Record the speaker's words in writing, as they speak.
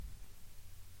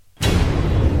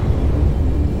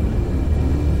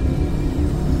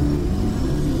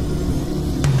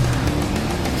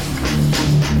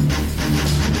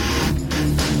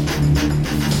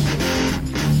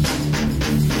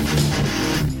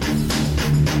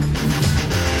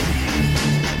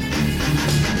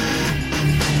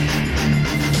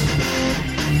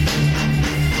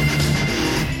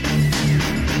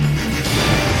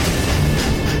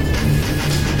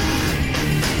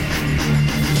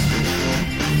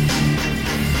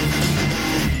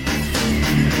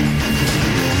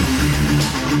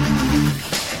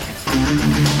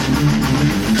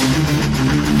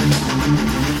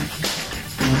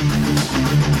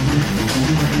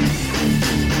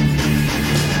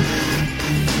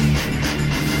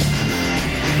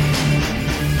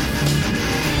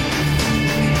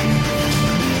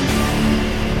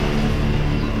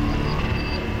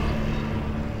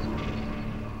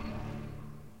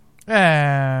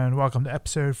welcome to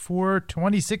episode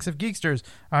 426 of Geeksters.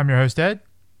 I'm your host, Ed.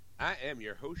 I am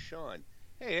your host, Sean.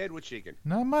 Hey, Ed, what's shaking?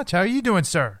 Not much. How are you doing,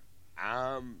 sir?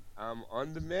 I'm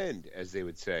on the mend, as they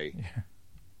would say. Yeah.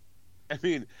 I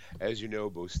mean, as you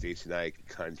know, both Stacey and I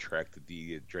contracted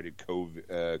the dreaded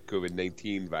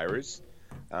COVID-19 virus.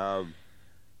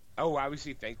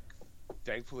 Obviously,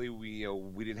 thankfully, we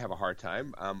didn't have a hard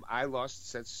time. I lost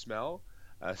sense of smell.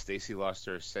 Stacey lost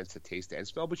her sense of taste and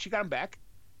smell, but she got them back.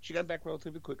 She got them back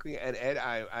relatively quickly. And Ed,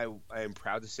 I am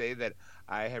proud to say that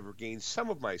I have regained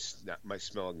some of my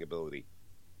smelling ability.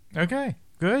 Okay,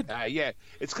 good. Yeah,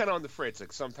 it's kind of on the fritz.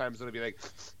 Like sometimes it'll be like,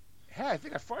 "Hey, I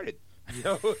think I farted," and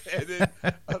then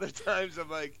other times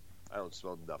I'm like, "I don't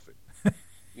smell nothing,"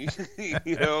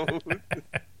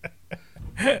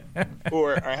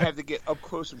 Or I have to get up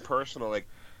close and personal. Like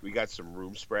we got some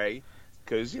room spray.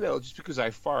 Because, just because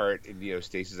I fart and,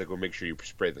 Stacey's like, well, make sure you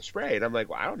spray the spray. And I'm like,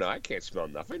 well, I don't know. I can't smell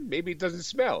nothing. Maybe it doesn't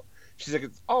smell. She's like,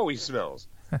 it always smells.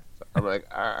 So I'm like,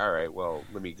 all right, well,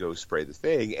 let me go spray the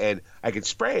thing. And I can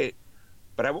spray it,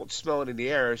 but I won't smell it in the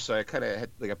air. So I kind of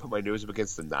I put my nose up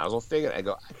against the nozzle thing and I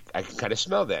go, I can kind of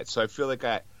smell that. So I feel like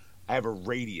I have a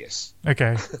radius.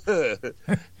 Okay.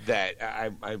 that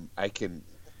I can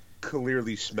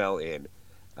clearly smell in.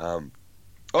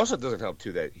 Also, it doesn't help,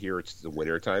 too, that here it's the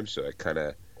winter time, so I kind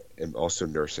of am also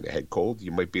nursing a head cold.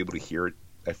 You might be able to hear it.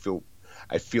 I feel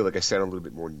like I sound a little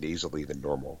bit more nasally than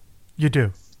normal. You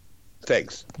do.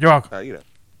 Thanks. You're welcome.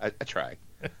 I try.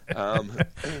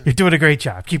 You're doing a great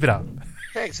job. Keep it up.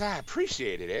 Thanks. I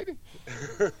appreciate it,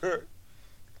 Ed.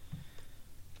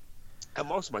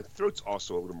 My throat's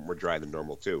also a little more dry than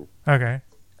normal, too. Okay.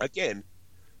 Again,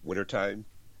 wintertime,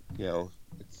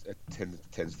 it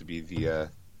tends to be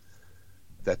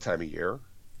that time of year.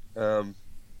 But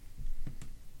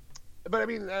I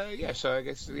mean, so I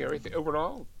guess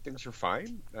overall things are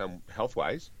fine,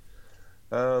 health-wise.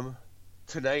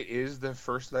 Tonight is the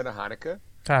first night of Hanukkah.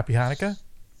 Happy Hanukkah.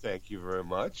 Thank you very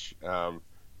much. In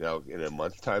a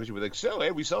month's time, you'll be like, so, hey,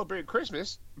 we celebrate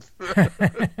Christmas.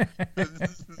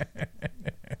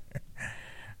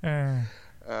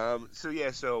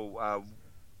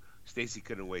 Stacey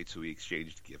couldn't wait, so we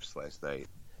exchanged gifts last night.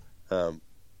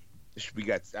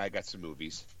 I got some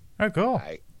movies. Oh, cool.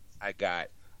 I got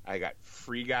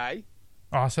Free Guy.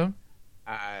 Awesome.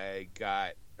 I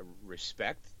got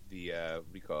Respect, the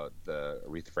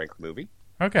Aretha Franklin movie.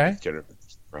 Okay. Jennifer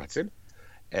Hudson.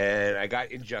 And I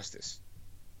got Injustice,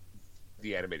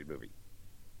 the animated movie.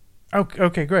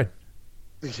 Okay, good.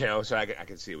 So I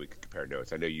can see we can compare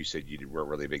notes. I know you said you weren't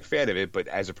really a big fan of it, but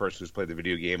as a person who's played the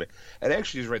video game and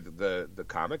actually has read the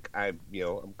comic, I'm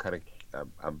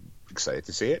excited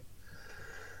to see it.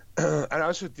 And I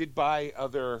also did buy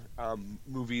other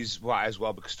movies as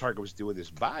well because Target was doing this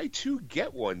buy two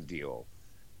get one deal.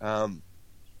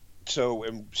 So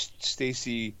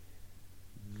Stacey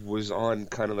was on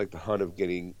kind of like the hunt of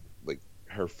getting like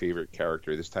her favorite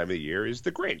character this time of the year is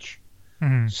the Grinch.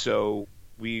 Mm-hmm. So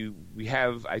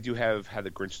I do have How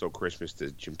the Grinch Stole Christmas,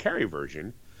 the Jim Carrey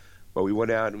version, but we went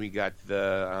out and we got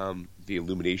the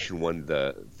Illumination one,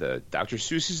 the Dr.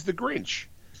 Seuss's The Grinch.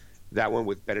 That one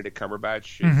with Benedict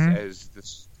Cumberbatch as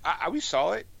this. We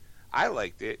saw it. I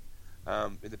liked it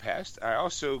in the past. I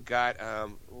also got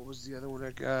what was the other one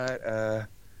I got?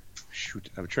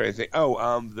 I'm trying to think.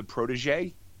 The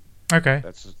Protege. Okay.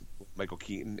 That's Michael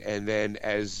Keaton. And then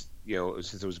since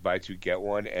it was buy two get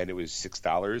one, and it was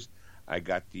 $6, I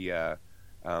got the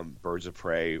Birds of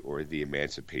Prey or the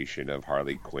Emancipation of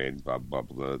Harley Quinn. Blah blah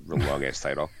blah. The long ass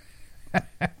title.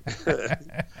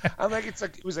 I'm like,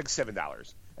 it was like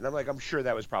 $7, and I'm like, I'm sure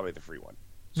that was probably the free one.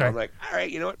 So right. I'm like, all right,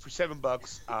 you know what? For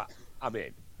 $7, I'm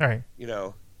in. All right.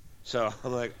 So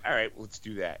I'm like, all right, let's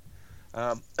do that.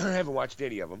 I haven't watched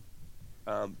any of them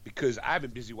because I've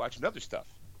been busy watching other stuff.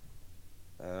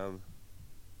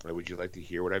 Would you like to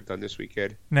hear what I've done this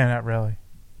weekend? No, not really.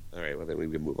 All right, well then we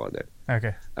can move on then.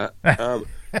 Okay.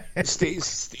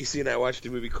 Stacey and I watched a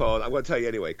movie called. I'm going to tell you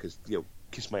anyway because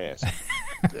kiss my ass.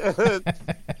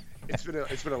 It's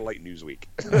been a light news week,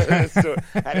 so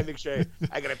I had to make sure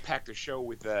I got to pack the show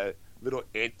with little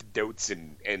anecdotes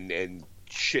and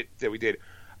shit that we did.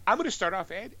 I'm going to start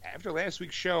off, Ed. After last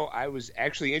week's show, I was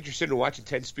actually interested in watching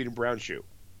 10 Speed and Brown Shoe.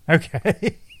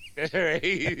 Okay.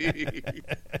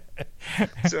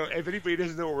 So if anybody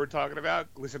doesn't know what we're talking about,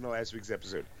 listen to last week's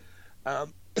episode.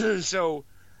 So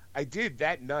I did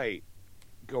that night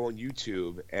go on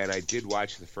YouTube and I did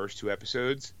watch the first 2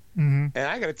 episodes. Mm-hmm. And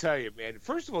I got to tell you, man,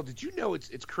 first of all, did you know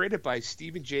it's created by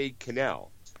Stephen J.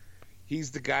 Cannell?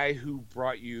 He's the guy who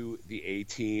brought you the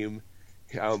A-Team,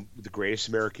 The Greatest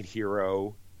American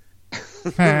Hero.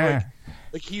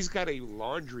 like he's got a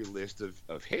laundry list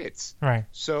of hits. Right.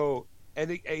 So,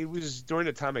 and it was during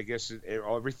the time, I guess,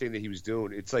 everything that he was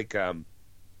doing. It's like,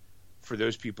 for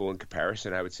those people in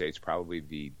comparison, I would say it's probably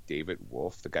the David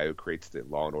Wolf, the guy who creates the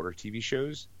Law and Order TV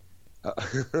shows.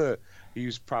 He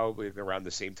was probably around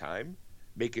the same time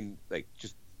making like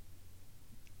just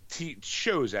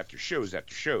shows after shows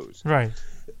after shows. Right.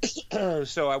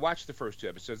 So I watched the first 2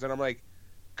 episodes, and I'm like,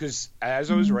 because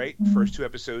as I was right, first 2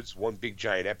 episodes, one big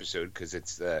giant episode, because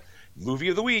it's the movie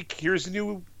of the week. Here's a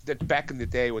new that back in the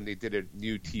day when they did a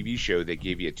new TV show, they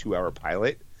gave you a 2-hour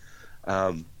pilot.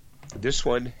 This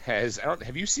one has.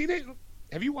 Have you seen it?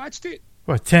 Have you watched it?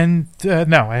 What 10?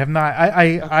 No, I have not.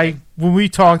 I when we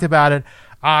talked about it,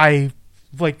 I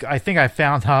think I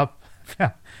found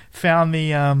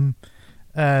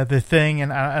the thing,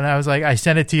 and I was like, I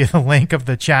sent it to you, the link of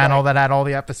the channel that had all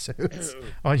the episodes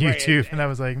on YouTube, and I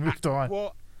was like, moved on.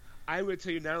 Well, I would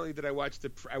tell you, not only did I watch the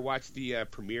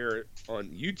premiere on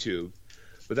YouTube,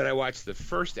 but then I watched the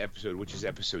first episode, which is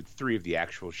episode 3 of the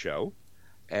actual show,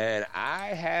 and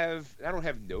I don't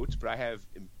have notes, but I have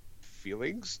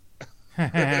feelings.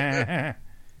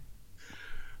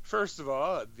 First of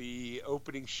all, the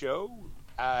opening show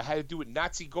had to do with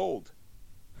Nazi gold.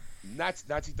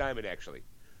 Nazi diamond, actually.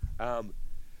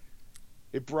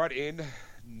 It brought in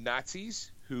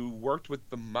Nazis who worked with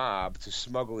the mob to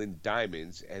smuggle in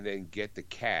diamonds and then get the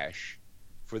cash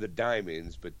for the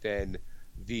diamonds, but then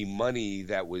the money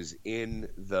that was in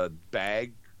the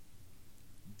bag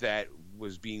that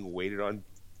was being waited on,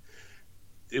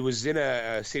 it was in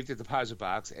a safety deposit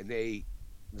box, and the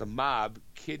mob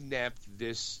kidnapped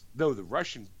the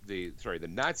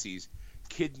Nazis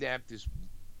kidnapped this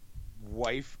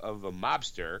wife of a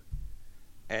mobster,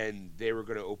 and they were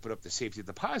going to open up the safety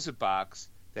deposit box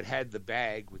that had the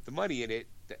bag with the money in it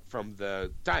from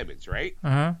the diamonds, right?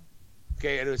 Uh-huh.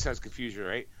 Okay, I know it sounds confusing,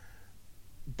 right?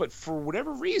 But for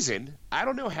whatever reason, I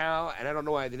don't know how, and I don't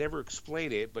know why they never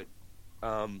explain it, but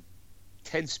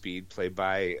 10-Speed, played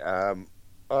by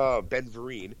Ben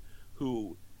Vereen,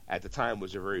 who at the time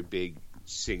was a very big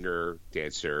singer,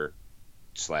 dancer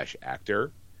 /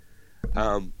 actor,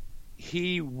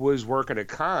 he was working a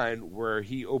con where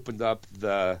he opened up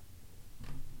the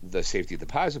safety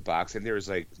deposit box, and there was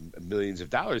like millions of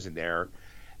dollars in there.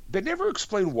 They never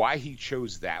explained why he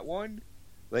chose that one.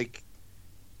 Like,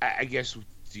 I guess,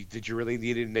 did you really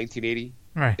need it in 1980?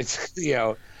 Right. It's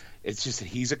it's just that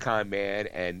he's a con man,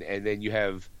 and then you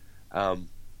have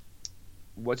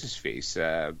what's his face?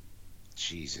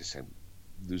 Jesus, I'm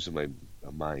losing my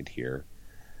mind here.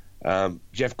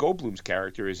 Jeff Goldblum's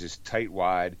character is this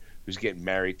tightwad who's getting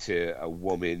married to a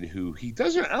woman who I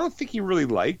don't think he really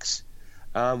likes.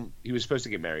 He was supposed to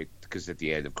get married because at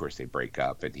the end, of course, they break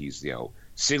up, and he's,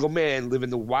 single man living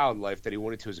the wild life that he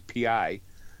wanted to as a PI,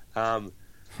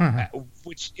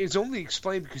 which is only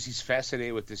explained because he's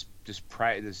fascinated with this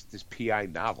PI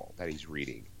novel that he's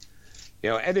reading,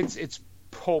 and it's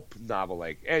pulp novel,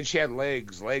 like, and she had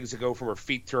legs that go from her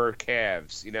feet to her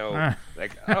calves,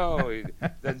 like,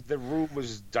 then the room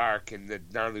was dark, and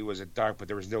not only was it dark, but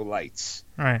there was no lights,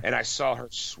 right? And I saw her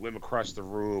swim across the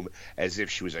room as if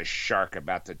she was a shark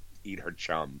about to eat her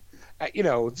chum,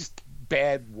 just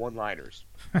bad one-liners.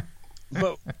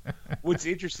 But what's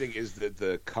interesting is that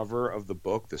the cover of the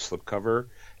book, the slipcover,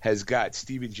 has got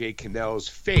Stephen J. Cannell's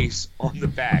face on the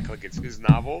back, like it's his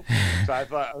novel. So I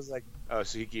was like, oh,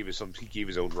 so he gave his own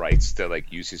rights to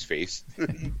like use his face.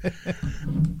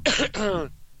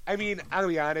 I mean, I'll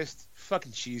be honest,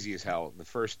 fucking cheesy as hell. The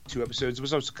first 2 episodes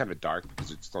was also kind of dark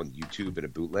because it's on YouTube and a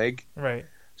bootleg. Right.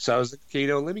 So I was like,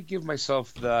 okay, let me give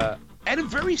myself and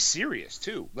very serious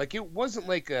too. Like, it wasn't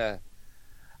like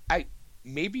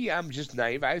maybe I'm just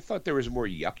naive. I thought there was more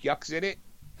yucks in it,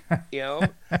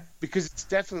 because it's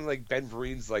definitely like Ben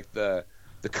Vereen's like the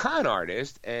con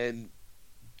artist, and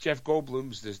Jeff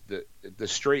Goldblum's the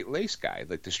straight lace guy,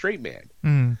 like the straight man.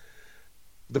 Mm.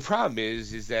 The problem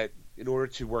is that in order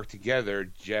to work together,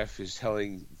 Jeff is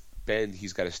telling Ben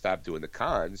he's got to stop doing the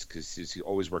cons because he's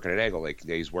always working an angle. Like,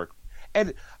 he's work.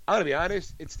 And I'm gonna be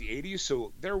honest, it's the 80s,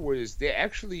 so they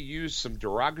actually used some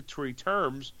derogatory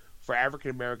terms for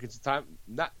African Americans at the time.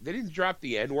 They didn't drop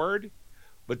the N-word,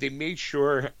 but they made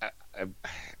sure.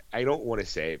 I don't want to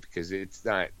say it because it's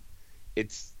not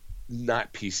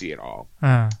PC at all.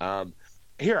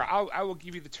 Here, I will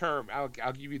give you the term. I'll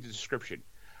give you the description.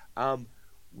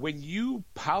 When you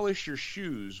polish your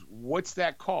shoes, what's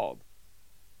that called?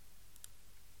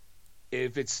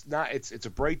 If it's not, it's a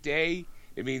bright day.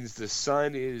 It means the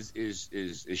sun is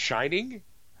shining.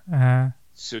 Uh-huh.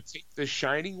 So take the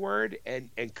shining word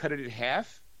and cut it in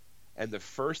half, and the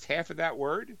first half of that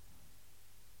word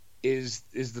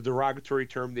the derogatory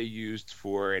term they used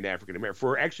for an African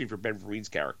American, for Ben Vereen's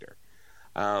character.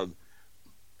 And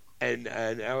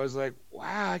I was like,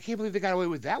 wow, I can't believe they got away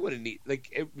with that one. And like,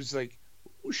 it was like,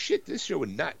 oh shit, this show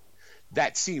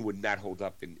that scene would not hold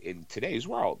up in today's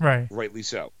world. Right. Rightly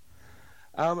so.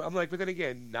 I'm like, but then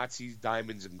again, Nazis,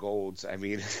 diamonds, and golds. I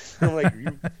mean, I'm like,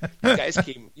 you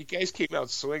guys came out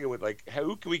swinging with like,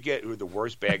 who can we get who are the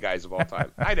worst bad guys of all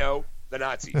time? I know, the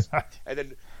Nazis.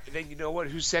 And then you know what?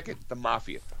 Who's second? The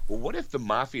Mafia. Well, what if the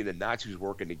Mafia and the Nazis were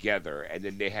working together, and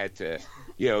then they had to,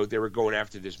 they were going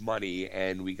after this money,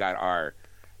 and we got our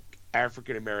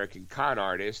African American con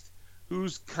artist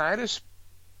who's kind of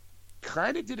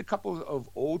did a couple of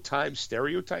old time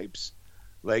stereotypes.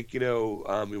 Like,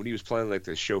 when he was playing like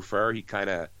the chauffeur, he kind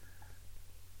of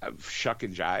shuck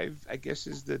and jive, I guess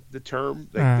is the term.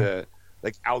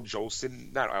 Like Al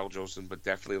Jolson, not Al Jolson, but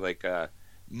definitely like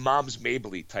Mom's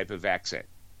Mabley type of accent.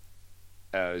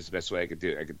 Is the best way I could do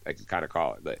it. I can kind of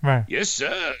call it. Like, right. Yes,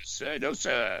 sir. Sir, no,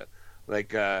 sir.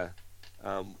 Like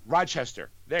Rochester.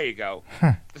 There you go.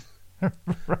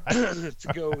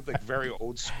 To go with like very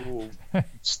old school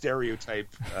stereotype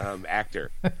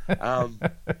actor.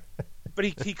 But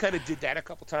he kind of did that a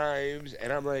couple times,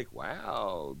 and I'm like,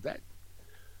 wow,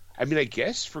 I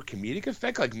guess for comedic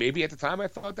effect, like maybe at the time I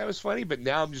thought that was funny, but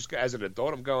now I'm just, as an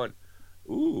adult, I'm going,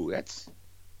 ooh,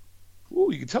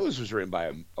 you can tell this was written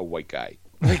by a white guy.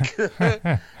 Like,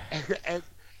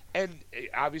 and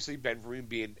obviously Ben Vereen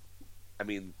being,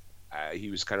 he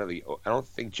was kind of I don't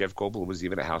think Jeff Goldblum was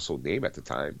even a household name at the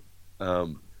time.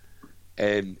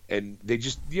 And they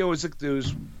just, it's like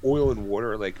those oil and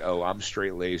water, like, oh, I'm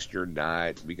straight-laced, you're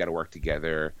not, we got to work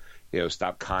together,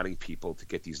 stop conning people to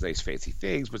get these nice fancy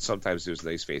things, but sometimes those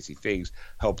nice fancy things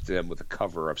help them with a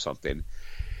cover of something.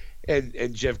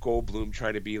 And Jeff Goldblum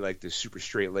trying to be like this super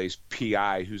straight-laced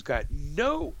PI who's got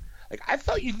no, like, I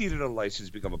thought you needed a license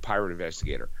to become a private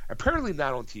investigator. Apparently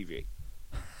not on TV.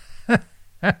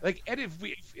 Like, Ed,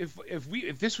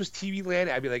 if this was TV land,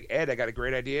 I'd be like, Ed, I got a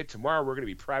great idea. Tomorrow we're going to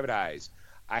be private eyes.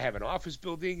 I have an office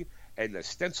building and a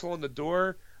stencil on the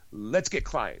door. Let's get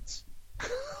clients.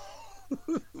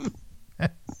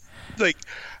 Like,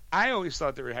 I always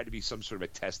thought there had to be some sort of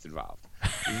a test involved.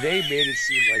 They made it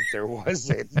seem like there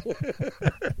wasn't.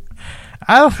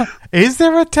 Is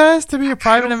there a test to be a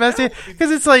private investigator?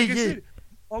 Because it's like...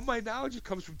 All my knowledge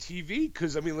comes from TV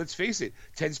because, let's face it,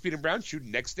 10 Speed and Brown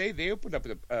shooting next day, they opened up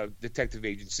a detective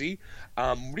agency.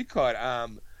 What do you call it?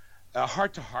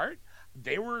 Heart to Heart.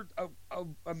 They were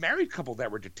a married couple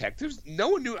that were detectives. No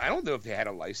one knew. I don't know if they had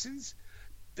a license.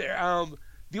 The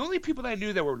only people that I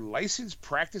knew that were licensed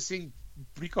practicing,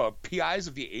 what do you call it, PIs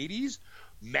of the 80s,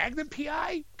 Magnum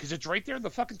PI, because it's right there in the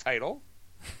fucking title.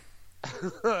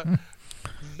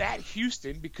 Matt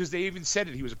Houston, because they even said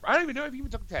it. I don't even know if he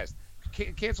even took a test.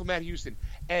 Cancel Matt Houston,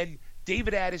 and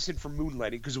David Addison for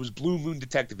Moonlighting because it was Blue Moon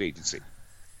Detective Agency.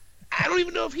 I don't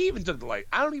even know if he even took the light.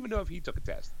 I don't even know if he took a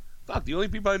test. Fuck, the only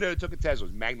people I know that took a test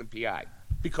was Magnum PI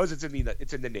because it's in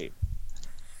the name.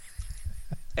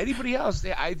 Anybody else?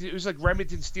 It was like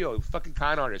Remington Steele, fucking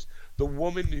con artist. The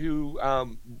woman who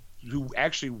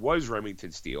actually was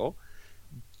Remington Steele,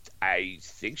 I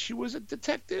think she was a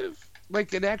detective,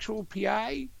 like an actual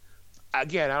PI.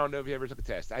 Again, I don't know if he ever took a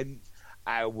test.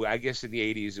 I guess in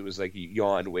the 80s it was like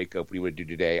yawn, wake up, what do you want to do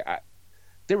today?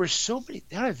 There were so many.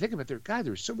 Now that I think about it,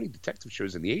 there were so many detective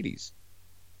shows in the 80s.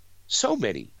 So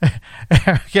many.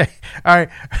 Okay, all right.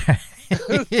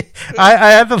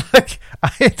 I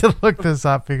had to look this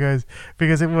up because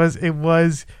it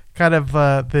was kind of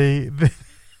the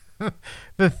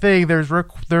thing. There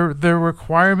are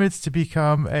requirements to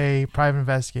become a private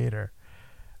investigator.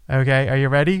 Okay, are you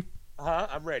ready?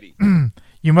 I'm ready.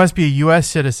 You must be a U.S.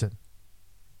 citizen.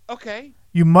 Okay.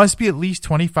 You must be at least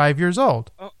 25 years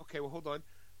old. Oh, okay. Well, hold on.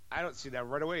 I don't see that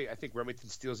right away. I think Remington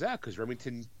steals out because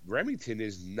Remington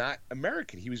is not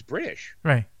American. He was British.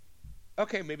 Right.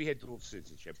 Okay, maybe he had dual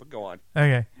citizenship, but go on.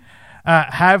 Okay.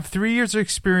 Have 3 years of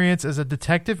experience as a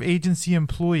detective agency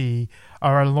employee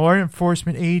or a law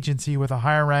enforcement agency with a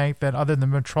higher rank than other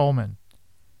than patrolman.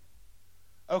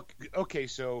 Okay,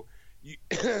 so you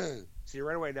see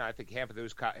right away now. I think half of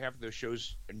those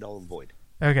shows are null and void.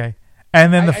 Okay.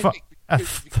 And then the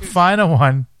final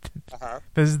one,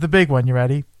 this is the big one. You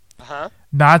ready?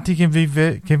 Not to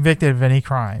convicted of any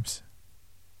crimes.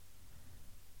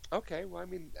 Okay, well, I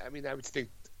mean, I would think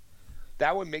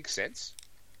that would make sense,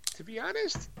 to be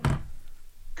honest,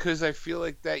 because I feel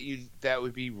like that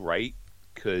would be right.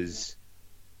 Because,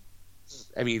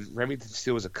 Remington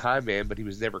Steele was a con man, but he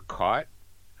was never caught.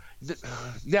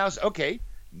 Now, okay,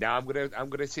 Now I'm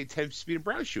gonna say 10 speed and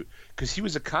brown shoe because he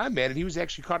was a con man and he was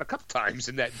actually caught a couple times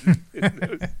in that.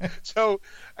 So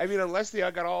I mean, unless they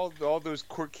got all those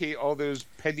all those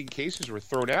pending cases were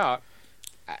thrown out,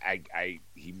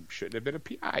 he shouldn't have been a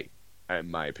PI,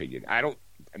 in my opinion.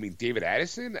 I mean, David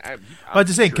Addison. I'm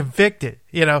just saying, convicted.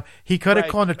 You know, he could have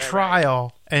gone to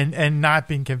trial and not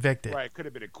been convicted. Right, could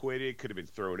have been acquitted, could have been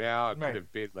thrown out, could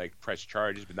have been like pressed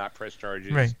charges, but not pressed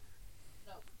charges. Right.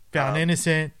 Found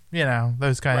innocent, you know,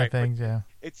 those kind of things. Yeah.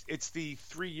 It's the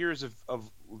 3 years of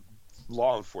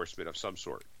law enforcement of some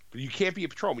sort. But you can't be a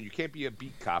patrolman, you can't be a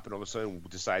beat cop, and all of a sudden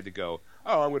decide to go,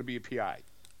 oh, I'm going to be a PI.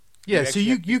 Yeah, so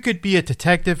you could be a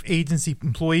detective agency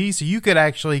employee, so you could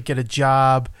actually get a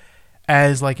job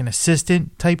as like an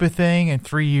assistant type of thing in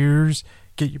 3 years.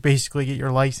 Basically get your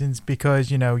license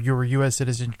because, you know, you're a U.S.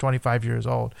 citizen, you're 25 years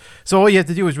old. So all you have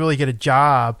to do is really get a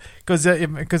job because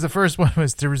the first one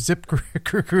was through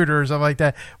ZipRecruiter or something like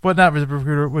that. But not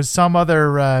ZipRecruiter, it was some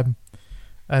other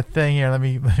thing here. Let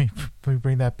me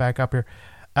bring that back up here.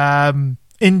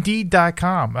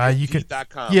 Indeed.com.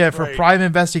 Indeed.com. Yeah, for private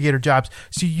investigator jobs.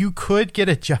 So you could get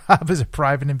a job as a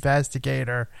private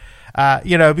investigator,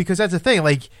 you know, because that's the thing.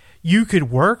 Like, you could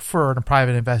work for a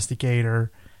private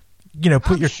investigator. You know,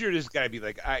 I'm sure there's got to be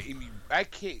like I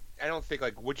don't think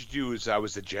like what you do is I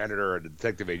was a janitor at a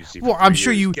detective agency. Well, I'm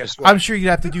sure you'd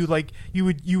have to do like you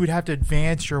would have to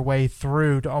advance your way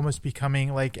through to almost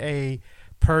becoming like a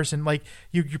person. Like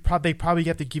they probably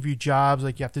have to give you jobs.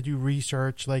 Like you have to do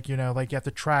research. Like, you know, like you have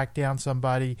to track down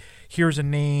somebody. Here's a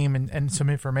name and some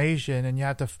information, and you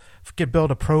have to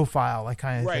build a profile, like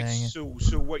kind of thing. Right.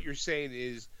 So what you're saying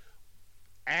is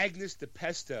Agnes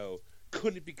DePesto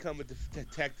couldn't become a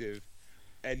detective,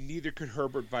 and neither could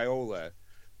Herbert Viola,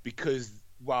 because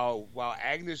while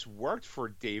Agnes worked for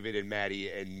David and Maddie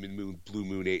and Blue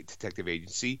Moon Detective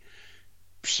Agency,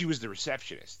 she was the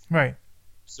receptionist. Right.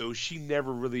 So she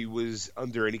never really was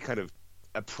under any kind of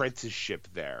apprenticeship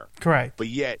there. Correct. But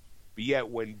yet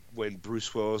when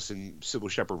Bruce Willis and Sybil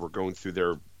Shepherd were going through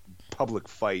their public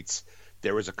fights,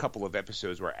 there was a couple of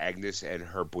episodes where Agnes and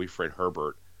her boyfriend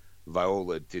Herbert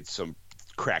Viola did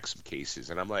crack some cases,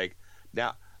 and I'm like,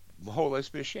 now my whole life's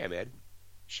been a sham, Ed.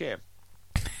 Sham.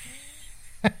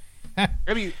 I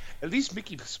mean, at least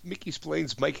Mickey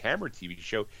Splain's Mike Hammer TV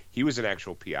show, he was an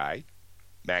actual PI.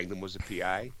 Magnum was a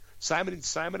PI. Simon and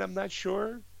Simon, I'm not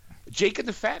sure. Jake and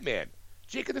the Fat Man.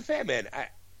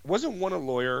 Wasn't one a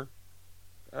lawyer?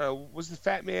 Was the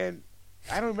Fat Man?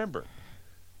 I don't remember.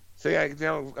 So yeah,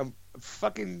 now I'm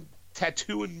fucking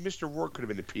Tattoo and Mr. Rourke could have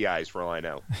been the PIs for all I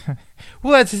know.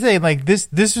 Well, that's the thing. Like this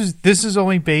is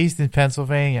only based in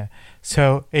Pennsylvania,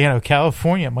 so you know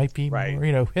California might be more,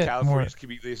 you know, California's could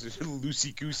be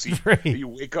loosey goosey. Right. You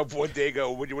wake up one day, and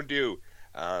go, what do you want to do?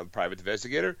 Private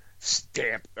investigator,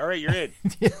 stamp. All right, you're in.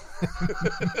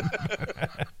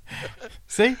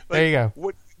 See, like, there you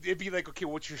go. It'd be like, okay,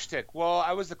 what's your shtick? Well,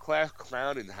 I was the class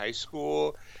clown in high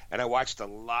school, and I watched a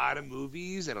lot of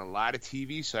movies and a lot of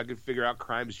TV, so I could figure out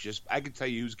crimes. I could tell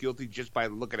you who's guilty just by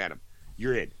looking at him.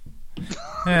 You're in.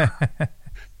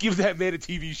 Give that man a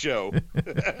TV show.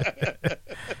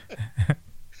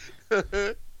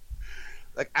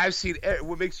 Like, I've seen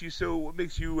what makes you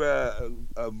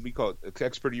we call it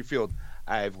expert in your field.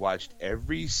 I've watched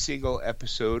every single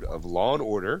episode of Law and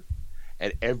Order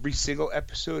and every single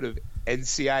episode of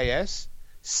NCIS,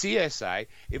 CSI.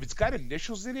 If it's got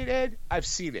initials in it, Ed, I've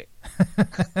seen it.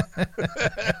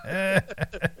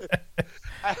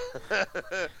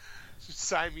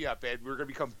 Sign me up, Ed. We're going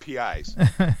to become PIs.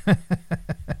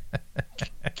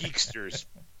 Geeksters.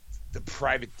 The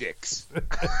private dicks.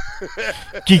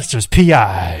 Geeksters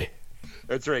PI.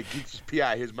 That's right. Geeksters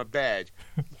PI. Here's my badge.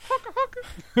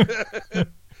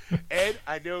 Ed,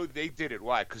 I know they did it.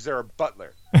 Why? Because they're a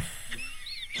butler.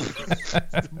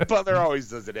 Butler always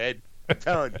does it, Ed. I'm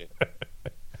telling you.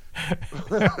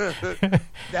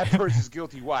 That person's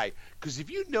guilty. Why? Because if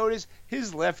you notice,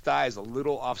 his left eye is a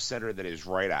little off center than his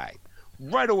right eye.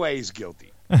 Right away, he's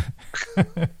guilty.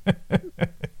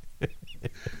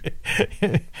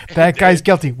 That guy's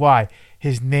guilty. Why?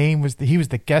 His name was he was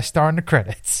the guest star in the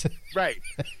credits. Right.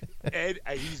 Ed,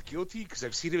 he's guilty because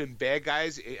I've seen him in Bad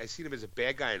Guys. I've seen him as a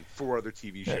bad guy in 4 other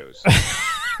TV shows.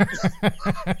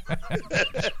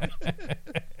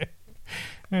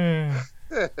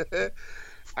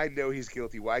 I know he's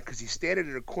guilty. Why? Because he's standing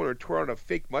in a corner twirling a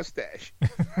fake mustache.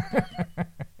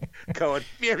 Going,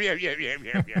 meow, meow, meow, meow,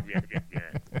 meow, meow, meow,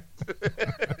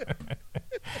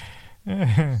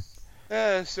 meow.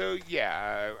 So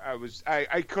yeah,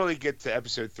 I could only get to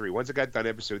episode 3. Once I got done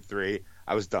episode 3,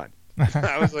 I was done.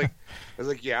 I was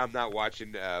like, yeah, I'm not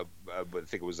watching but I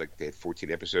think it was like they had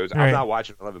 14 episodes. Right. I'm not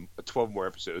watching 12 more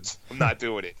episodes. I'm not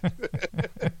doing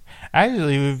it.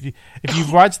 Actually, if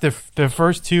you've watched the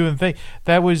first two and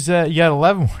that was you had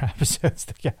 11 more episodes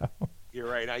to go. You're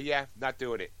right. Yeah, not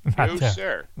doing it. Not No, doing-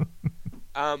 sir.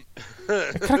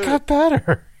 It could have got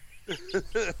better.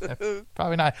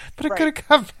 Probably not, but it Right. could have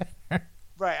got better.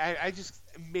 Right. I just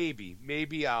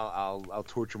maybe I'll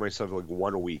torture myself like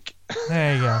one a week.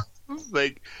 There you go.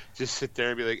 Like just sit there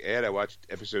and be like, Ed, I watched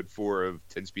episode 4 of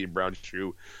 10 Speed and Brown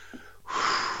Shoe.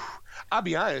 I'll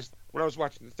be honest, when I was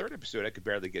watching the third episode, I could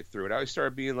barely get through it. I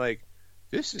started being like,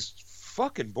 this is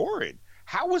fucking boring.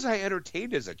 How was I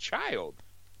entertained as a child?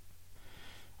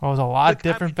 Well, it was a lot Like,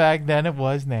 different back then. It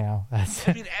was now. That's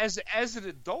I mean, as an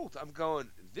adult, I'm going,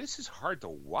 this is hard to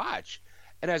watch.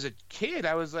 And as a kid,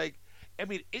 I was like, I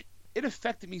mean, it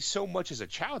affected me so much as a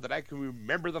child that I can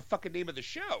remember the fucking name of the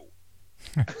show.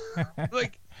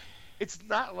 Like, it's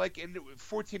not like in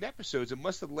 14 episodes, it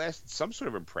must have lasted some sort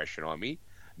of impression on me.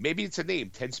 Maybe it's a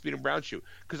name, 10 Speed and Brown Shoe.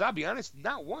 Because I'll be honest,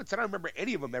 not once. I don't remember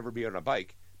any of them ever being on a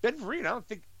bike. Ben Vereen, I don't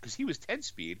think, because he was 10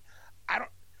 Speed.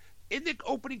 In the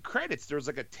opening credits, there was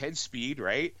like a 10 Speed,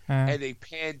 right? And they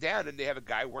pan down and they have a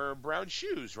guy wearing brown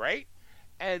shoes, right?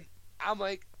 And I'm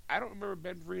like, I don't remember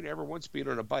Ben Vereen ever once being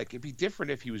on a bike. It'd be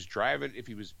different if he was driving, if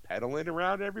he was pedaling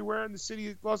around everywhere in the city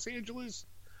of Los Angeles.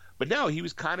 But no, he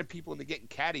was kind of people into getting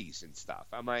caddies and stuff.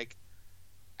 I'm like,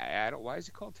 I don't. Why is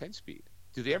it called 10 Speed?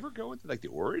 Do they ever go into like the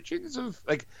origins of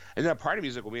like? And then part of me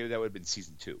is like, well, maybe that would have been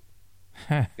season 2.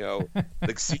 You know,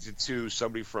 like season 2,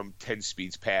 somebody from 10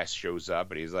 Speed's past shows up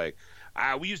and he's like,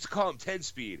 we used to call him 10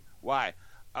 Speed. Why?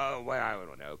 Well, I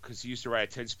don't know, because he used to ride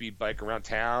a 10 Speed bike around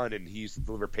town and he used to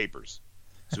deliver papers,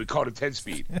 so we called him 10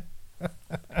 Speed.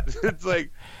 It's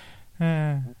like,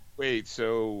 wait,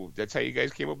 so that's how you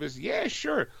guys came up with this? Yeah,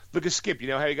 sure. Look at Skip. You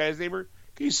know how you guys name her?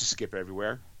 He used to skip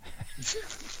everywhere.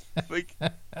 like,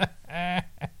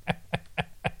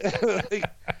 like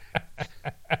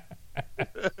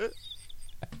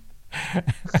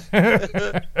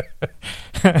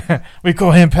we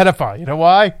call him pedophile. You know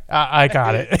why? I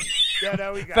got it. yeah,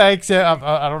 no, we got Thanks.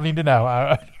 I don't need to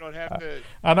know. You don't have to.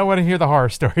 I don't want to hear the horror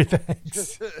story.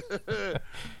 Thanks.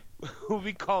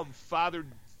 We call him Father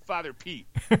Pete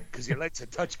because he likes to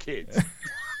touch kids.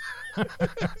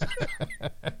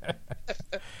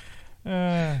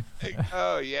 Like,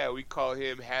 oh yeah, we call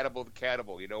him Hannibal the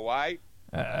Cannibal. You know why?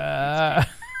 I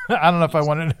don't know if I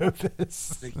want to know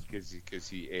this. Because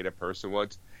he ate a person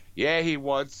once. Yeah, he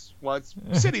once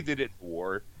said he did it in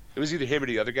war. It was either him or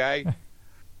the other guy.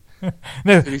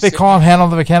 No, they call him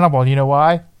Hannibal the Cannibal. You know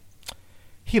why?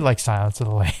 He likes Silence of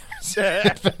the Lambs.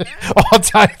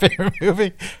 All-time favorite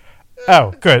movie.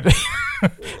 Oh, good.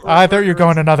 I thought you were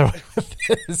going another way with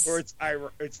this. Or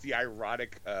it's the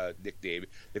ironic nickname.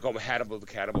 They call him Hannibal the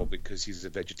Cannibal because he's a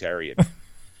vegetarian.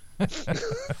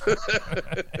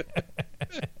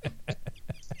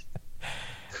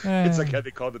 It's like how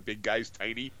they call the big guys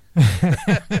tiny.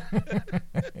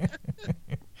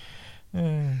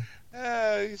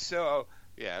 So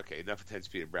yeah, okay. Enough of 10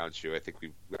 Speed and Brown Shoe. I think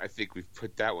we've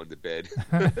put that one to bed.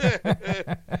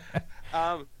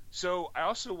 So I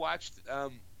also watched.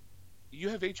 You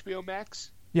have HBO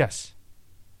Max? Yes.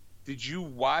 Did you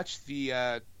watch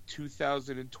the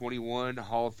 2021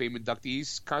 Hall of Fame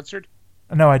inductees concert?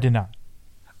 No, I did not.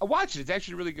 I watched it. It's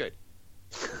actually really good.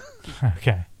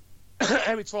 Okay. I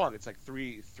mean, it's long. It's like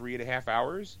three and a half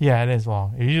hours. Yeah, it is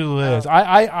long. It usually is.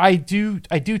 I do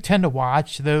tend to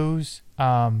watch those.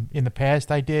 In the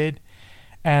past, I did,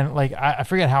 and like I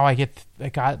forget how I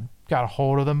got a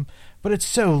hold of them, but it's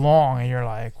so long, and you're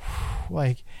like,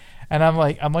 like, and I'm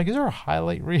like, is there a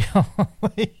highlight reel?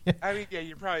 Like, I mean, yeah,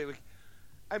 you're probably like,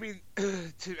 I mean,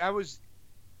 I was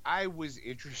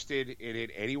interested in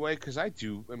it anyway because I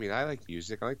like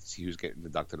music. I like to see who's getting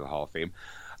inducted to the Hall of Fame.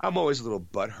 I'm always a little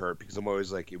butthurt because I'm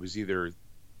always like, it was either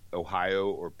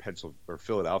Ohio or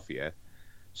Philadelphia,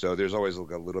 so there's always like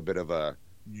a little bit of a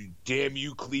damn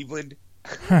you, Cleveland.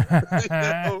 You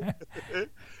know?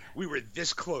 We were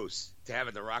this close to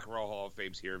having the Rock and Roll Hall of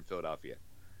Fames here in Philadelphia,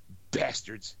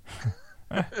 bastards.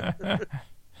 But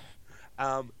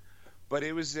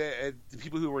it was the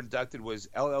people who were inducted was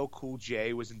LL Cool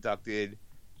J was inducted,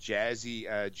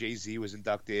 Jay-Z was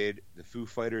inducted, the Foo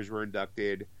Fighters were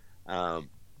inducted,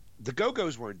 the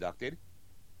Go-Go's were inducted.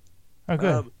 oh,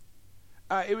 good.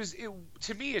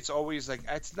 To me, it's always like,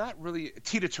 it's not really.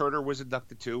 Tina Turner was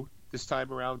inducted too this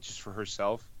time around, just for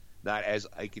herself, not as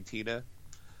Ike and Tina.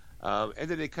 And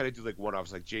then they kind of do like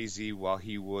one-offs, like Jay-Z. While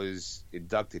he was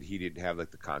inducted, he didn't have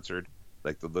like the concert,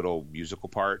 like the little musical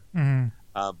part. Mm-hmm.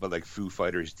 But like Foo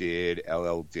Fighters did,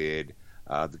 LL did,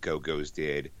 the Go-Go's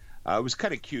did. It was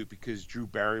kind of cute because Drew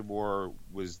Barrymore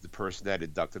was the person that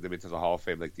inducted them into the Hall of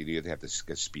Fame. Like, they have this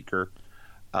speaker,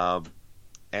 and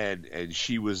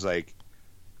she was like,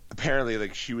 apparently,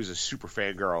 like, she was a super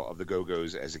fangirl of the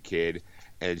Go-Go's as a kid,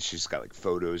 and she's got like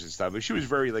photos and stuff. And she was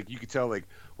very, like, you could tell, like,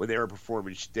 when they were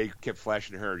performing, they kept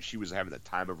flashing to her, and she was having the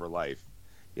time of her life,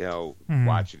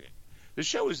 watching it. The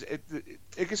show was,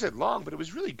 like I said, long, but it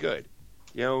was really good.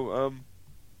 Of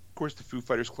course, the Foo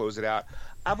Fighters closed it out.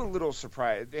 I'm a little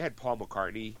surprised. They had Paul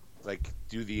McCartney, like,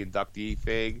 do the inductee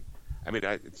thing. I mean,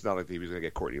 it's not like he was going to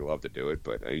get Courtney Love to do it,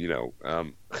 but,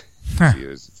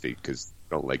 because they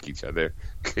don't like each other.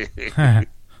 Dave and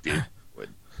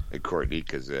Courtney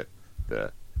because of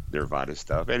the Nirvana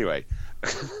stuff. Anyway.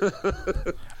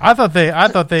 I thought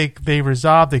they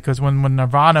resolved it because when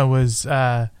Nirvana was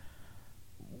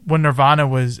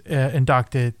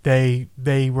inducted,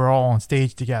 they were all on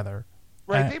stage together.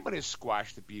 Right, they might have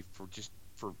squashed the beef for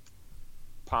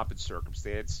pomp and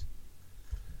circumstance.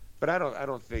 But I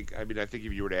don't think. I mean, I think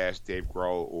if you were to ask Dave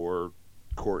Grohl or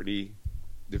Courtney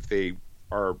if they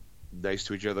are nice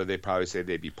to each other, they'd probably say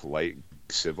they'd be polite and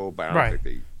civil. But I don't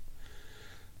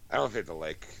think they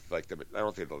like them. I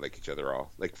don't think they like each other at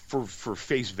all. Like for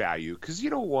face value, because you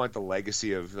don't want the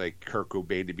legacy of like Kurt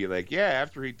Cobain to be like, yeah,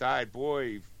 after he died,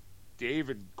 boy, Dave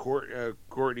and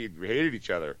Courtney hated each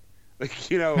other.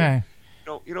 Like you don't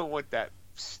want that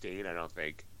stain. I don't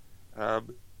think.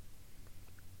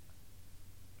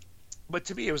 But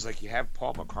to me, it was like you have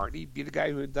Paul McCartney be the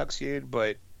guy who inducts you in,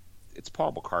 but it's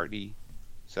Paul McCartney,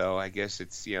 so I guess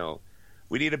it's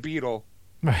we need a Beatle.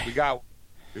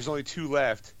 There's only 2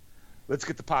 left. Let's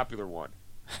get the popular one.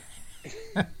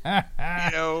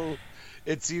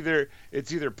 It's either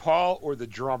Paul or the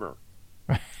drummer.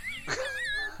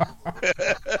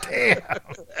 Damn.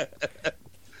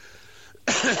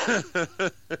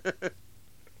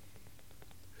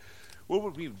 What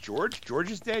would we? George? George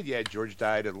is dead. Yeah, George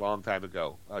died a long time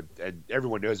ago, and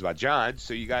everyone knows about John.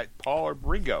 So you got Paul or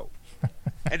Ringo.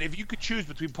 And if you could choose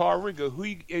between Paul or Ringo,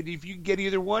 and if you can get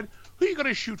either one, who are you going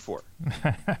to shoot for?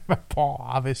 Paul,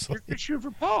 obviously. You're going to shoot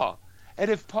for Paul.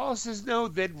 And if Paul says no,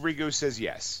 then Ringo says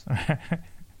yes. I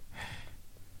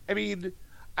mean,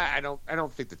 I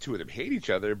don't think the two of them hate each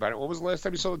other. But when was the last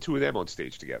time you saw the two of them on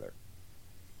stage together?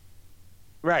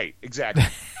 Right. Exactly.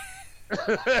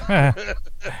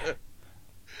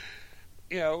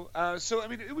 So I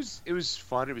mean, it was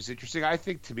fun. It was interesting. I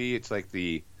think to me, it's like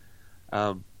the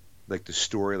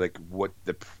story, like what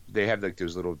they have like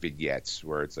those little vignettes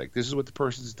where it's like this is what the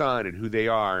person's done and who they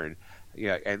are, and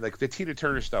and like the Tina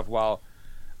Turner stuff. While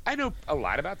I know a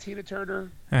lot about Tina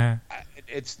Turner,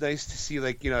 it's nice to see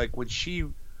like when she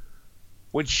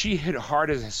hit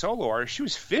hard as a solo artist, she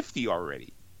was 50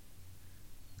 already.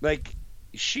 Like.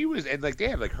 She was, and like they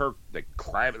have like her like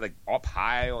climbing like up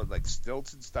high on like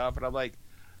stilts and stuff, and I'm like,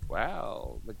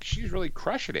 wow, like she's really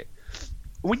crushing it.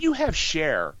 When you have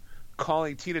Cher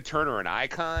calling Tina Turner an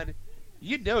icon,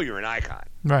 you know you're an icon,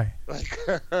 right? Like,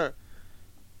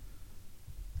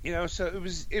 so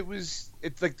it's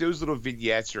like those little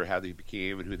vignettes are how they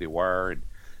became and who they were, and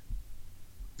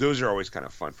those are always kind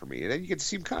of fun for me. And then you get to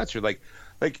see them concert, like.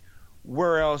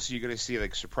 Where else are you going to see,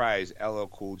 like, surprise LL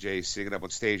Cool J singing up on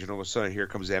stage, and all of a sudden here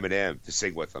comes Eminem to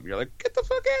sing with them? You're like, get the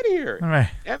fuck out of here. All right.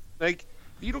 Like,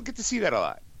 you don't get to see that a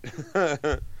lot.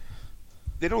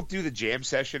 They don't do the jam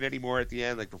session anymore at the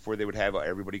end, like before they would have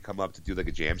everybody come up to do, like,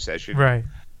 a jam session. Right.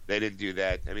 They didn't do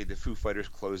that. I mean, the Foo Fighters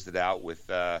closed it out with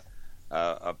a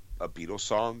Beatles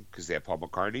song because they have Paul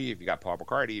McCartney. If you got Paul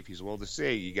McCartney, if he's willing to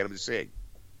sing, you get him to sing.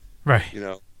 Right.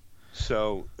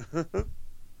 So...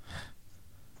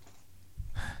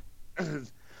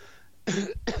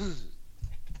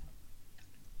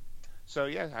 So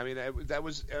yeah, I mean that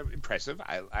was impressive.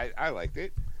 I liked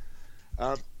it.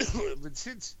 But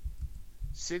since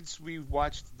we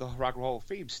watched the Rock and Roll Hall of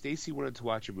Fame, Stacy wanted to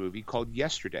watch a movie called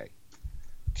Yesterday.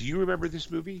 Do you remember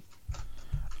this movie?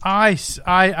 I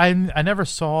never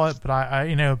saw it, but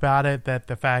I know about it. That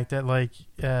the fact that like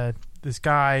this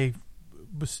guy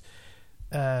was.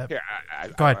 Here,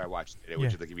 go ahead. I watched it.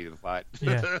 Would you like to give me the plot?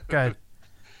 Yeah, go ahead.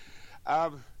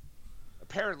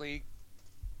 Apparently,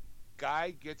 guy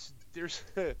gets there's.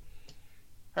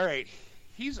 All right,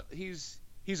 he's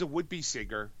a would-be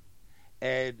singer,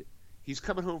 and he's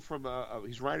coming home from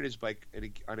he's riding his bike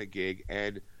on a gig,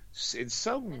 and in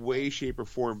some way, shape, or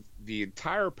form, the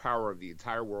entire power of the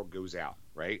entire world goes out.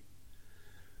 Right.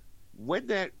 When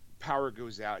that power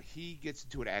goes out, he gets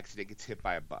into an accident, gets hit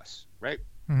by a bus. Right.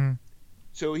 Mm-hmm.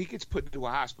 So he gets put into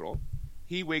a hospital.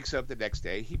 He wakes up the next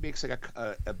day. He makes like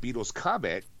a Beatles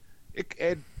comment,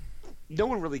 and no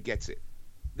one really gets it.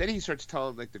 Then he starts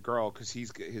telling like the girl, because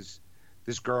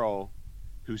this girl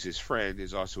who's his friend,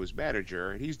 is also his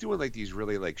manager, and he's doing like these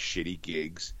really like shitty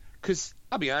gigs. Because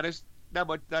I'll be honest, not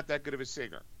that good of a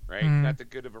singer, right? Not that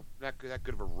good of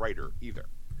a writer either.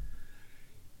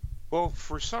 Well,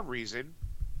 for some reason,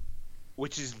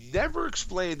 which is never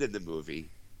explained in the movie,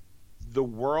 the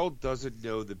world doesn't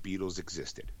know the Beatles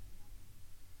existed,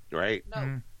 right?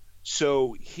 No.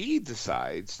 So he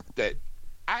decides that,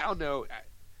 I don't know,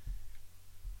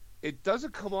 it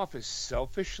doesn't come off as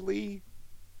selfishly.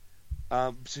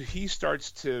 So he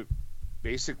starts to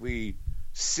basically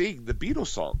sing the Beatles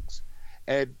songs.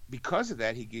 And because of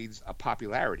that, he gains a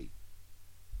popularity.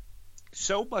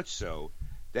 So much so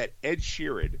that Ed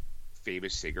Sheeran,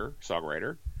 famous singer,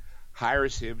 songwriter,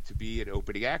 hires him to be an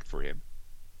opening act for him.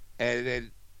 And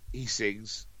then he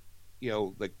sings,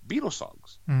 like Beatles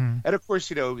songs. And of course,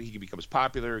 he becomes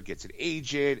popular, gets an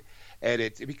agent, and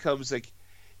it becomes like,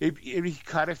 he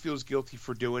kind of feels guilty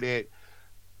for doing it.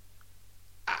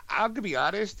 I'm gonna be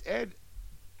honest, Ed.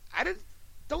 I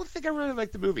don't think I really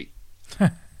liked the movie.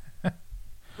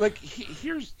 Like,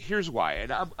 here's why,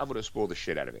 and I'm gonna spoil the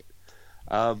shit out of it.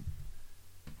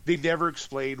 They never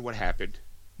explained what happened.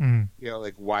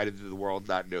 Like, why did the world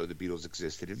not know the Beatles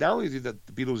existed? And not only do the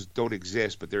Beatles don't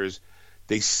exist, but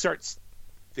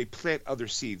they plant other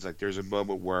seeds. Like, there's a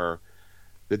moment where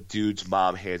the dude's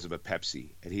mom hands him a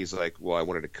Pepsi, and he's like, "Well, I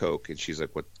wanted a Coke," and she's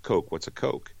like, "What Coke? What's a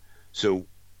Coke?" So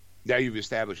now you've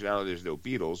established not only there's no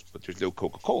Beatles, but there's no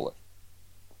Coca-Cola,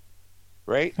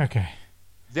 right? Okay.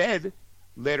 Then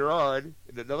later on,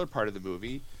 in another part of the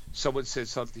movie, someone says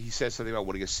something. He says something about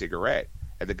wanting a cigarette,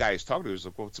 and the guy he's talking to is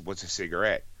like, "What's a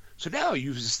cigarette?" So now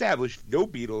you've established no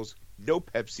Beatles, no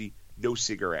Pepsi, no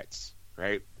cigarettes,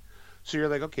 right? So you're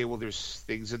like, okay, well, there's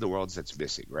things in the world that's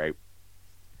missing, right?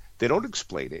 They don't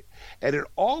explain it, and it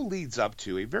all leads up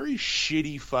to a very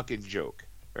shitty fucking joke,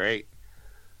 right?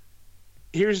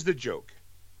 Here's the joke.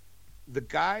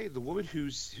 The woman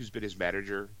who's been his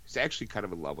manager is actually kind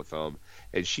of in love with him,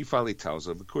 and she finally tells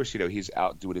him, of course, he's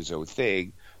out doing his own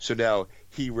thing, so now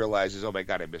he realizes, oh my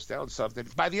God, I missed out on something.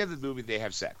 By the end of the movie, they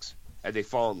have sex, and they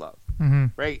fall in love,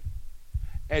 right?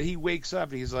 And he wakes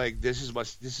up, and he's like, this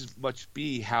must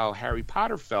be how Harry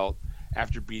Potter felt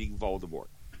after beating Voldemort.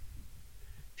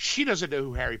 She doesn't know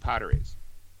who Harry Potter is.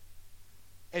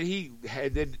 And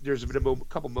then there's been a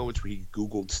couple moments where he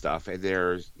Googled stuff, and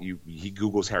he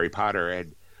Googles Harry Potter,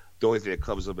 and the only thing that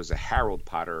comes up is a Harold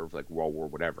Potter of like World War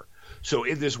whatever. So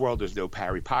in this world, there's no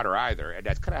Harry Potter either, and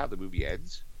that's kind of how the movie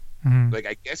ends. Like,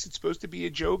 I guess it's supposed to be a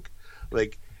joke.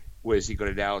 Like, was he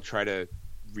going to now try to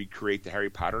recreate the Harry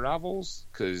Potter novels?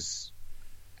 Because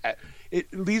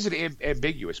it leaves it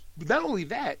ambiguous. Not only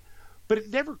that, but it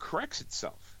never corrects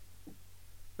itself.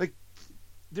 Like,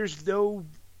 there's no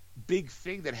big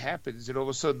thing that happens, and all of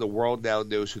a sudden the world now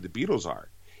knows who the Beatles are.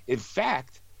 In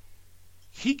fact,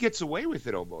 he gets away with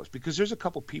it almost, because there's a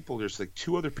couple people, there's like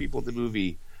two other people in the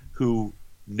movie who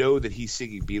know that he's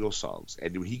singing Beatles songs,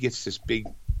 and when he gets this big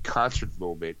concert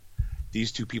moment,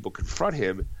 these two people confront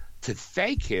him to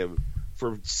thank him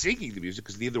for singing the music,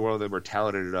 because neither one of them are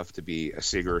talented enough to be a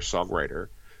singer or songwriter,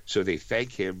 so they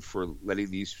thank him for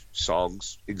letting these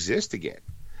songs exist again.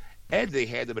 And they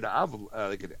hand him an envelope,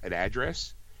 an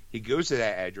address. He goes to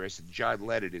that address, and John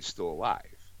Lennon is still alive.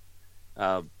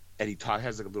 And he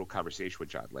has like a little conversation with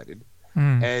John Lennon,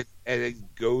 and then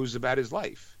goes about his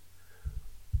life.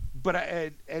 But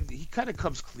and he kind of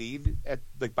comes clean at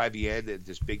like by the end at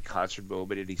this big concert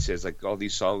moment, and he says like, all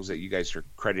these songs that you guys are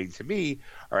crediting to me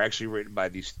are actually written by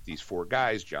these four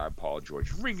guys: John, Paul, George,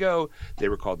 and Ringo. They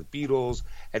were called the Beatles,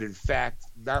 and in fact,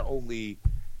 not only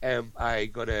am I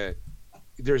gonna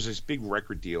there's this big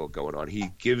record deal going on.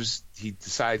 He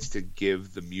decides to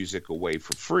give the music away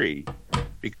for free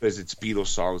because it's Beatles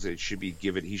songs and it should be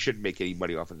given. He shouldn't make any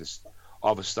money off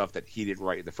of stuff that he didn't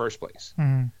write in the first place.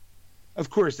 Of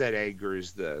course, that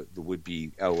angers the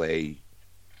would-be LA, what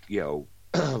do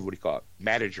you call it,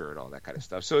 manager and all that kind of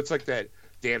stuff. So it's like that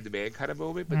damn the man kind of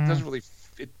moment, but it doesn't really.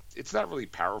 It's not really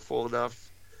powerful enough.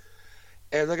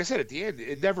 And like I said, at the end,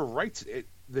 it never writes it.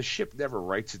 The ship never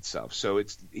rights itself, so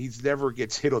he's never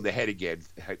gets hit on the head again,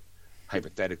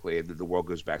 hypothetically, and then the world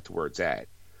goes back to where it's at.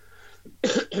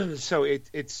 So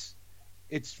it's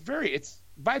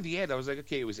by the end I was like,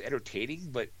 okay, it was entertaining,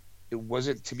 but it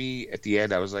wasn't to me. At the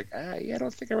end, I was like, I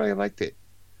don't think I really liked it.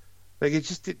 Like, it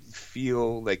just didn't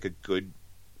feel like a good.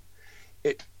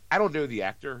 I don't know the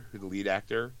actor, the lead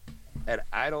actor, and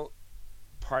I don't.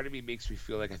 Part of me makes me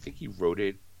feel like I think he wrote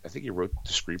it. I think he wrote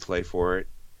the screenplay for it.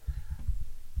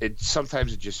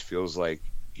 Sometimes it just feels like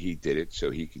he did it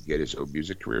so he could get his own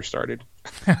music career started.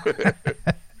 You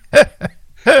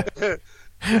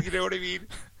know what I mean?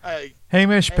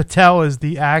 Hamish Patel is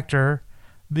the actor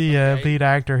lead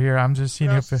actor here. I'm just seeing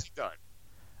What if else has he done?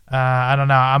 I don't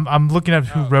know. I'm looking up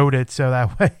who wrote it, so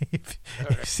that way,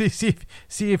 Okay.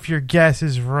 see if your guess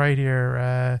is right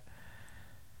here.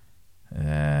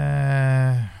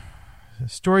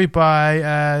 Story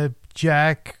by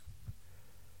Jack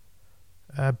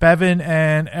Bevan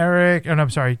and Eric. Oh, no, I'm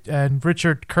sorry, and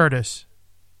Richard Curtis.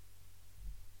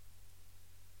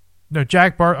 No,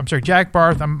 Jack Barth. I'm sorry, Jack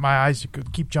Barth. My eyes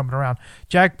keep jumping around.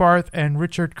 Jack Barth and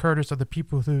Richard Curtis are the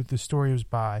people who the story was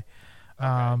by.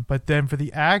 Okay. But then for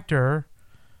the actor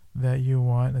that you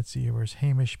want, let's see, where's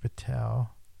Hamish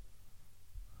Patel?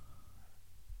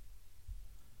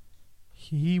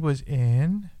 He was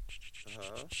in.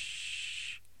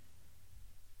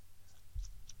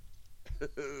 Is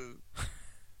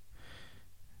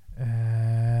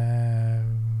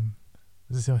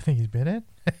this the only thing he's been in?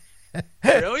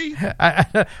 Really?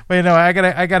 Wait, no, I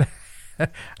gotta.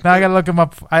 Now I gotta look him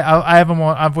up. I have him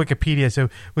on Wikipedia, so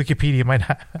Wikipedia might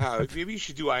not. Maybe you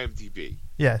should do IMDb.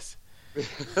 Yes.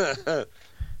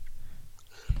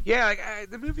 Yeah, like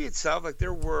the movie itself, like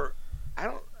there were, I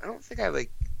don't think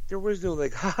there was no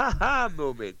like ha ha ha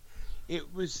moment. I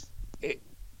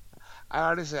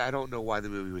honestly, I don't know why the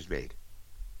movie was made.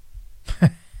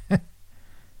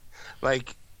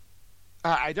 Like,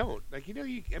 I don't like,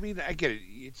 I mean, I get it,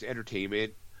 it's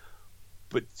entertainment,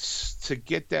 but to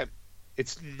get that,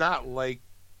 it's not like,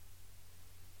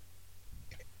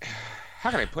 how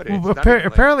can I put it? Well,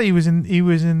 apparently he was in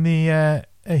a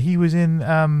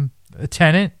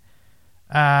Tenant.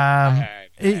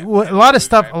 A lot of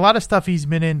stuff he's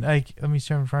been in. Like, let me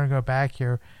see, I'm trying to go back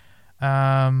here.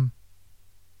 Yeah,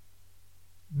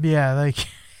 like,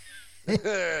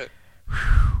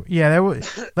 yeah, that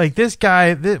was like this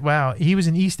guy. Wow, he was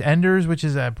in EastEnders, which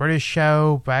is a British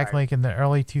show back like in the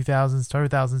early 2000s,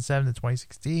 2007 to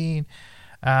 2016.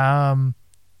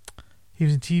 He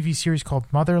was in a TV series called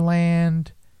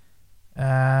Motherland. All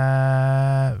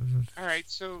right,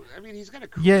 so I mean, he's got a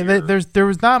career. Yeah, there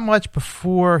was not much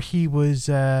before he was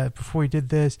before he did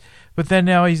this, but then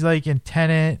now he's like in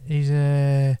Tenet. He's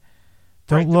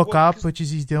Don't Look Up, which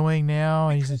is he's doing now.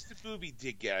 And because the movie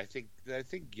did get, I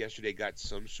think yesterday got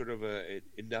some sort of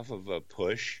enough of a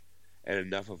push and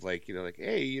enough of like, like,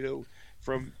 hey,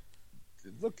 from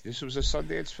look, this was a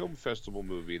Sundance Film Festival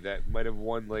movie that might have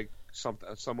won like some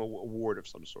award of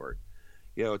some sort.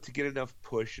 To get enough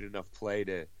push and enough play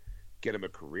to get him a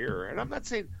career. And I'm not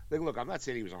saying, like, look, I'm not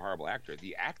saying he was a horrible actor.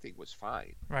 The acting was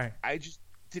fine. Right. I just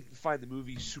didn't find the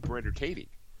movie super entertaining.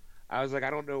 I was like, I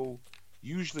don't know.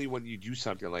 Usually when you do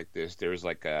something like this, there's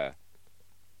like a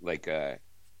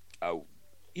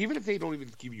even if they don't even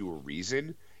give you a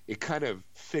reason, it kind of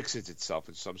fixes itself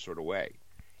in some sort of way.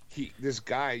 This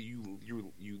guy, you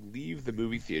leave the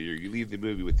movie theater, you leave the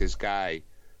movie with this guy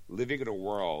living in a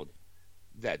world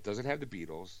that doesn't have the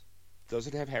Beatles,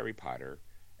 doesn't have Harry Potter,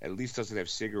 at least doesn't have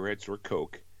cigarettes or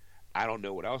Coke. I don't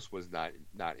know what else was not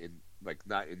in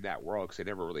that world, because they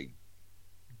never really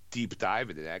deep dive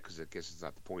into that, because I guess it's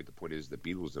not the point. The point is the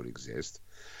Beatles don't exist,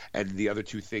 and the other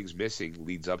two things missing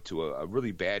leads up to a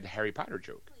really bad Harry Potter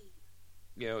joke.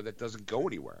 That doesn't go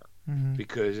anywhere,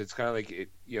 because it's kind of like it.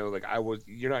 Like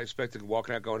you're not expecting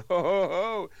walking out going, ho ho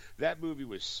ho. That movie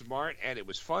was smart and it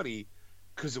was funny,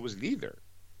 because it was neither.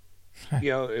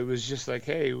 It was just like,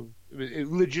 hey, it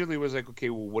legitimately was like, okay,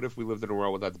 well, what if we lived in a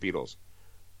world without the Beatles?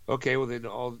 Okay, well then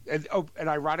and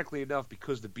ironically enough,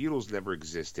 because the Beatles never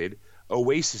existed,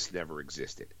 Oasis never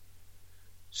existed,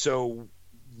 so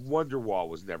Wonderwall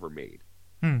was never made.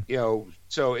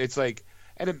 So it's like,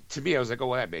 and to me, I was like, oh,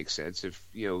 well, that makes sense if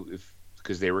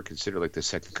because they were considered like the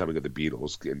second coming of the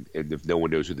Beatles, and if no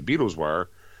one knows who the Beatles were,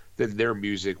 then their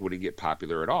music wouldn't get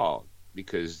popular at all,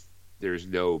 because there's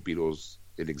no Beatles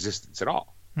in existence at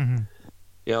all.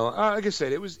 Like I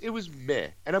said, it was meh,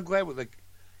 and I'm glad with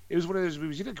it was one of those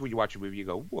movies. When you watch a movie, you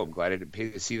go, "Well, I'm glad I didn't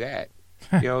pay to see that."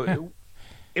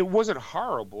 It wasn't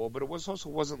horrible, but it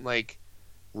wasn't like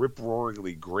rip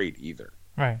roaringly great either.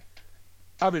 Right.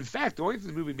 In fact, the only thing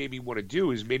the movie made me want to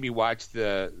do is maybe watch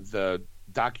the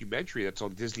documentary that's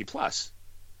on Disney Plus.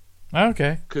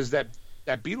 Okay. Because that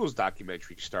Beatles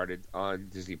documentary started on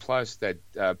Disney Plus that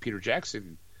Peter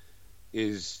Jackson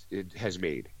has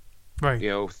made, right?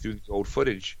 Through old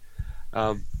footage.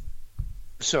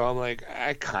 So I'm like,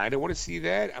 I kind of want to see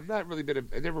that. I've never really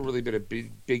been a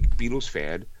big Beatles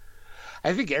fan.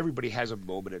 I think everybody has a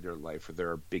moment in their life where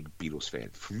they're a big Beatles fan.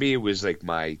 For me, it was like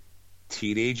my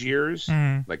teenage years,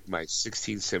 like my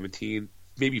 16, 17,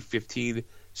 maybe 15,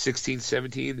 16,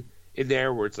 17 in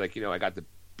there, where it's like, I got the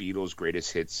Beatles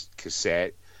greatest hits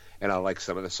cassette, and I like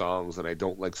some of the songs and I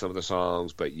don't like some of the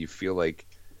songs, but you feel like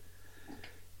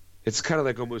it's kind of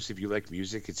like almost if you like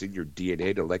music, it's in your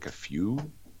DNA to like a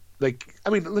few. Like, I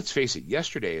mean, let's face it.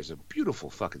 Yesterday is a beautiful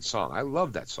fucking song. I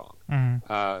love that song.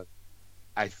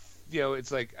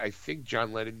 It's like I think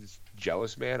John Lennon's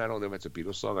 "Jealous Man." I don't know if it's a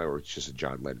Beatles song or it's just a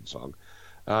John Lennon song.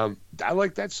 I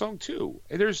like that song too.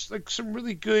 And there's like some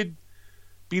really good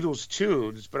Beatles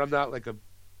tunes, but I'm not like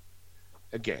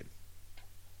again,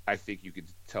 I think you can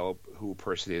tell who a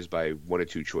person is by one of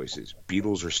two choices: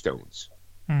 Beatles or Stones.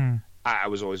 I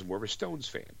was always more of a Stones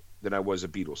fan than I was a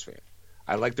Beatles fan.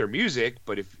 I like their music,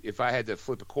 but if I had to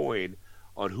flip a coin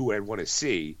on who I'd want to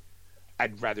see,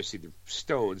 I'd rather see the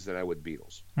Stones than I would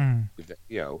Beatles. If that,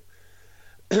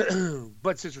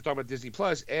 But since we're talking about Disney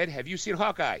Plus, Ed, have you seen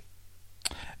Hawkeye?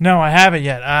 No, I haven't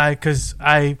yet. Because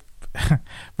what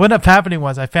ended up happening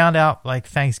was I found out like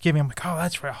Thanksgiving. I'm like, oh,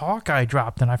 that's right, Hawkeye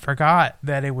dropped, and I forgot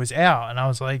that it was out. And I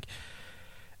was like,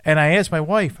 and I asked my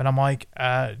wife, and I'm like,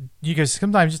 you guys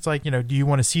sometimes it's like, do you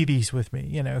want to see these with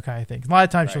me, kind of thing. A lot of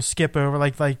times she'll skip over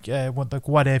like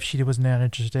what if she wasn't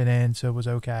interested in, so it was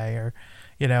okay, or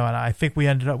and I think we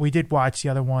did watch the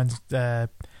other ones, the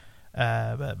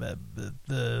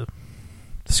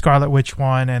Scarlet Witch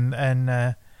one, and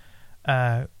the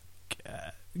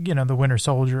Winter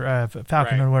Soldier,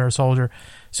 Falcon and the Winter Soldier.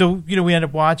 So, we ended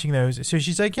up watching those. So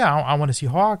she's like, yeah, I want to see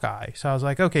Hawkeye. So I was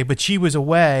like, okay, but she was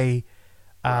away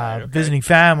visiting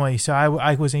family, so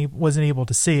I wasn't able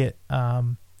to see it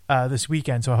this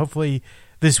weekend. So hopefully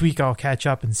this week I'll catch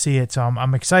up and see it. So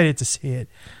I'm excited to see it.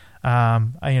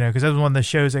 Because that was one of the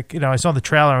shows that, I saw the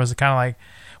trailer. I was kind of like,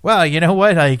 well, you know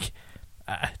what? Like,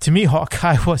 to me,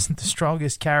 Hawkeye wasn't the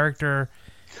strongest character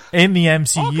in the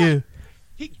MCU.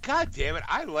 God damn it!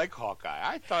 I like Hawkeye.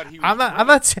 I thought he was. I'm not.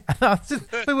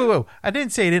 Wait. I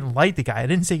didn't say I didn't like the guy. I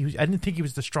didn't think he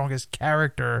was the strongest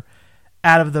character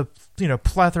out of the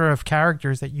plethora of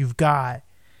characters that you've got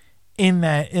in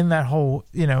that whole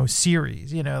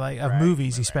series, like of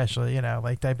movies, especially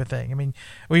like type of thing. I mean,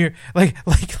 when you're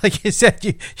like you said,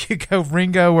 you go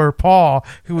Ringo or Paul,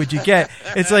 who would you get?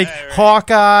 It's like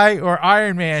Hawkeye or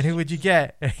Iron Man, who would you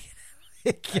get?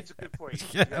 That's a good point.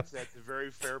 That's a very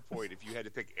fair point. If you had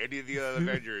to pick any of the other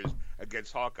Avengers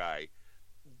against Hawkeye,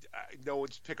 no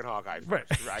one's picking Hawkeye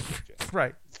first.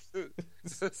 Right.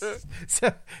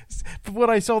 So, but when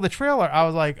I saw the trailer, I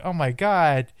was like, oh my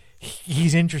God,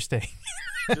 he's interesting.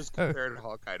 Just compared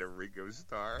Hawkeye to Ringo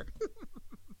Starr.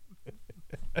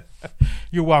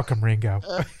 You're welcome, Ringo.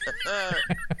 Shit.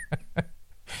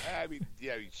 I mean,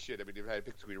 if I had to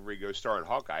pick between Ringo Starr and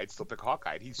Hawkeye, I'd still pick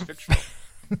Hawkeye. He's fictional.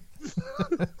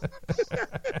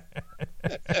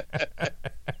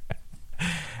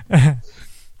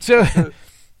 So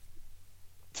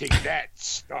take that,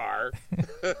 Star.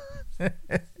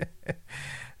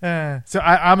 So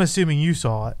I'm assuming you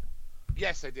saw it.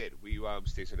 Yes, I did.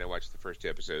 Stacey and I watched the first 2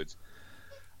 episodes.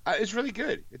 It's really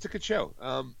good. It's a good show.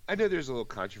 I know there's a little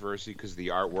controversy because of the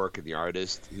artwork and the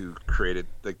artist who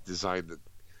designed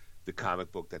the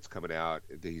comic book that's coming out.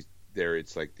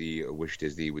 It's like I wish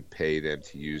Disney would pay them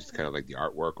to use kind of like the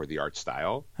artwork or the art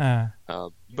style.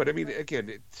 But I mean,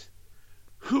 again,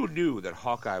 who knew that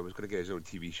Hawkeye was going to get his own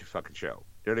TV fucking show?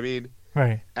 You know what I mean?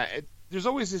 Right. There's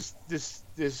always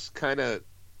this kind of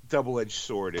double-edged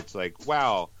sword. It's like,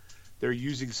 wow, they're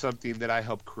using something that I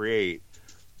helped create,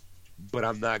 but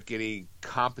I'm not getting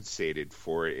compensated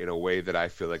for it in a way that I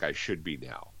feel like I should be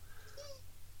now.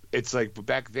 It's like, but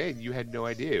back then you had no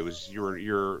idea. It was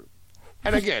your.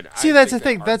 And again, see, that's the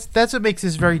thing. That's what makes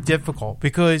this very difficult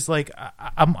because, like,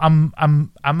 I'm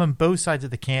on both sides of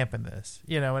the camp in this,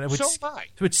 and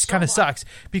which kind of sucks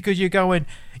because you're going,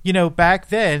 back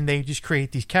then they just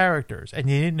create these characters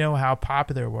and you didn't know how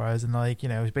popular it was, and like,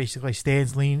 it was basically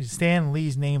Stan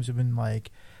Lee's names have been like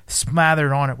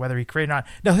smothered on it, whether he created or not.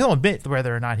 Now he'll admit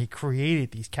whether or not he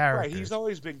created these characters. Right, he's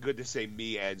always been good to say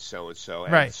me and so and so,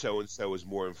 and so was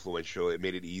more influential. It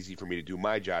made it easy for me to do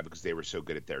my job because they were so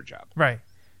good at their job. Right.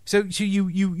 So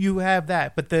you have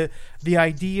that, but the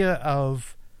idea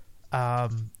of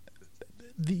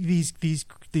these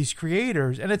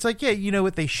creators, and it's like, yeah, you know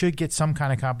what, they should get some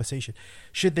kind of compensation.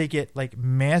 Should they get like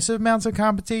massive amounts of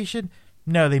compensation?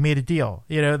 No, they made a deal.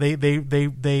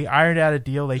 They ironed out a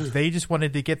deal. They just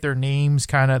wanted to get their names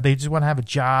they just want to have a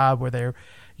job where they're,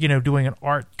 doing an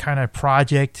art kind of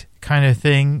project kind of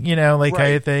thing, like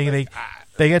kind of thing.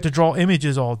 They get to draw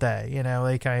images all day,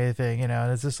 like kind of thing, and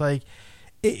it's just like,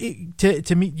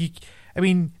 to me, I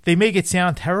mean, they make it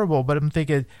sound terrible, but I'm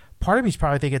thinking, part of me's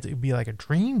probably thinking it would be like a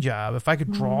dream job if I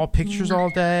could draw pictures all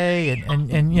day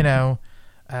and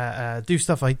do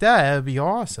stuff like that. It would be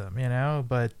awesome,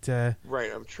 But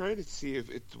right, I'm trying to see if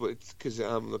it's because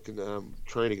I'm looking. I'm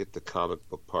trying to get the comic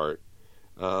book part.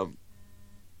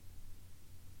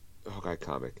 Hawkeye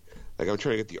comic. Like I'm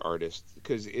trying to get the artist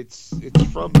because it's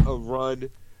from a run.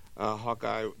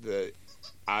 Hawkeye, the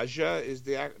Aja is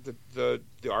the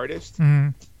artist, Mm-hmm.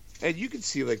 and you can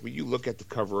see like when you look at the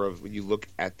cover of when you look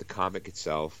at the comic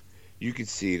itself, you can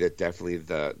see that definitely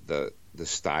the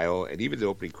style and even the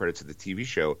opening credits of the TV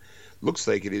show looks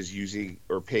like it is using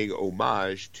or paying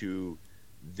homage to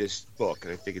this book,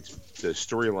 and I think it's the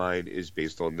storyline is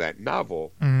based on that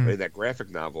novel, Mm-hmm. that graphic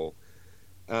novel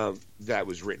that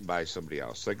was written by somebody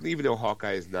else. Like even though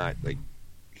Hawkeye is not like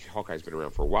Hawkeye's been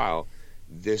around for a while,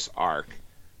 this arc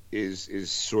is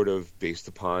sort of based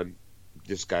upon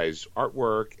this guy's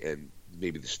artwork and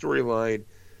maybe the storyline.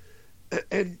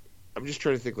 And I'm just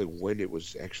trying to think like when it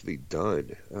was actually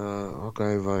done.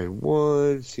 Hawkeye Volume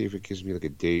 1, see if it gives me like a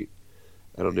date.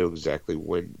 I don't know exactly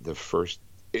when the first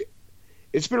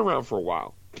it's been around for a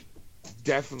while.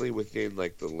 Definitely within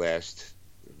like the last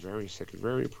very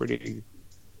pretty.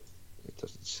 It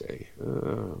doesn't say.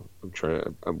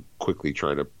 I'm quickly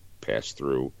trying to pass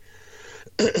through.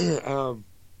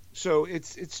 So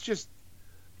it's just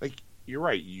like you're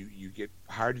right. You get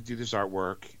hired to do this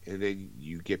artwork, and then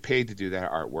you get paid to do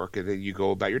that artwork, and then you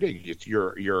go about your day.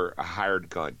 You're a hired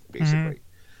gun basically,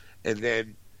 and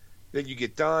then you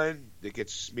get done.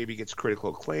 It maybe gets critical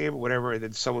acclaim, or whatever, and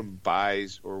then someone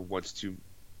buys or wants to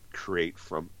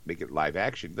make it live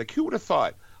action. Like who would have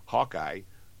thought Hawkeye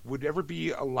would ever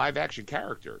be a live action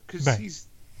character? Because Right. he's,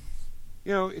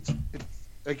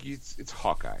 it's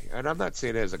Hawkeye, and I'm not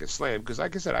saying it as like a slam because,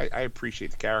 like I said, I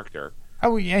appreciate the character,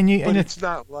 Oh, but it's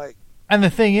not like and the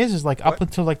thing is like up What?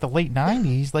 until like the late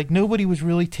 '90s, like nobody was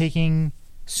really taking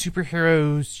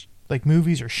superheroes like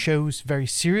movies or shows very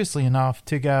seriously enough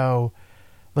to go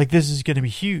like this is going to be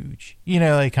huge,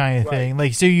 like kind of Right. thing.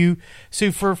 Like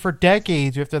so for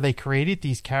decades after they created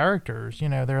these characters,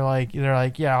 they're like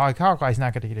yeah, like Hawkeye's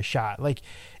not going to get a shot. Like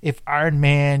if Iron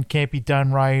Man can't be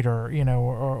done right, or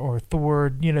or Thor,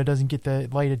 doesn't get the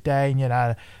light of day, and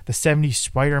the '70s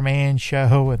Spider-Man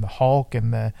show and the Hulk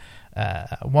and the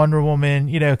Wonder Woman,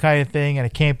 kind of thing, and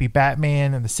it can't be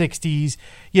Batman in the '60s,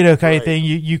 kind of Right. thing.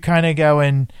 You kind of go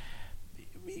and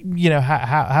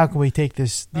how can we take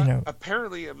this?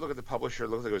 apparently, I'm looking at the publisher. It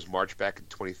looks like it was March back in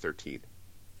 2013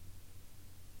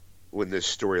 when this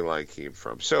storyline came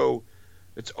from. So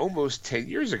it's almost 10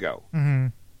 years ago. Mm-hmm.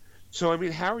 So I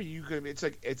mean, how are you going to?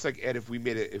 It's like Ed. If we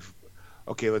made it,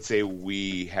 okay, let's say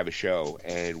we have a show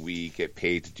and we get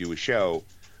paid to do a show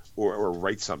or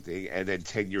write something, and then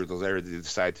 10 years later they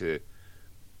decide to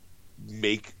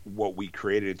make what we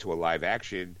created into a live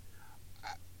action.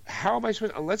 How am I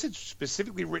supposed? Unless it's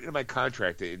specifically written in my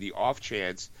contract that in the off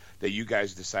chance that you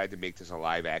guys decide to make this a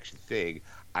live action thing,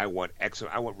 I want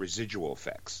I want residual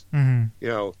effects.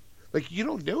 Mm-hmm. Like you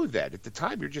don't know that at the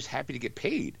time. You're just happy to get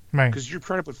paid Right. because you're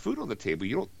trying to put food on the table.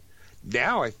 You don't.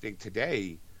 Now I think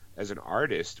today, as an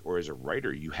artist or as a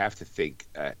writer, you have to think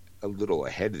a little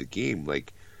ahead of the game.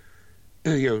 Like,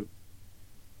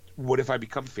 what if I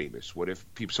become famous? What if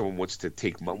someone wants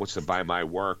to buy my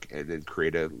work and then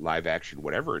create a live action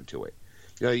whatever into it?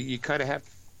 You kind of have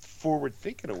forward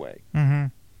think in a way.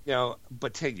 Mm-hmm.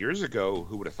 But 10 years ago,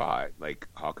 who would have thought like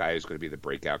Hawkeye is going to be the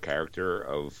breakout character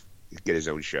get his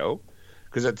own show?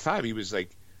 Because at the time he was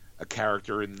like a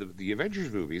character in the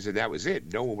Avengers movies, and that was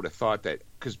it. No one would have thought that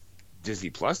because Disney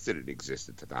Plus didn't exist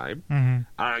at the time.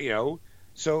 Mm-hmm.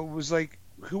 So it was like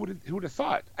who would have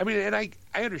thought? I mean, and I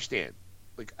understand.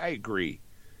 Like I agree.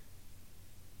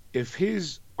 If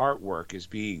his artwork is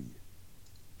being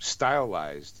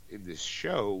stylized in this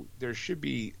show, there should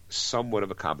be somewhat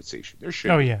of a compensation. There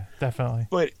should. Oh be. yeah, definitely.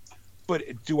 But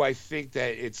do I think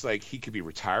that it's like he could be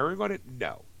retiring on it?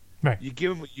 No. Right. You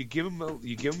give him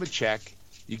a check.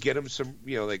 You get him some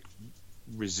like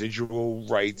residual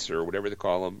rights or whatever they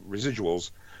call them,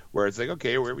 residuals, where it's like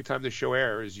okay, where every time the show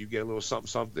airs, you get a little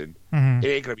something. Mm-hmm. It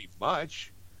ain't gonna be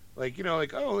much. Like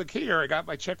here I got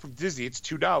my check from Disney. It's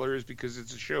 $2 because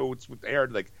it's a show. It's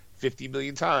aired like 50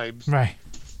 million times. Right.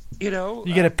 You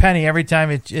get a penny every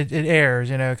time it airs,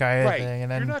 kind of right. thing.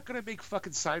 And then You're not gonna make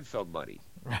fucking Seinfeld money.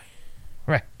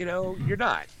 right. You're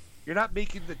not. You're not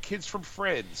making the kids from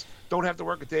Friends don't have to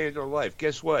work a day in their life.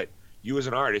 Guess what? You as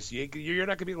an artist, you're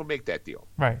not gonna be able to make that deal.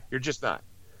 Right. You're just not.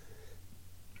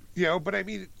 But I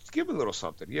mean, give them a little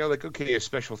something. Like okay, a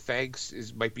special thanks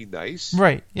might be nice.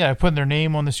 Right. Yeah, putting their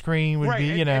name on the screen would Right,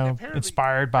 be, and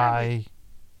inspired by.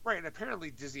 Right, and apparently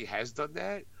Disney has done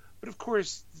that. But of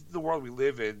course, the world we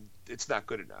live in, it's not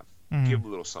good enough. Mm-hmm. Give them a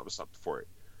little something for it.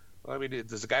 Well, I mean,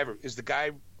 is the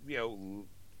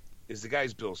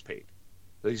guy's bills paid?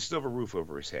 Does he still have a roof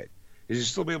over his head? Is he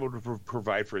still be able to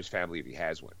provide for his family if he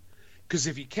has one? Because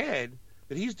if he can,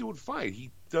 then he's doing fine. He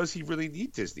really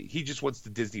need Disney? He just wants the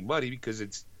Disney money because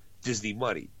it's Disney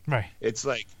money. Right. It's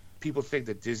like people think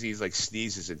that Disney's like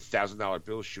sneezes and $1,000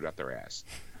 bills shoot out their ass.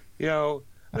 You know,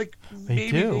 like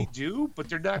maybe they do, but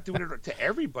they're not doing it to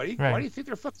everybody. Right. Why do you think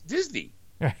they're fucking Disney?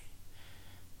 Right.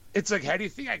 It's like, how do you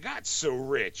think I got so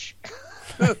rich?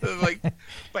 Like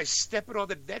by stepping on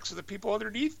the necks of the people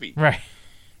underneath me. Right.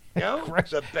 You know, Right.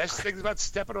 the best thing about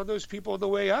stepping on those people on the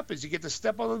way up is you get to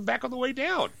step on them back on the way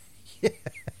down. Yeah.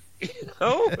 You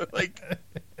know, like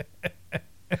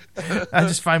I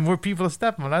just find more people to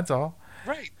step on. That's all.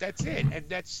 right. That's it, and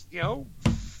that's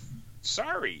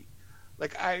sorry.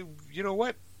 Like you know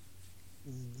what?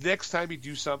 Next time you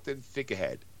do something, think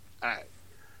ahead.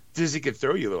 Disney can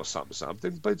throw you a little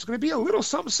something, but it's going to be a little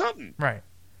something. Right.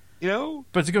 You know?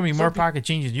 But it's going to be more pocket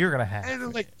change than you're going to have.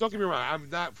 And like, don't get me wrong, I'm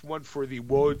not one for the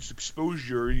it's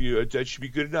exposure. That should be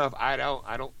good enough. I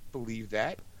don't believe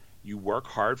that. You work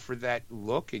hard for that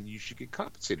look, and you should get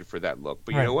compensated for that look.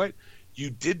 But you know what? You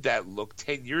did that look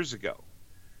 10 years ago.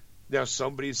 Now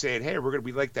somebody's saying, "Hey, we're going to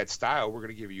be like that style. We're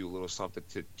going to give you a little something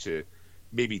to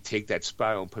maybe take that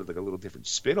style and put like a little different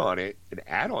spin on it and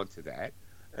add on to that."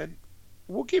 And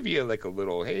we'll give you like a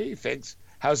little, hey, thanks,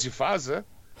 how's your father?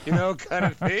 You know, kind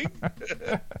of thing.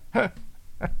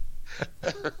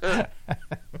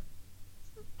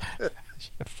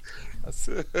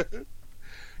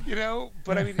 You know,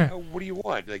 but I mean, what do you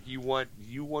want? Like, you want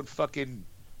fucking,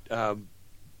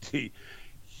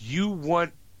 you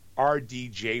want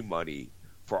RDJ money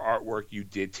for artwork you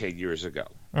did 10 years ago.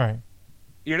 Right.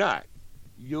 You're not.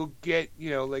 You'll get,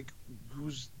 like,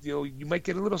 you might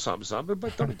get a little something,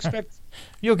 but don't expect.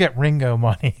 You'll get Ringo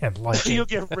money and like you'll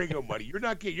get Ringo money. You're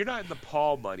not in the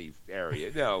Paul money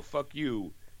area. No, fuck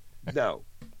you. No,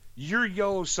 you're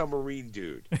Yellow Submarine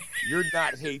dude. You're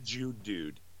not Hey Jude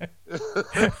dude.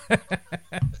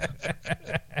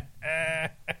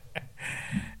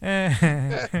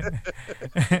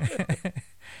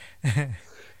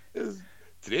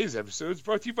 Today's episode is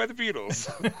brought to you by the Beatles.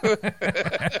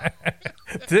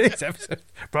 Today's episode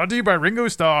brought to you by Ringo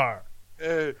Starr.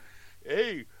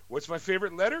 Hey, what's my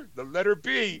favorite letter? The letter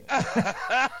B.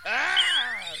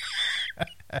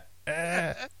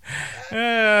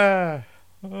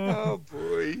 Oh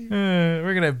boy.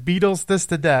 We're gonna Beatles this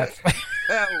to death.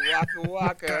 Waka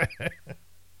waka.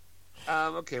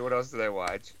 Okay, what else did I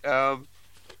watch? I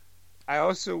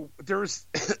also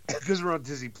because we're on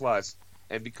Disney Plus,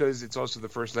 and because it's also the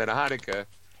first night of Hanukkah,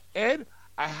 and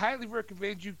I highly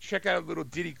recommend you check out a little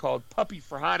ditty called "Puppy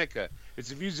for Hanukkah."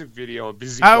 It's a music video on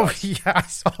Disney Plus. Yeah, I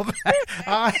saw that.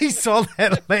 I saw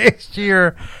that last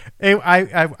year.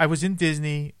 I was in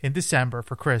Disney in December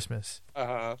for Christmas,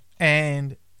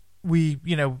 and we,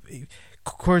 of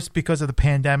course, because of the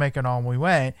pandemic and all, when we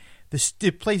went,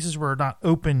 the places were not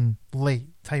open late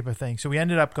type of thing. So we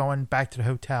ended up going back to the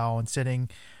hotel and sitting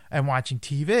and watching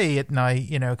TV at night,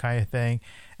 kind of thing.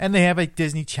 And they have like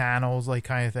Disney channels, like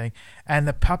kind of thing. And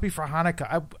the Puppy for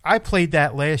Hanukkah, I played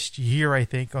that last year, I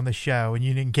think, on the show, and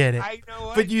you didn't get it. I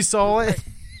know, but you saw it.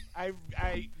 I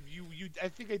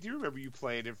think I do remember you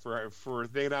playing it for a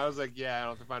thing. And I was like, yeah, I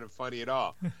don't find it funny at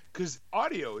all, because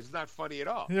audio is not funny at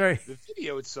all. Right. The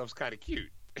video itself's kind of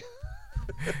cute.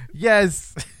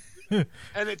 Yes. And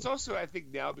it's also, I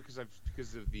think now, because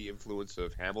of the influence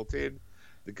of Hamilton,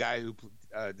 the guy who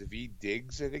Daveed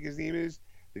Diggs, I think his name is,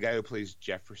 the guy who plays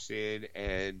Jefferson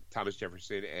and Thomas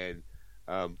Jefferson and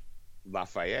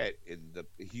Lafayette,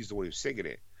 he's the one who's singing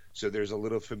it. So there's a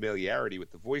little familiarity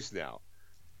with the voice now.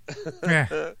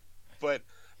 Yeah. But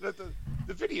the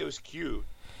video is cute.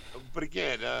 But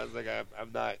again,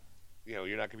 I'm not,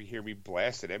 you're not going to hear me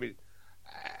blasting. I mean,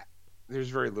 there's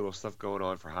very little stuff going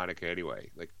on for Hanukkah anyway.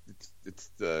 Like, it's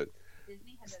the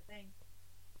Disney has a thing.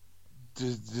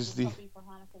 Disney. Puppy for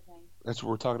Hanukkah thing. That's what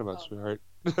we're talking about, sweetheart.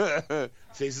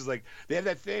 Stacey's like, they have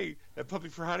that thing, that Puppy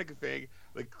for Hanukkah thing.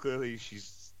 Like, clearly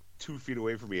she's 2 feet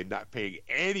away from me and not paying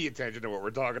any attention to what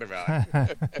we're talking about.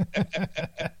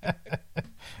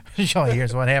 She only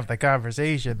hears one half the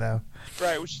conversation, though.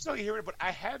 Right. Well, she's only hearing it, but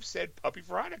I have said Puppy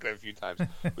for Hanukkah a few times.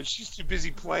 But she's too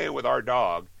busy playing with our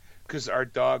dog, because our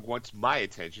dog wants my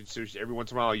attention. So every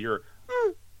once in a while, you're...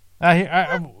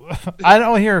 I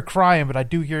don't hear her crying, but I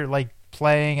do hear like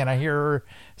playing, and I hear her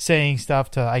saying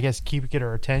stuff to, I guess, get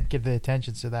the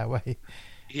attention, so that way,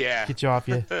 get you off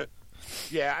you.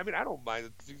 Yeah, I mean, I don't mind.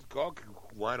 The dog can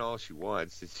whine all she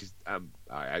wants. It's just, I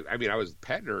was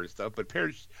petting her and stuff, but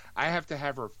parents, I have to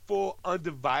have her full,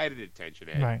 undivided attention.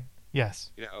 Right.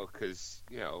 Yes. Because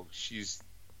she's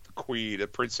the queen, the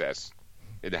princess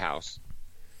in the house.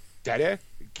 Daddy,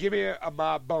 give me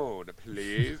my bone,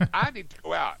 please. I need to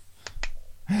go out.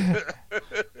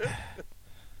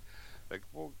 Like,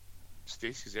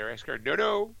 Stacey's there. Ask her.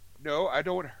 No. I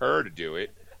don't want her to do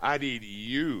it. I need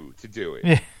you to do it.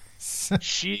 Yes.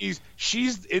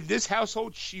 She's in this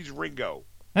household. She's Ringo.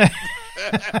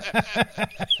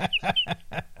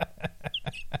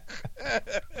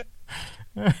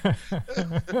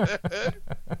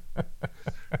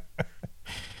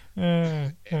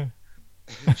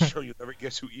 Sure, you'll never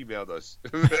guess who emailed us.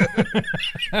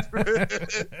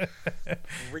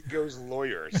 Ringo's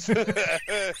lawyers.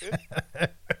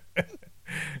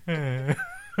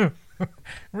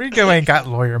 Ringo ain't got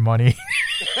lawyer money.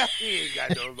 He ain't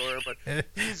got no lawyer money.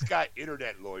 He's got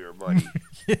internet lawyer money,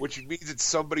 which means it's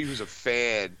somebody who's a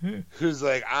fan, who's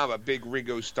like, I'm a big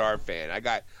Ringo Starr fan. I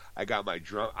got my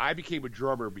drum. I became a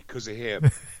drummer because of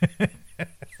him.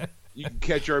 You can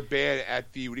catch our band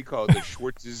at the, what do you call it, the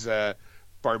Schwartz's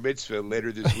bar mitzvah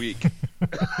later this week.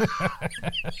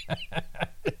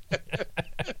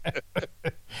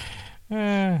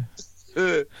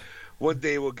 One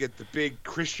day we'll get the big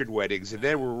Christian weddings, and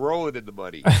then we're rolling in the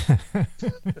money.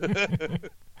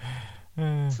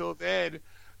 Until then,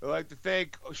 I'd like to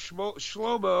thank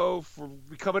Shlomo for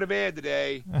becoming a man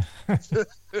today.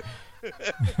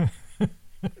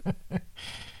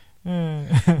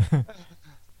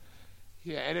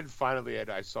 Yeah, and then finally, Ed,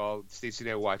 I saw Stacey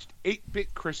and I watched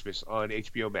 8-Bit Christmas on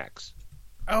HBO Max.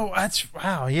 Oh, that's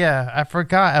wow! Yeah, I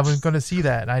forgot I was going to see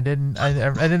that. I didn't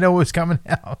know it was coming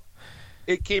out.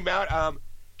 It came out.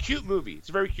 Cute movie. It's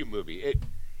a very cute movie.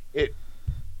 It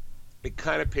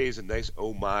kind of pays a nice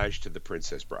homage to The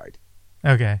Princess Bride.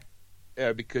 Okay.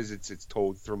 Because it's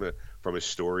told from a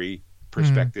story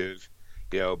perspective,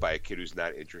 by a kid who's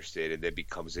not interested and then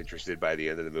becomes interested by the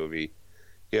end of the movie.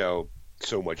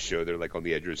 So much so they're like on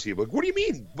the edge of their seat. Like, what do you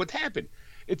mean? What happened?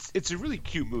 It's a really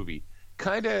cute movie.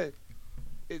 Kind of.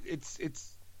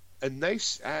 It's a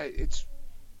nice.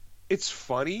 It's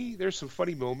funny. There's some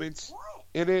funny moments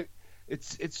in it.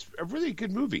 It's a really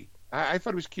good movie. I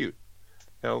thought it was cute.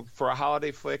 For a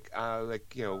holiday flick,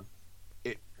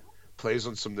 it plays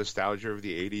on some nostalgia of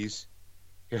the '80s.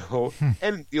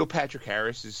 And Neil Patrick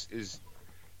Harris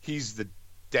he's the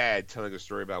dad telling a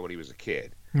story about when he was a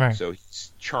kid. Right. So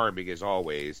he's charming as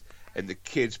always, and the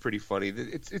kid's pretty funny.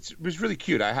 It was really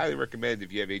cute. I highly recommend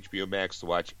if you have HBO Max to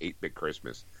watch 8-Bit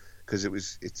Christmas, because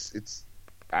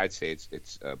I'd say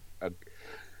it's a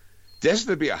destined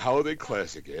to be a holiday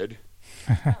classic, Ed.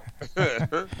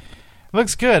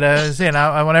 Looks good. I was saying,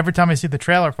 every time I see the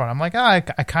trailer for it, I'm like, I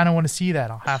kind of want to see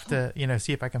that. I'll have to,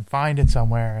 see if I can find it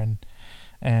somewhere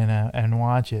and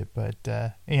watch it. But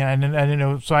I didn't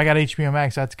know. So I got HBO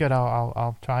Max. That's good.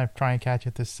 I'll try and catch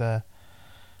it. This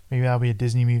maybe that'll be a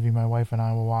Disney movie my wife and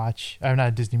I will watch. Not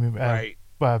a Disney movie, right?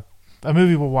 But a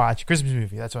movie we'll watch. Christmas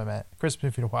movie. That's what I meant. Christmas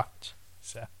movie to watch.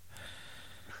 So.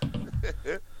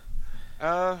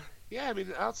 Yeah. I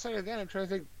mean, outside of that, I'm trying to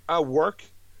think. Work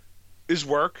is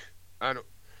work.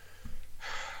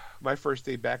 My first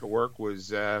day back at work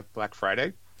was Black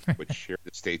Friday, which here in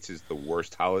the States is the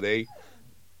worst holiday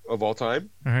of all time.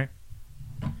 All right.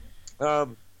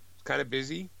 Kind of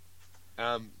busy.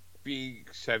 Going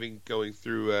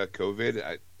through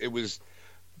COVID, it was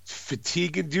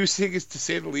fatigue-inducing, is to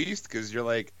say the least, because you're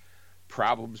like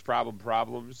problems.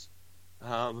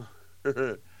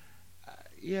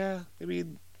 Yeah, I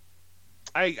mean,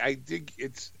 I think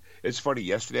it's funny.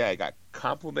 Yesterday, I got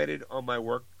complimented on my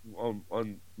work,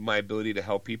 on my ability to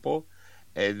help people,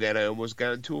 and then I almost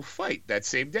got into a fight that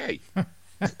same day.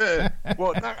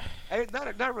 Well,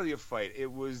 not really a fight.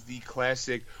 It was the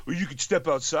classic, well, you could step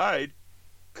outside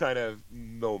kind of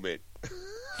moment.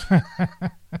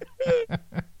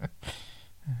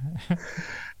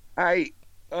 I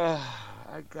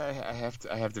have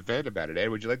to vent about it. Ed,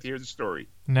 would you like to hear the story?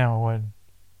 No, I wouldn't.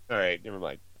 All right, never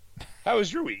mind. How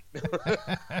was your week?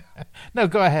 No,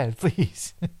 go ahead,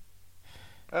 please.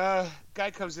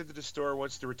 Guy comes into the store,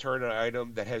 wants to return an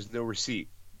item that has no receipt,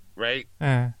 right?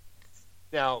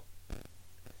 Now,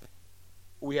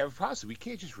 we have a policy. We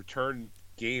can't just return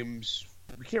games.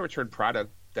 We can't return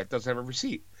product that doesn't have a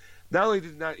receipt. Not only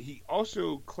he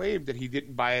also claimed that he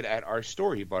didn't buy it at our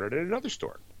store. He bought it at another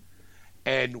store.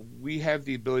 And we have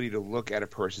the ability to look at a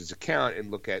person's account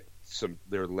and look at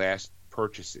their last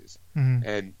purchases.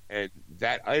 Mm-hmm. And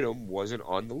that item wasn't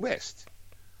on the list.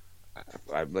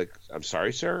 I'm like, I'm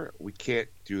sorry, sir, we can't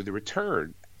do the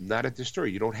return. Not at the store.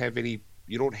 You don't have any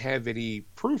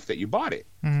proof that you bought it.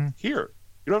 Mm-hmm. Here,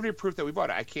 you don't have any proof that we bought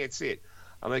it. I can't see it.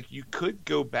 I'm like, you could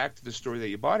go back to the store that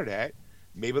you bought it at.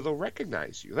 Maybe they'll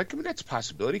recognize you. Like, I mean, that's a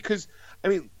possibility. Because, I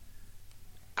mean,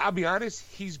 I'll be honest,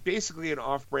 he's basically an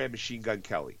off-brand Machine Gun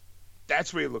Kelly.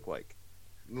 That's what he looked like.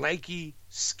 Lanky,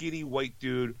 skinny white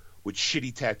dude with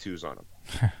shitty tattoos on him.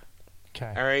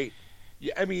 Okay. All right?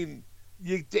 Yeah, I mean,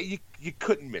 you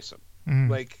couldn't miss him. Mm.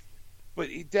 Like, but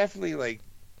he definitely like.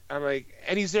 I'm like,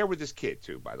 and he's there with this kid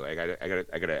too. By the way, I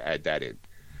gotta add that in.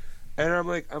 And I'm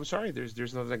like, I'm sorry,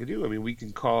 there's nothing I can do. I mean, we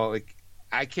can call like,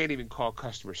 I can't even call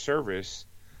customer service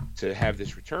to have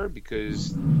this returned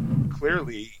because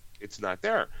clearly it's not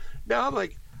there. Now I'm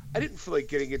like, I didn't feel like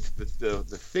getting into the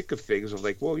thick of things. I was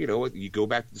like, well, you know what? You go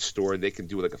back to the store and they can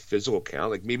do like a physical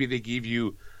count. Like maybe they give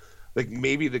you, like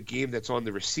maybe the game that's on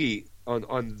the receipt on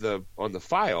the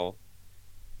file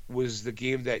was the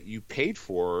game that you paid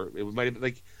for. It might have been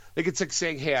like it's like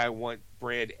saying, hey, I want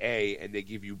brand A, and they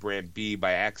give you brand B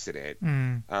by accident.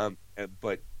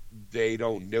 But they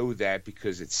don't know that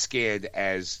because it's scanned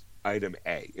as item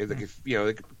A. Like if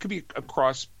it could be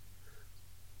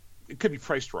it could be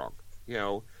priced wrong.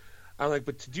 I'm like,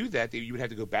 but to do that, you would have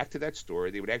to go back to that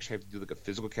store. They would actually have to do like a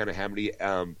physical count of how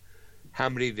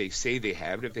many they say they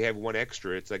have, and if they have one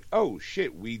extra, it's like, oh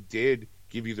shit, we did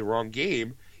give you the wrong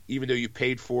game, even though you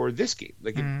paid for this game.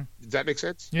 Like, does that make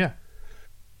sense? Yeah.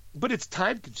 But it's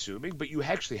time consuming, but you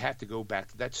actually have to go back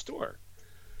to that store.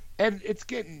 And it's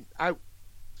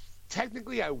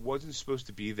technically I wasn't supposed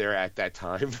to be there at that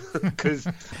time because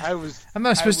I'm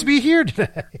not supposed to be here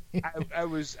today. I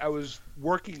was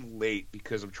working late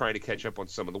because I'm trying to catch up on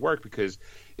some of the work because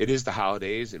it is the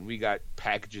holidays and we got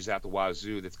packages out the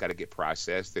wazoo that's got to get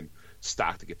processed and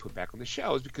stock to get put back on the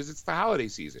shelves because it's the holiday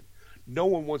season. No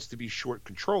one wants to be short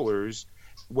controllers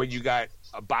when you got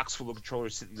a box full of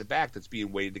controllers sitting in the back that's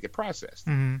being waited to get processed.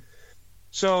 Mm-hmm.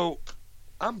 So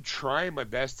I'm trying my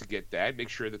best to get that, make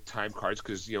sure the time cards,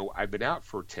 because I've been out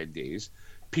for 10 days.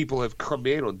 People have come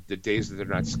in on the days that they're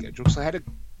not scheduled, so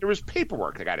there was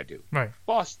paperwork I got to do, right?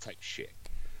 Boss type shit.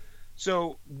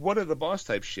 So one of the boss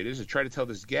type shit is to try to tell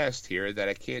this guest here that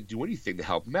I can't do anything to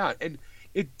help him out, and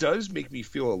it does make me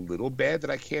feel a little bad that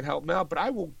I can't help him out, but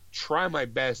I will try my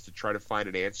best to try to find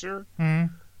an answer.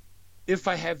 Mm-hmm. If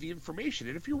I have the information,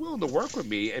 and if you're willing to work with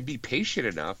me and be patient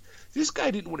enough, this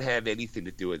guy didn't want to have anything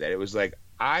to do with that. It was like,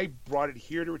 I brought it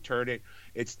here to return it.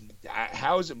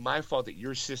 How is it my fault that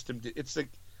your system did? It's like,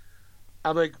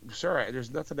 I'm like, sorry, there's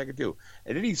nothing I can do.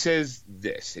 And then he says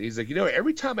this, and he's like,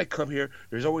 every time I come here,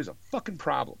 there's always a fucking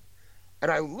problem. And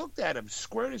I looked at him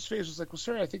square in his face. I was like, well,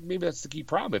 sir, I think maybe that's the key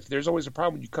problem. If there's always a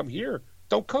problem when you come here,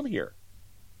 don't come here.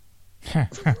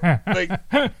 Like,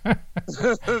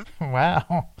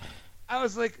 wow. I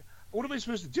was like, what am I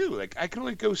supposed to do? Like, I can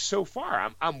only go so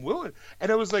far. I'm willing. And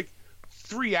it was like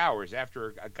 3 hours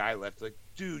after a guy left, like,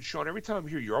 dude, Sean, every time I'm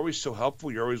here, you're always so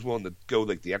helpful. You're always willing to go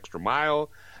like the extra mile.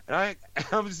 And I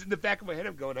was in the back of my head,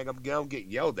 I'm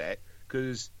getting yelled at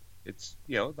because it's,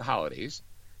 the holidays.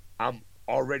 I'm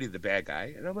already the bad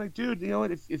guy. And I'm like, dude,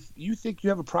 if you think you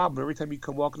have a problem every time you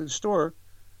come walking in the store,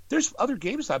 there's other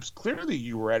GameStops. Clearly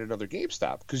you were at another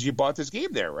GameStop because you bought this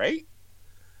game there, right?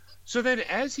 So then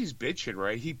as he's bitching,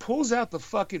 right, he pulls out the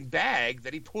fucking bag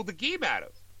that he pulled the game out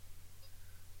of.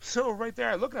 So right there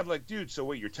I look and I'm like, dude, so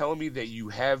wait, you're telling me that you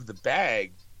have the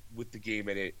bag with the game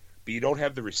in it, but you don't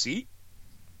have the receipt?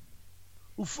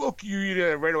 Well, fuck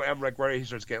you. Right away, I'm like, right away he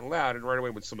starts getting loud, and right away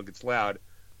when someone gets loud,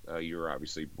 you're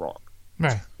obviously wrong.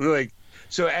 Right. Like,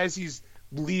 so as he's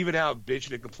leaving out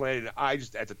bitching and complaining, I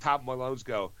just at the top of my lungs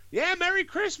go, yeah, Merry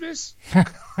Christmas.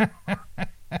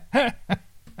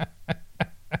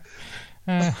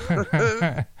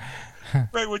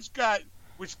 Right, which got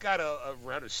a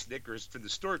round of Snickers from the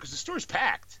store because the store's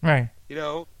packed, right?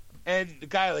 And the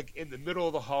guy like in the middle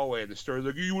of the hallway in the store is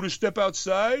like, you want to step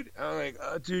outside? I'm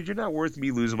like, dude, you're not worth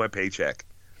me losing my paycheck.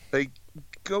 Like,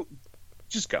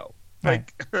 just go.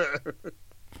 Right. Like,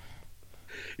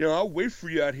 I'll wait for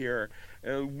you out here.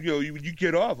 And when you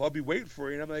get off, I'll be waiting for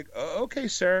you. And I'm like, okay,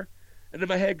 sir. And in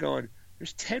my head going,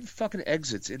 there's 10 fucking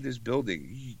exits in this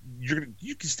building.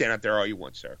 You can stand out there all you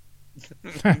want, sir.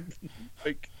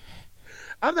 Like,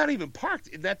 I'm not even parked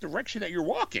in that direction that you're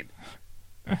walking.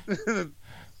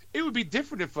 It would be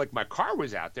different if like my car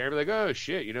was out there. I'd be like, oh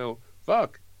shit,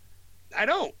 fuck. I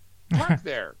don't park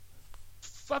there.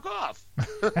 Fuck off.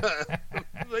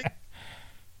 Like,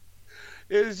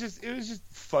 it was just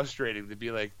frustrating to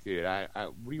be like, dude,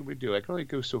 what do you want to do? I can only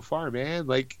go so far, man.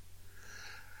 Like,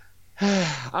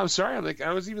 I'm sorry.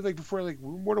 I was even like before, like,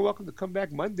 we're more than welcome to come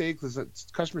back Monday because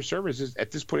customer service is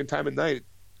at this point in time of night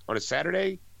on a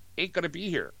Saturday ain't gonna be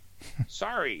here.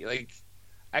 Sorry, like,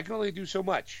 I can only do so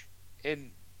much,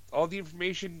 and all the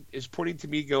information is pointing to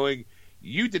me going,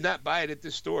 you did not buy it at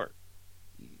this store.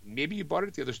 Maybe you bought it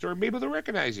at the other store. Maybe they'll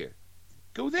recognize you.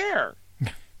 Go there.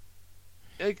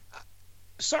 Like,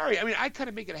 sorry. I mean, I kind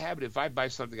of make it a habit. If I buy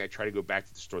something, I try to go back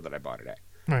to the store that I bought it at.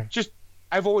 Right. Just,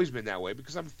 I've always been that way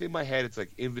because I'm in my head. It's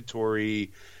like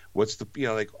inventory. What's the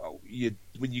like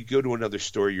when you go to another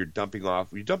store, you're dumping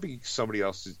somebody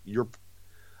else's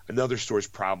another store's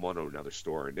problem on another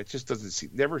store, and it just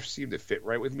never seem to fit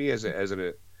right with me as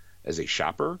a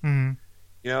shopper. Mm-hmm.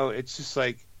 It's just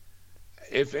like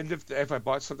if I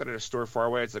bought something at a store far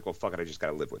away, it's like, well, fuck it, I just got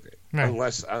to live with it, right.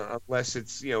 unless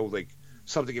it's like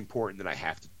something important that I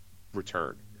have to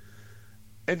return,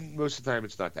 and most of the time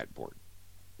it's not that important,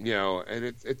 and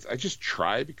it's I just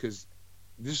try because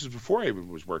this is before I even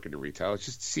was working in retail. It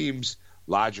just seems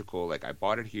logical. Like, I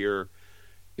bought it here.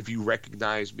 If you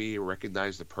recognize me or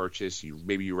recognize the purchase,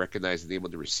 maybe you recognize the name on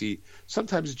the receipt.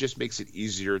 Sometimes it just makes it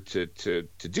easier to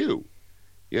do,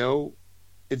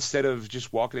 instead of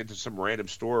just walking into some random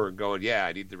store and going, yeah,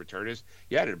 I need to return this.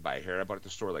 Yeah, I didn't buy it here. I bought it at the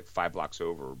store like 5 blocks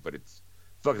over, but it's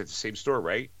the same store,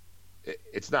 right?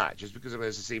 It's not. Just because it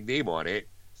has the same name on it,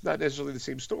 it's not necessarily the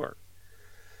same store.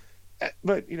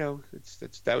 But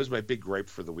that was my big gripe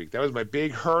for the week. That was my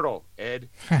big hurdle, Ed.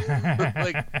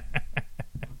 Like,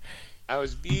 I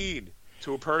was mean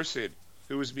to a person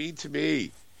who was mean to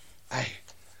me.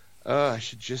 I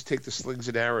should just take the slings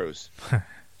and arrows.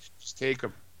 Just take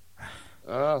them.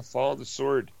 Fall on the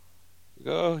sword.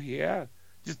 Oh yeah.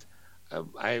 Just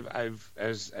I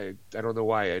don't know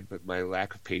why, Ed, but my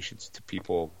lack of patience to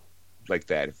people like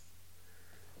that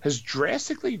has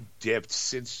drastically dipped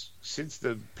since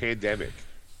the pandemic,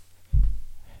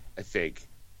 I think.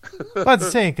 Well, I'm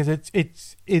saying, because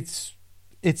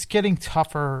it's getting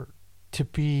tougher to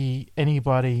be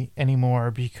anybody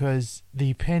anymore, because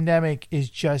the pandemic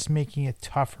is just making it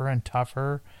tougher and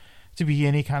tougher to be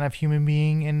any kind of human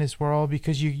being in this world,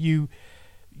 because you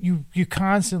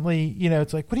constantly,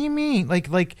 it's like, what do you mean? Like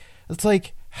it's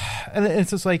like, and it's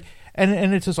just like,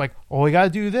 and it's just like, oh, we got to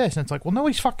do this, and it's like, well,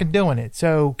 nobody's fucking doing it.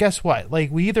 So guess what?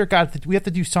 Like, we have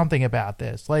to do something about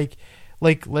this. Like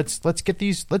let's get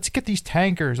these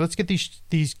tankers, let's get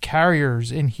these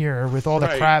carriers in here with all the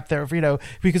crap there,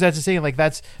 because that's the same. Like,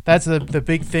 that's the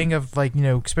big thing of, like,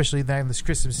 especially then this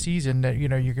Christmas season, that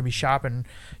you're gonna be shopping,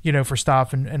 for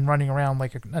stuff and running around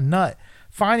like a nut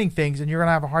finding things, and you're gonna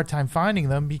have a hard time finding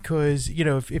them because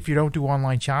if you don't do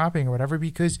online shopping or whatever,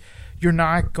 because you're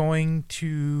not going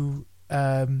to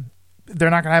they're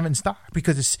not going to have it in stock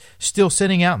because it's still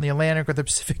sitting out in the Atlantic or the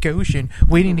Pacific Ocean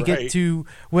waiting to get to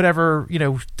whatever,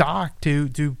 dock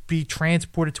to be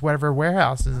transported to whatever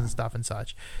warehouses and stuff and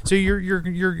such. So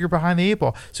you're behind the eight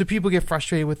ball. So people get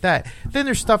frustrated with that. Then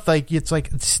there's stuff like, it's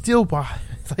still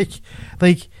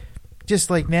like just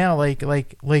like now,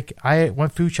 like I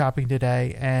went food shopping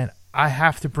today and I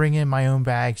have to bring in my own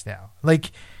bags now.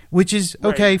 Like, which is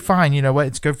okay, fine. You know what?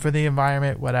 It's good for the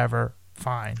environment, whatever.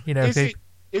 Fine.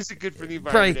 Is it good for the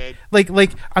environment? Right.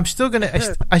 Like I'm still gonna.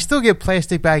 I still get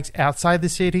plastic bags outside the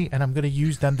city, and I'm gonna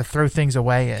use them to throw things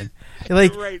away in.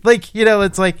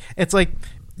 It's like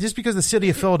just because the city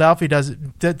of Philadelphia does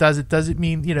it doesn't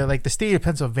mean like the state of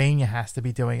Pennsylvania has to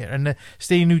be doing it, and the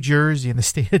state of New Jersey, and the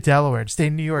state of Delaware, the state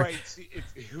of New York. Right. See,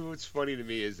 what's funny to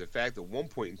me is the fact that at one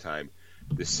point in time,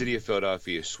 the city of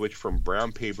Philadelphia switched from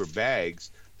brown paper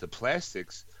bags to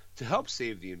plastics to help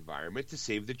save the environment, to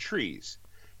save the trees.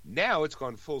 Now it's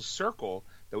gone full circle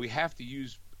that we have to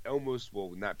use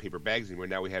not paper bags anymore.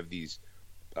 Now we have these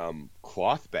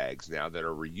cloth bags now that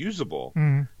are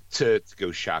reusable to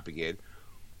go shopping in.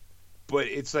 But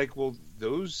it's like, well,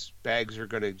 those bags are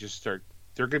going to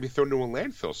they're going to be thrown into a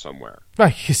landfill somewhere.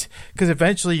 Right, because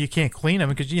eventually you can't clean them,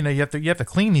 because you have to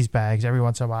clean these bags every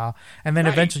once in a while, and then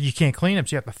eventually you can't clean them,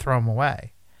 so you have to throw them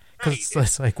away. Because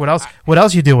it's like, what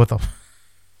else you do with them?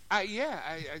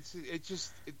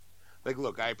 Like,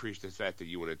 look, I appreciate the fact that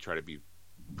you want to try to be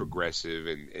progressive,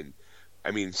 and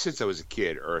I mean, since I was a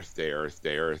kid, Earth Day,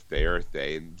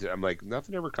 and I'm like,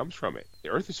 nothing ever comes from it. The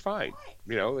Earth is fine,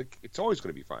 like, it's always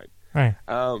going to be fine. Right.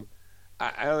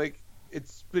 I like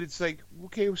it's, but it's like,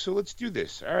 okay, so let's do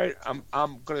this. All right, I'm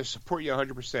going to support you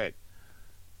 100%.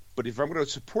 But if I'm going to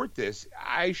support this,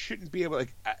 I shouldn't be able.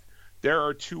 There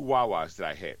are 2 Wawas that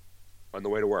I hit on the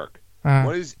way to work.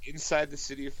 One is inside the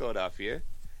city of Philadelphia,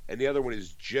 and the other one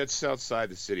is just outside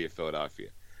the city of Philadelphia.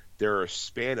 They're a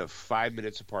span of 5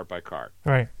 minutes apart by car.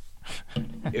 Right.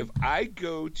 If I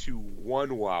go to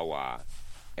one Wawa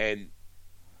and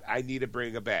I need to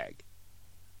bring a bag,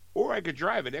 or I could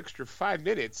drive an extra 5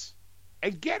 minutes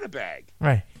and get a bag.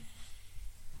 Right.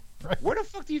 Where the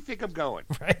fuck do you think I'm going?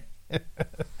 Right.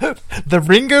 The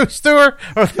Ringo store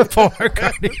or the Paul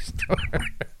McCartney store?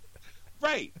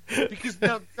 Right. Because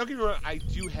now, don't get me wrong, I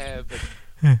do have.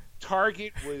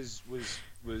 Target was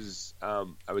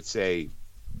I would say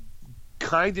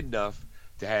kind enough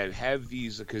to have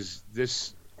these, because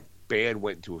this ban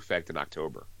went into effect in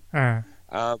October.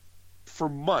 For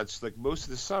months, like most of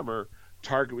the summer,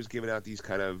 Target was giving out these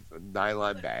kind of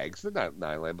nylon bags. They're not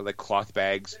nylon, but like cloth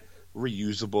bags,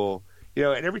 reusable.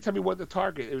 And every time you went to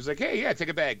Target, it was like, hey, yeah, take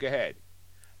a bag, go ahead.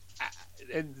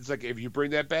 And it's like, if you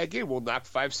bring that bag in, we'll knock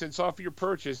 5 cents off of your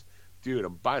purchase. Dude,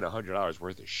 I'm buying $100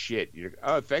 worth of shit.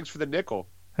 Oh, thanks for the nickel.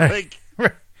 Like,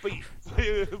 but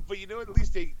at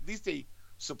least they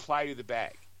supply you the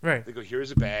bag. Right. They go,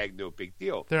 here's a bag, no big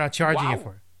deal. They're not charging you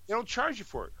for it. They don't charge you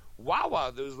for it.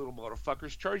 Wawa, those little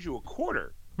motherfuckers charge you $0.25.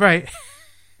 Right.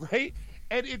 Right?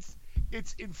 And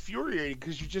it's infuriating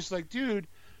because you're just like, dude,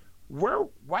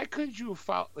 why couldn't you have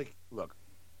filed? Like, look,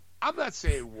 I'm not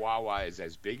saying Wawa is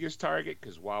as big as Target,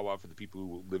 because Wawa, for the people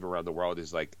who live around the world,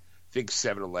 is like, think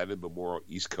 7-Eleven, but more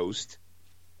East Coast,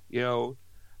 and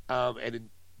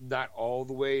not all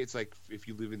the way. It's like if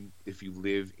you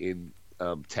live in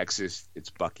Texas, it's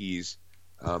Buc-ee's.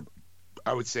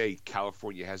 I would say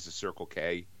California has the Circle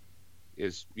K,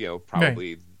 is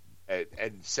probably, right.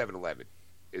 And 7-Eleven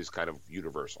is kind of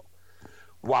universal.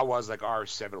 Wawa's like our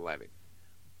 7-Eleven,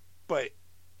 but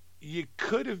you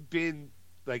could have been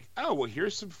like, oh, well,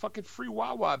 here's some fucking free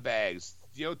Wawa bags.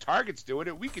 Target's doing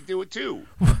it. We could do it too.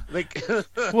 Like,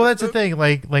 well, that's the thing.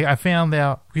 Like I found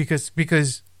out because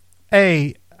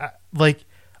I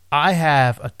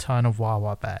have a ton of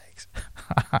Wawa bags.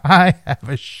 I have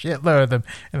a shitload of them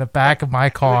in the back of my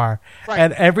car. Right.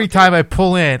 And every time I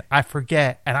pull in, I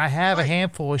forget. And I have a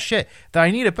handful of shit that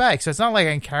I need a bag. So it's not like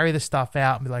I can carry the stuff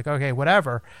out and be like, okay,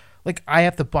 whatever. Like, I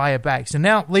have to buy a bag. So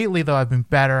now, lately, though, I've been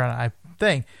better, and I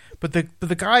think. But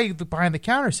the guy behind the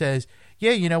counter says,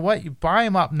 yeah, you know what? You buy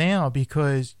them up now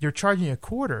because you're charging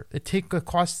 $0.25. It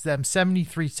costs them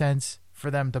 73 cents for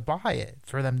them to buy it,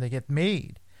 for them to get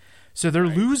made. So they're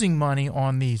losing money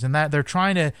on these, and that they're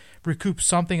trying to recoup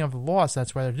something of the loss.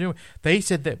 That's why they're doing. They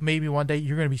said that maybe one day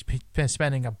you're going to be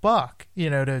spending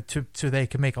 $1, to so they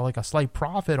can make a slight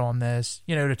profit on this,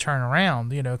 to turn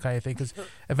around, kind of thing. Because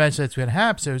eventually it's going to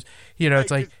happen. So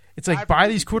it's like buy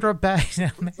these quarter bags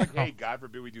now. It's like, hey, God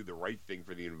forbid we do the right thing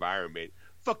for the environment.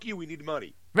 Fuck you, we need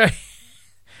money. Right.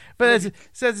 But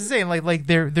that's the same. Like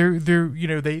they're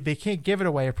they can't give it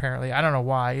away apparently. I don't know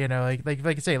why. Like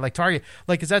I say, like Target.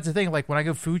 Like, 'cause that's the thing. Like when I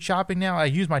go food shopping now, I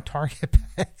use my Target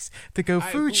bags to go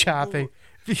food shopping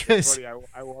because funny,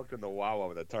 I walked in the Wawa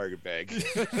with a Target bag.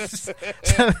 so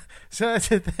that's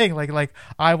the thing. Like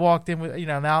I walked in with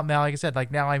now like I said,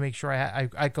 like now I make sure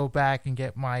I go back and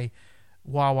get my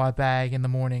Wawa bag in the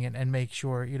morning and make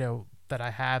sure that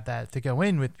I have that to go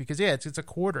in with, because it's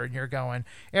 $0.25, and you're going,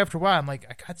 after a while I'm like,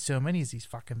 I got so many of these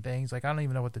fucking things, like I don't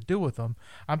even know what to do with them.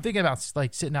 I'm thinking about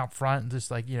like sitting out front and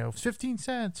just like 15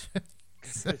 cents.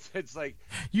 It's like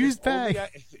used bag.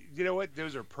 You know what?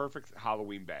 Those are perfect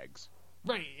Halloween bags.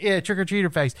 Right? Yeah, trick or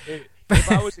treater bags. If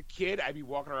I was a kid, I'd be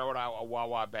walking around with a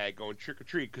Wawa bag going trick or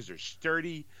treat, because they're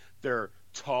sturdy, they're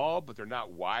tall, but they're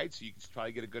not wide, so you can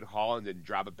probably get a good haul and then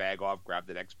drop a bag off, grab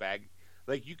the next bag.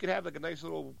 Like you could have like a nice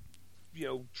little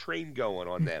train going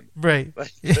on them. Right.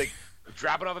 Like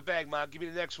dropping off a bag, Mom, give me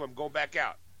the next one, I'm going back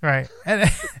out. Right. And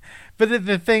but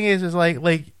the thing is like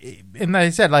and I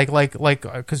said like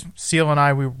because Seal and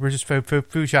I, we were just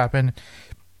food shopping.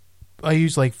 I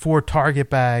used like 4 Target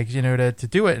bags, to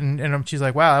do it, and she's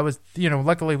like, wow, that was,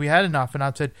 luckily we had enough. And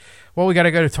I said, well, we got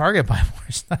to go to Target, buy more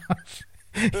stuff.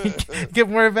 Get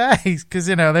more bags, because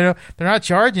they're not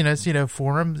charging us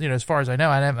for them, as far as I know.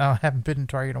 I haven't been in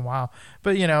Target in a while,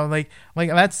 but like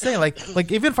that's the thing,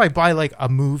 like even if I buy like a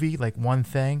movie, like one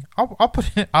thing, I'll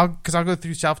put it, because I'll go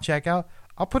through self checkout,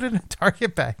 I'll put it in a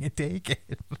Target bag and take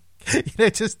it.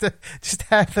 Just to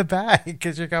have the bag,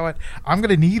 because you're going, I'm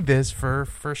gonna need this for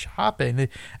shopping,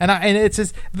 and it's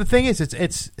just, the thing is,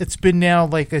 it's been now,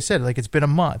 like I said, like it's been a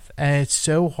month, and it's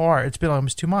so hard. It's been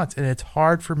almost 2 months, and it's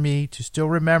hard for me to still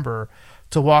remember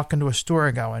to walk into a store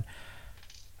and going,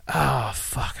 oh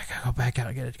fuck, I gotta go back out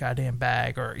and get a goddamn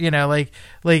bag, or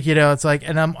it's like,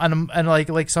 and I'm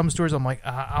like some stores I'm like,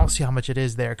 I'll see how much it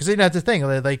is there, because that's the thing,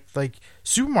 like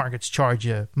supermarkets charge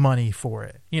you money for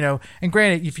it, and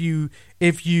granted, if you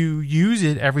use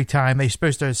it every time, they're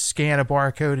supposed to scan a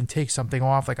barcode and take something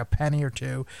off, like a penny or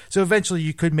two, so eventually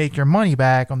you could make your money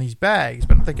back on these bags.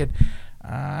 But I'm thinking,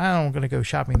 I'm gonna go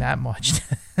shopping that much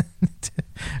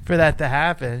for that to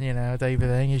happen, type of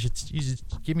thing. You should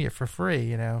give me it for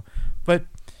free, But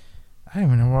I don't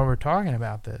even know why we're talking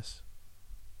about this.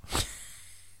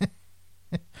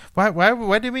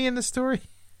 Why did we end the story?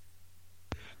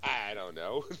 I don't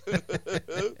know.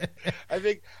 I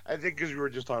think because we were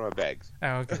just talking about bags.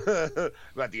 Oh, okay.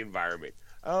 About the environment.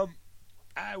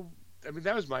 I mean,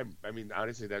 that was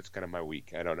honestly, that's kind of my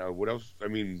week. I don't know. What else? I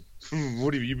mean,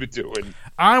 what have you been doing?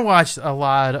 I watched a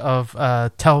lot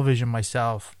of television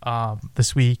myself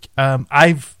this week.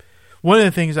 I've one of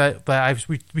the things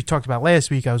we talked about last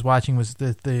week I was watching was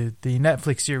the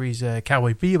Netflix series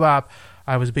Cowboy Bebop.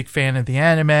 I was a big fan of the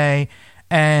anime,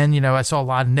 and I saw a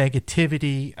lot of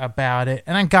negativity about it,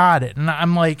 and I got it, and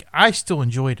I'm like, I still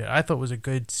enjoyed it. I thought it was a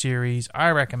good series. I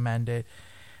recommend it,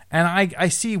 and I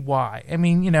see why. I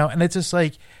mean, and it's just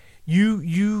like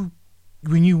you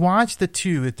when you watch the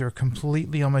two, that they're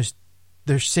completely almost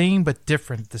they're same but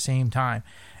different at the same time.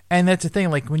 And that's the thing,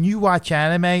 like when you watch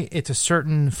anime, it's a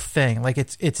certain thing. Like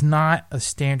it's not a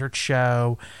standard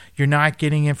show. You're not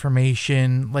getting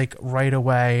information like right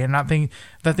away, and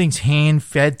nothing's hand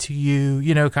fed to you,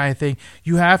 kind of thing.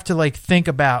 You have to like think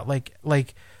about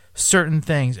like certain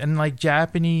things, and like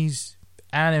Japanese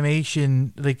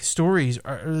animation, like stories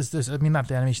not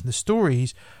the animation, the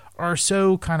stories are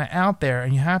so kind of out there,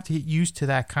 and you have to get used to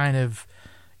that kind of,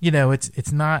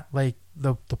 it's not like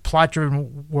the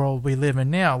plot-driven world we live in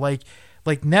now. Like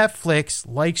Netflix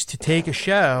likes to take a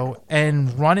show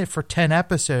and run it for 10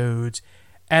 episodes,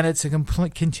 and it's a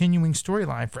complete continuing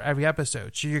storyline for every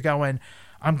episode. So you're going,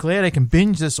 I'm glad I can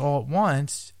binge this all at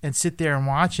once and sit there and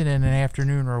watch it in an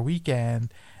afternoon or a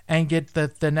weekend and get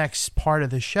the next part of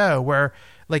the show. Where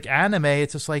like anime,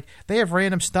 it's just like they have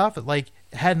random stuff that like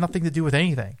had nothing to do with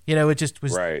anything. It just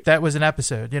was right. That was an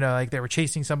episode. Like they were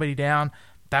chasing somebody down.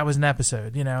 That was an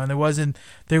episode, and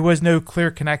there was no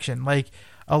clear connection. Like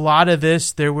a lot of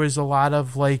this, there was a lot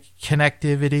of like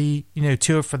connectivity,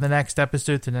 to it for the next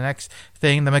episode, to the next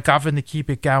thing, the MacGuffin to keep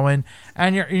it going,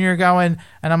 and you're going,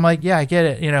 and I'm like, yeah, I get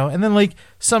it, and then like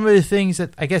some of the things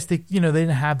that I guess they didn't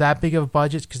have that big of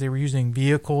budgets because they were using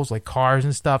vehicles like cars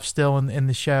and stuff still in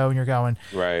the show, and you're going,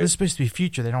 right, this is supposed to be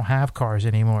future. They don't have cars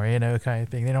anymore, kind of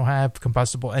thing. They don't have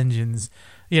combustible engines.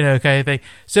 Kind of thing.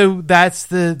 So that's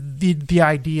the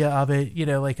idea of it,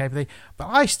 like I think. But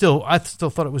I still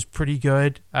thought it was pretty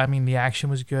good. I mean, the action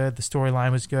was good, the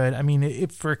storyline was good. I mean,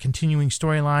 for a continuing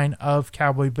storyline of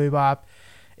Cowboy Bebop,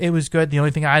 it was good. The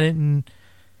only thing I didn't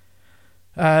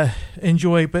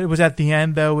enjoy, but it was at the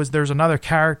end though, was there's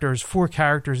four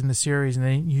characters in the series, and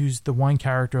they didn't use the one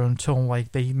character until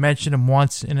like they mentioned him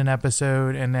once in an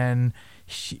episode, and then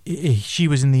she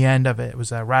was in the end of it. It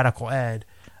was Radical Ed.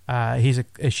 She's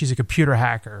a computer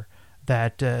hacker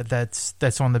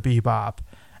that's on the Bebop,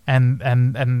 and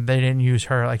they didn't use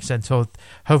her, like I said. So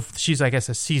she's, I guess,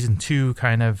 a season 2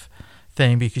 kind of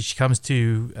thing, because she comes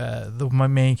to one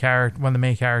of the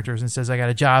main characters and says, "I got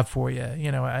a job for you.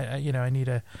 I need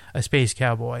a space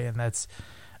cowboy," and that's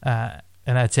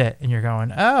it. And you're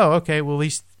going, oh, okay. Well, at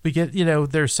least we get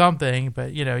there's something,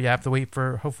 but you have to wait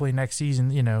for hopefully next season.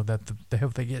 That they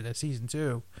hope they get a season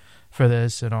 2. For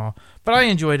this and all, but I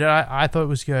enjoyed it. I thought it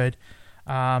was good.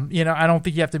 I don't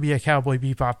think you have to be a Cowboy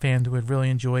Bebop fan to would really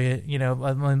enjoy it.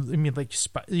 I mean, like,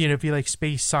 if you like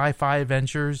space sci-fi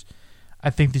adventures, I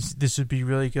think this would be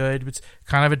really good. It's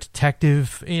kind of a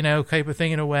detective, type of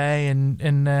thing in a way,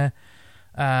 and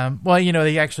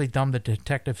they actually dumbed the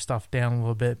detective stuff down a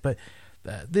little bit, but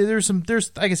there's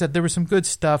like I said, there was some good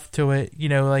stuff to it.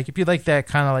 Like if you like that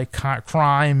kind of like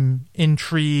crime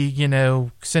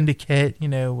intrigue, syndicate,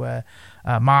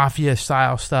 mafia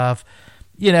style stuff,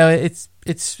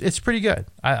 it's pretty good.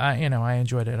 I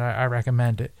enjoyed it. I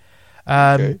recommend it.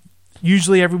 Okay.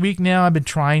 Usually every week now, I've been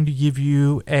trying to give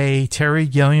you a Terry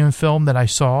Gilliam film that I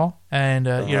saw and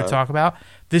talk about.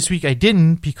 This week I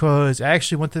didn't, because I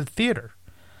actually went to the theater.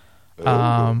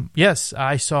 Yes,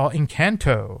 I saw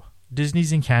Encanto.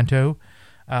 Disney's Encanto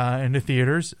in the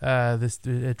theaters.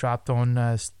 It dropped on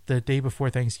the day before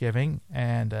Thanksgiving,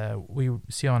 and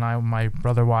Seal and I, my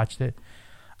brother, watched it.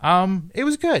 It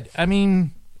was good. I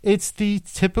mean, it's the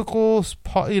typical,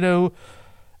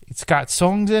 it's got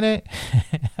songs in it.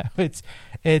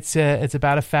 It's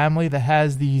about a family that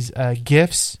has these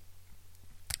gifts,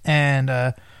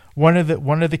 and one of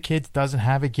the kids doesn't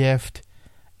have a gift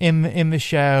in the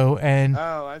show, and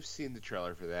I've seen the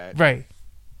trailer for that. Right.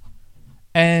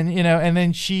 And and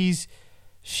then she's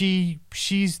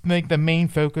like the main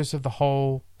focus of the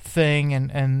whole thing,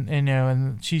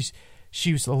 and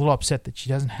she was a little upset that she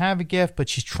doesn't have a gift, but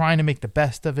she's trying to make the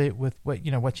best of it with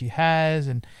what she has,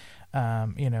 and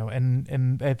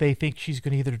and they think she's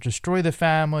going to either destroy the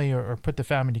family or put the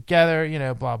family together,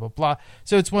 blah blah blah.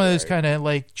 So it's one of those kind of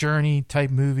like journey type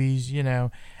movies,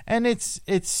 and it's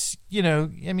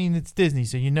I mean, it's Disney,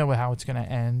 so how it's going to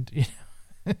end.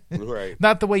 Right.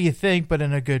 Not the way you think, but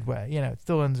in a good way. It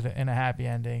still ends in a happy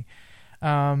ending.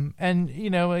 And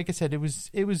like I said, it was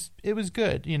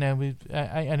good.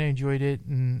 I enjoyed it,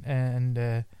 and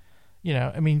I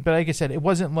mean, but like I said, it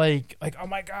wasn't like oh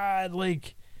my god,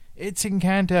 like it's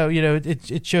Encanto.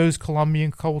 It shows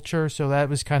Colombian culture, so that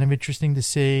was kind of interesting to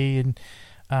see, and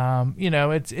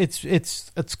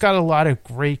It's got a lot of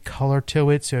great color to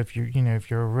it. So if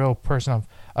you're a real person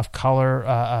of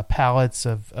color palettes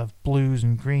of blues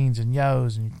and greens and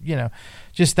yellows and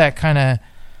just that kind of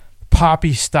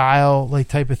poppy style like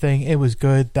type of thing, it was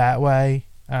good that way.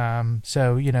 They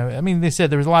said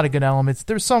there was a lot of good elements.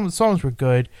 There's some songs were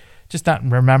good, just not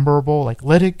memorable. Like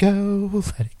 "Let It Go,"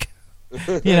 "Let It Go."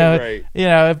 Right.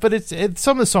 But it's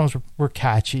some of the songs were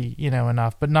catchy,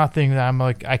 enough, but nothing that I'm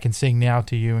like I can sing now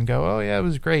to you and go, oh yeah, it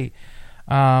was great.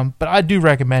 But I do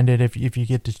recommend it if you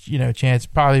get the chance.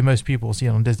 Probably most people will see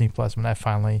it on Disney Plus when that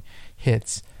finally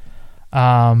hits.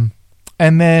 And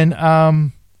then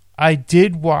I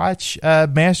did watch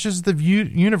Masters of the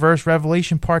Universe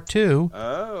Revelation Part 2.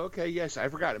 Oh, okay, yes, I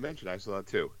forgot to mention I saw that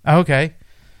too. Okay,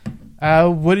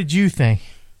 what did you think?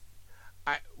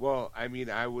 I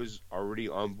was already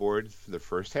on board for the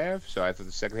first half, so I thought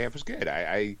the second half was good.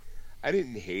 I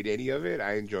didn't hate any of it.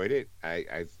 I enjoyed it.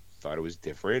 I thought it was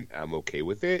different. I'm okay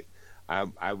with it.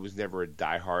 I was never a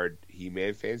diehard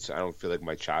He-Man fan, so I don't feel like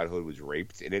my childhood was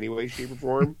raped in any way, shape, or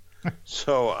form.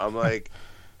 So I'm like,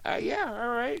 yeah, all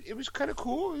right. It was kind of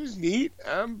cool. It was neat.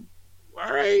 All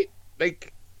right.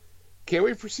 Like, can't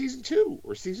wait for season 2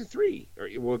 or season 3. Or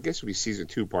well, I guess it'll be season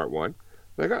 2, part 1.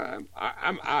 Like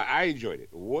I enjoyed it.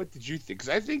 What did you think? Because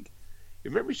I think,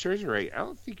 if memory serves me right, I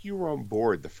don't think you were on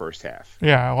board the first half.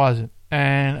 Yeah, I wasn't,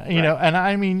 and and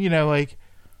I mean, like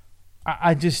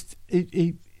I just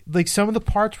like some of the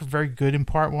parts were very good in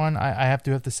part 1. I have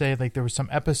to say, like there was some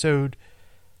episode,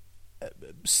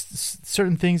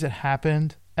 certain things that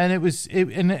happened, and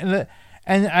and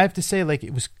I have to say, like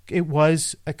it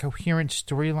was a coherent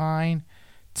storyline.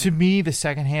 To me, the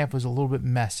second half was a little bit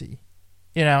messy.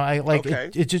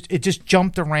 It just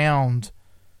jumped around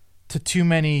to too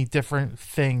many different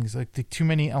things. Like too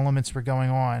many elements were going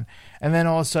on, and then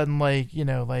all of a sudden, like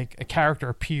a character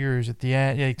appears at the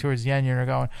end, like towards the end, you're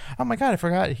going, "Oh my god, I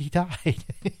forgot he died."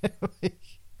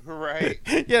 Right.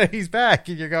 He's back,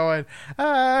 and you're going,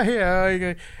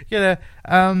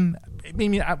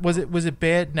 was it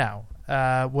bad? No.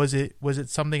 Was it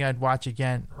something I'd watch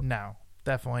again? No,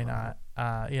 definitely not.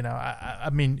 I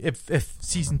mean, if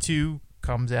season 2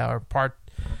 comes out or part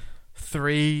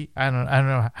 3, I don't know.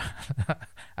 I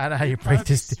don't know how you break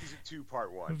this. Season 2,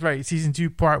 part 1. Right, season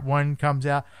 2, part 1 comes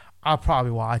out. I'll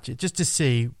probably watch it just to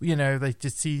see. Like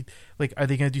to see, like, are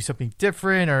they going to do something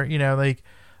different, or I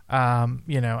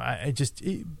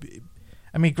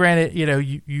mean, granted,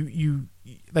 you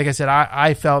like I said,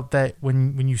 I felt that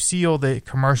when you see all the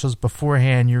commercials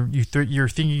beforehand, you're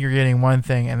thinking you're getting one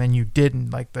thing, and then you didn't.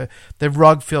 Like the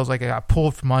rug feels like it got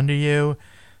pulled from under you.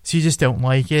 So you just don't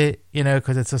like it,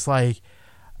 because it's just like,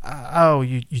 oh,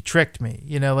 you tricked me,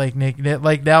 like Nick,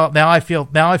 like now I feel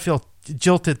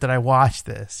jilted that I watched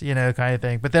this, kind of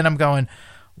thing. But then I'm going,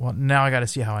 well, now I got to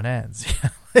see how it ends.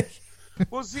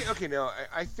 Well, see, okay, now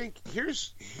I think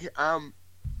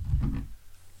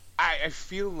I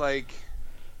feel like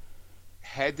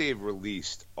had they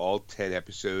released all 10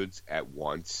 episodes at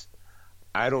once,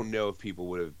 I don't know if people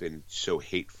would have been so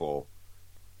hateful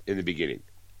in the beginning.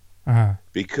 Uh-huh.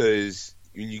 Because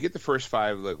when you get the first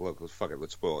 5, look, fuck it,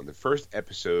 let's spoil it. In the first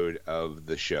episode of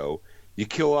the show, you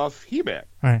kill off He-Man.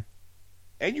 Right.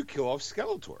 And you kill off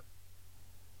Skeletor.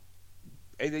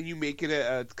 And then you make it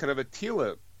a kind of a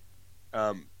Tila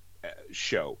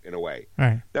show, in a way.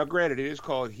 Right. Now, granted, it is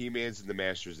called He-Man's and the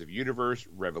Masters of the Universe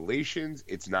Revelations.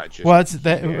 It's not just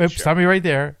stop me right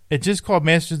there. It's just called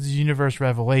Masters of the Universe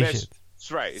Revelations.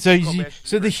 That's right. It's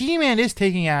so the He-Man is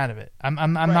taking out of it. I'm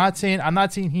right. not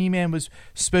saying He-Man was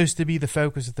supposed to be the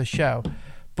focus of the show,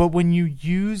 but when you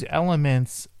use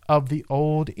elements of the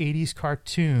old 80s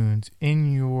cartoons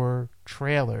in your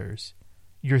trailers,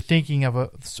 you're thinking of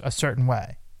a certain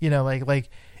way.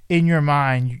 Like in your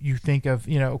mind, you think of,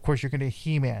 of course, you're going to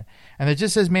He-Man. And it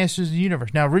just says Masters of the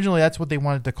Universe. Now, originally, that's what they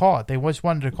wanted to call it. They just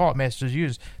wanted to call it Masters of the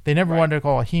Universe. They never wanted to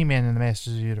call it He-Man in the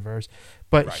Masters of the Universe.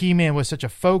 But He-Man was such a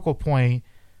focal point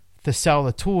to sell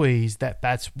the toys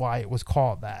that's why it was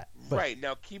called that. But, right.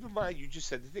 Now, keep in mind, you just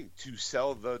said the thing, to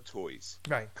sell the toys.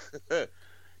 Right.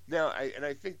 Now,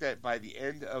 I think that by the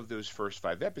end of those first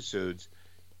 5 episodes,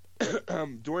 there are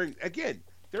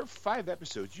 5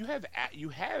 episodes. You have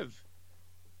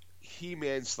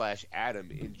He-Man /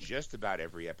 Adam in just about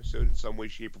every episode in some way,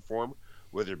 shape, or form,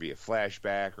 whether it be a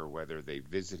flashback or whether they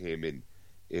visit him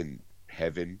in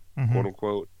heaven, quote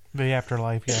unquote. The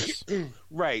afterlife, yes.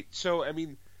 Right. So, I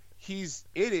mean, he's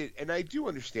in it, and I do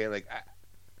understand, like,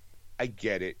 I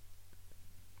get it.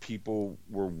 People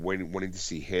were wanting to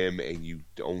see him, and you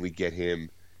only get him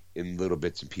in little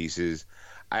bits and pieces.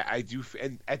 I do,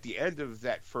 and at the end of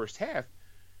that first half,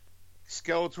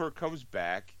 Skeletor comes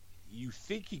back. you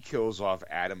think he kills off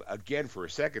Adam again for a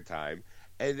second time,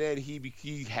 and then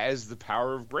he has the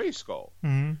power of Grayskull.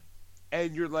 Mm-hmm.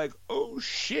 And you're like, oh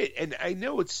shit. And I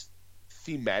know it's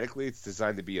thematically it's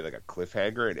designed to be like a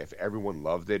cliffhanger, and if everyone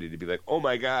loved it, it'd be like, oh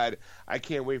my god, I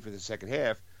can't wait for the second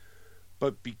half.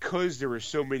 But because there were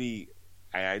so many,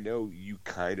 I know you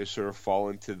kind of sort of fall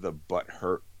into the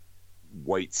butthurt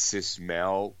white cis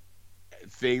male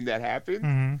thing that happened.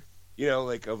 Mm-hmm. You know,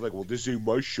 well, this ain't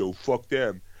my show, fuck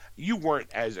them. You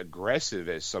weren't as aggressive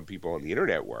as some people on the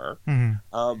internet were.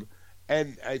 Mm-hmm.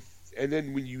 And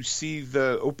then when you see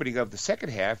the opening of the second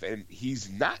half, and he's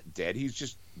not dead, he's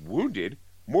just wounded,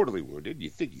 mortally wounded. You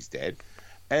think he's dead,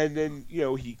 and then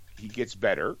he gets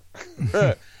better,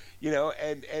 and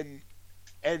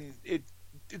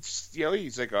it's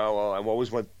he's like, oh well, I'm always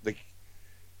want like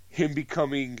him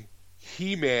becoming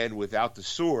He-Man without the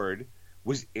sword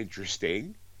was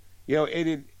interesting,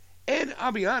 and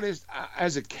I'll be honest,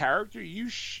 as a character, you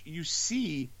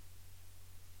see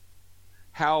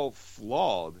how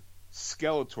flawed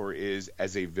Skeletor is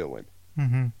as a villain.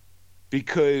 Mm-hmm.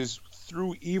 Because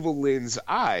through Evil-Lyn's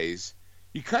eyes,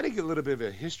 you kind of get a little bit of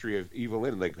a history of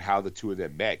Evil-Lyn, like how the two of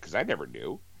them met, because I never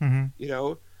knew,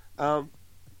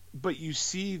 but you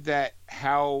see that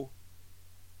how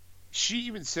she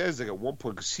even says, like, at one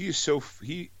point, because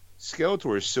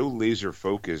Skeletor is so laser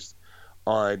focused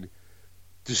on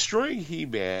destroying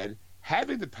He-Man,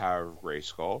 having the power of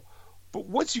Grayskull, but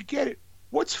once you get it,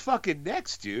 what's fucking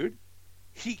next, dude?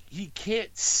 He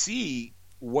can't see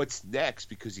what's next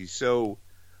because he's so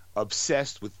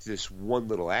obsessed with this one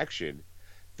little action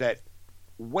that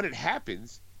when it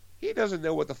happens, he doesn't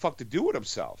know what the fuck to do with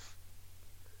himself.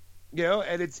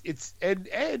 And it's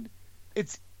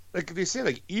like they say,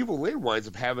 like Evil-Lyn winds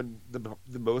up having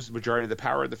the most majority of the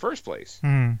power in the first place.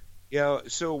 Mm-hmm.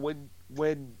 So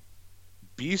when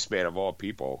Beastman of all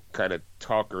people kind of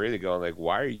talk her into going like,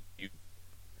 why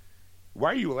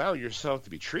are you allowing yourself to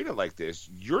be treated like this?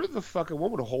 You're the fucking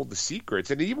woman to hold the secrets.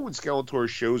 And even when Skeletor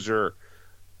shows her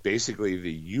basically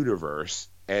the universe,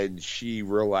 and she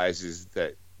realizes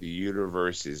that the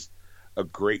universe is a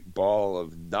great ball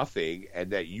of nothing,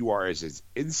 and that you are as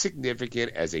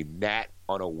insignificant as a gnat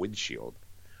on a windshield,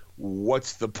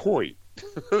 what's the point?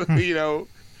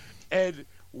 And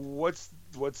what's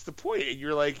the point? And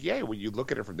you're like, yeah, when you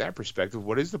look at it from that perspective,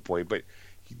 what is the point? But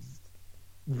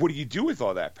what do you do with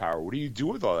all that power? What do you do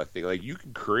with all that thing? Like, you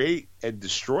can create and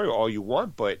destroy all you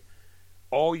want, but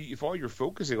if all you're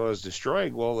focusing on is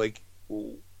destroying, well, like,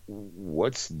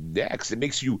 what's next? It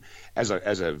makes you, as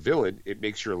a villain, it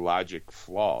makes your logic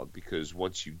flawed, because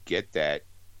once you get that,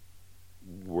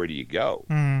 where do you go?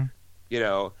 Mm-hmm.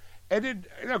 And then,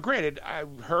 granted,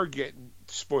 her getting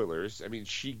spoilers. I mean,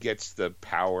 she gets the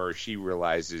power. She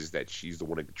realizes that she's the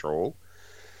one in control.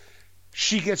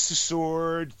 She gets the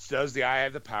sword, does the eye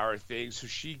of the power thing, so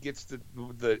she gets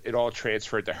the it all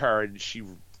transferred to her, and she,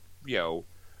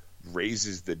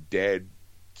 raises the dead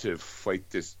to fight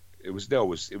this. It was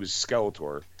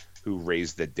Skeletor who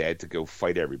raised the dead to go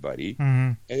fight everybody,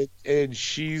 Mm-hmm. and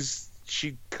she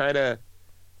kind of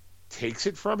takes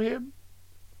it from him,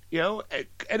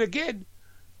 and again,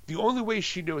 the only way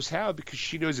she knows how, because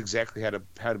she knows exactly how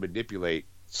to manipulate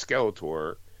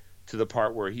Skeletor to the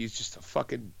part where he's just a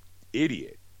fucking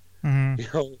idiot.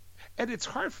 Mm-hmm. And it's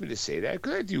hard for me to say that,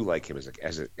 because I do like him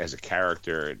as a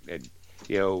character, and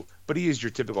but he is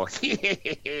your typical I'll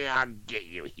get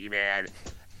you, He-Man,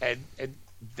 and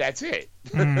that's it.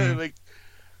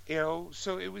 Mm-hmm.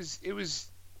 So it was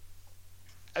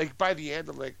like, by the end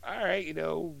I'm like, all right,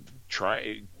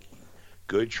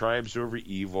 good triumphs over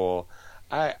evil.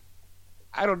 I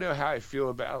don't know how I feel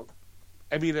about,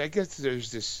 I mean, I guess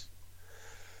there's this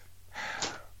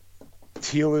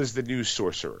Teal is the new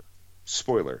sorcerer.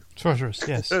 Spoiler. Sorceress,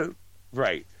 yes.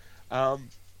 Right.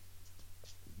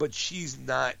 But she's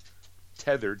not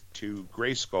tethered to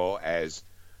Grayskull as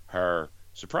her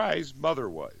surprise mother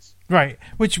was. Right.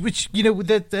 Which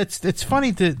that's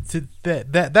funny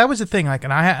that was the thing. Like,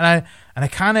 and I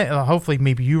kind of, hopefully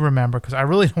maybe you remember, because I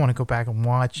really don't want to go back and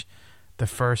watch the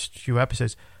first few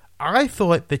episodes. I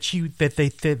thought that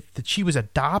she was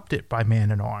adopted by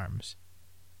Man-at-Arms.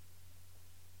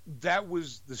 That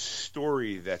was the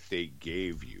story that they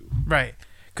gave you, right?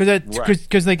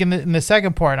 Because like in the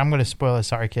second part, I'm going to spoil it.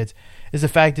 Sorry, kids. Is the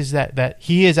fact is that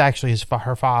he is actually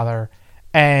her father,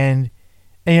 and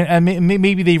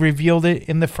maybe they revealed it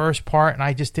in the first part, and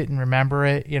I just didn't remember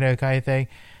it, kind of thing.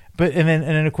 But and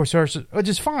then of course, which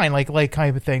is fine, like kind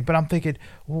of a thing. But I'm thinking,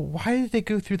 well, why did they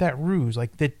go through that ruse?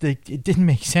 Like that, it didn't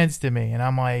make sense to me, and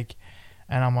I'm like,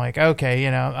 okay,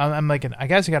 I'm like, I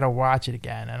guess I got to watch it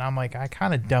again, and I'm like, I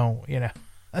kind of don't,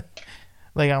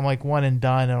 like I'm like one and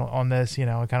done on this. You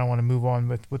know, I kind of want to move on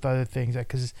with other things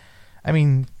because,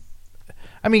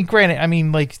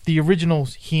 granted, like the original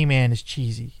He-Man is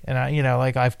cheesy, and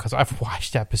because I've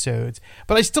watched episodes,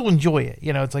 but I still enjoy it.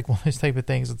 You know, it's like one of those type of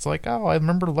things. It's like, oh, I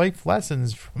remember life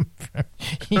lessons from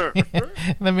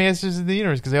the Masters of the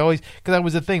Universe because that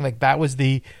was the thing. Like that was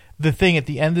the thing at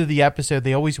the end of the episode.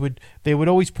 They would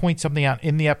always point something out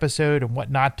in the episode and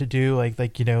what not to do.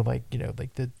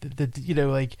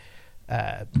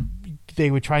 They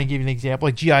would try and give you an example,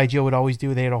 like G.I. Joe would always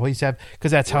do. They'd always have,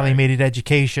 because that's how they made it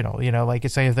educational. You know, like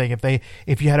it's the same thing.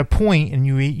 If you had a point and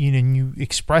you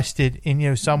expressed it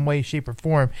in some way, shape, or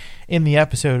form in the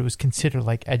episode, it was considered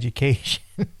like education.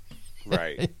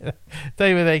 Right.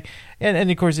 Type of thing.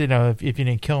 And of course, if you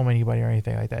didn't kill anybody or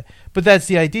anything like that. But that's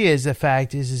the idea. Is the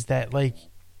fact is that like.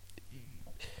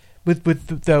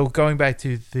 With though going back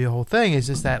to the whole thing is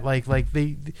just that like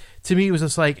to me it was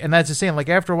just like, and that's the same, like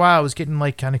after a while I was getting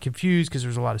like kind of confused because there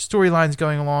was a lot of storylines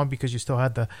going along because you still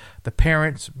had the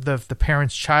parents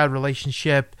child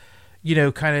relationship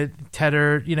kind of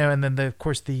tethered, and then of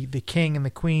course the king and the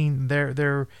queen,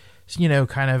 they're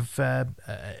kind of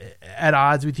at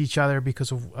odds with each other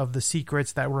because of the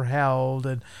secrets that were held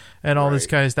and all this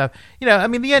kind of stuff.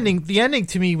 The ending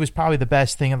to me was probably the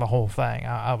best thing in the whole thing.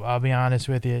 I'll be honest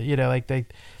with you. Like they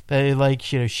like,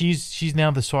 she's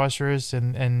now the sorceress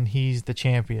and he's the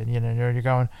champion. You're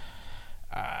going,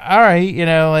 all right.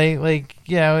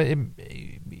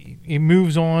 It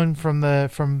moves on from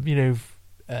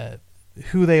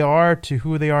who they are to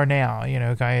who they are now.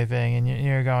 Kind of thing, and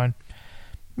you're going.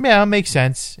 Yeah, it makes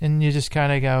sense, and you just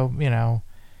kind of go,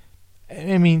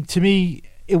 to me,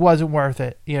 it wasn't worth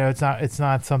it. It's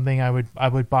not something I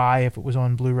would buy if it was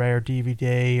on Blu-ray or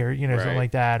DVD or something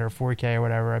like that, or 4K or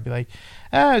whatever. I'd be like,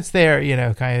 it's there,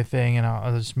 kind of thing, and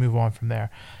I'll just move on from there.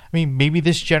 Maybe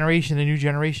this generation, the new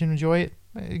generation, enjoy it.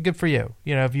 Good for you.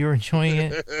 If you're enjoying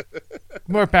it,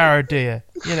 more power to you.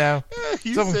 You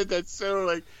said that so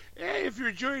like, hey, if you're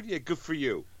enjoying it, good for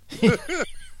you.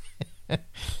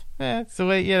 That's the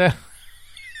way, I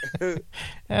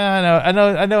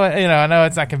know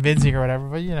it's not convincing or whatever,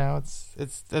 but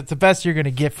it's the best you're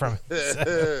gonna get from it.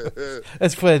 So,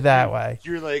 let's put it that way.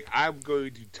 You're like, I'm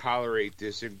going to tolerate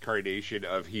this incarnation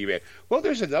of He-Man. Well,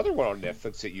 there's another one on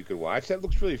Netflix that you can watch that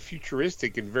looks really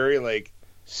futuristic and very like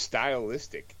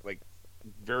stylistic, like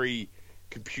very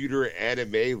computer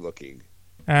anime looking.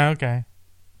 Okay.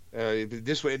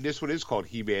 This one is called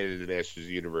He-Man and the Masters of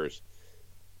the Universe.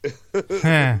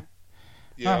 Let's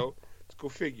go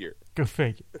figure. Go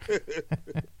figure.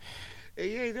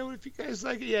 Hey, if you guys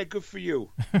like it, yeah, good for you.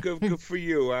 Good for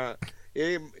you.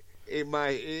 In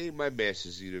my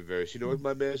Masters of the Universe. What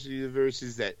my Masters of the Universe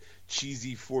is? That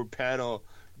cheesy 4-panel.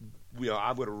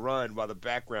 I'm gonna run while the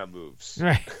background moves.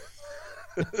 Right.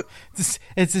 It's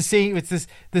the same. It's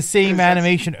the same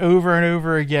animation over and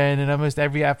over again in almost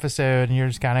every episode, and you're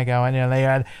just kind of going, they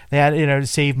had to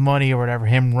save money or whatever.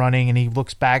 Him running, and he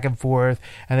looks back and forth,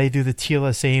 and they do the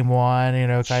Tila same one,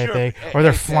 kind of thing, or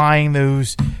they're flying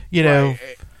those, Right.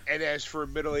 And as for a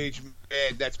middle-aged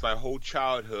man, that's my whole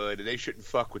childhood, and they shouldn't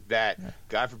fuck with that.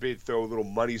 God forbid, throw a little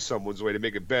money someone's way to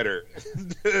make it better.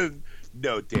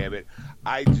 No, damn it,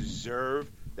 I deserve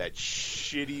that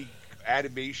shitty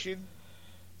animation.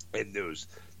 And those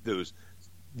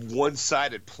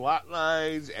one-sided plot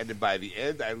lines, and then by the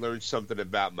end, I learned something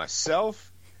about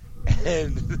myself.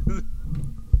 And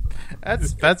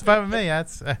that's fine with me.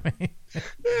 That's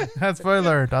what I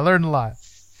learned. I learned a lot.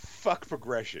 Fuck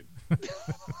progression.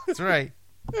 That's right.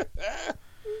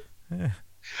 I'm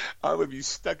gonna be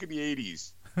stuck in the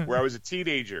 '80s, where I was a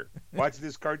teenager watching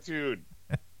this cartoon.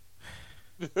 I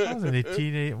wasn't a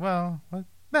teenager. Well. What?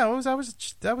 No, I was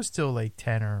still like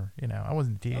 10 or I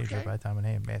wasn't a teenager by the time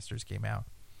when Masters came out.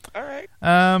 All right.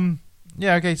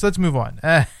 Yeah. Okay. So let's move on.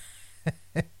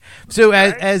 So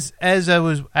as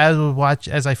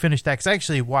I finished that, because I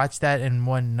actually watched that in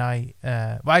one night.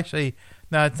 Well, actually,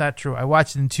 no, it's not true. I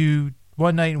watched it in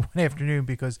one night and one afternoon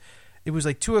because it was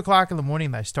like 2:00 in the morning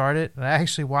that I started, and I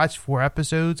actually watched 4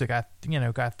 episodes. I got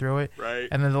through it, right.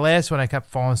 And then the last one I kept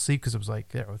falling asleep because it was like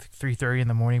 3:30 in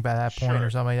the morning by that point or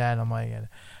something like that. And I'm like,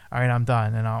 all right, I'm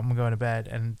done, and I'm going to bed.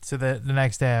 And so the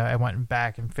next day I went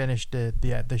back and finished the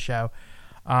show.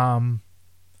 But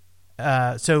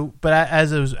as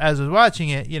I was watching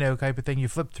it, type of thing, you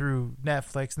flip through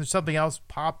Netflix, and there's something else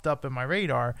popped up in my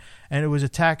radar, and it was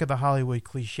Attack of the Hollywood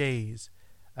Cliches.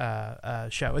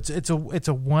 Show. It's a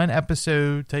 1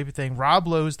 episode type of thing. Rob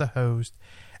Lowe's the host,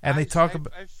 and they talk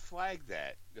about. I flagged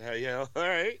that. All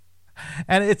right.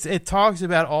 And it talks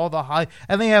about all the high,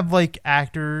 and they have like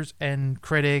actors and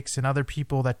critics and other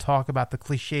people that talk about the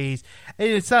cliches. And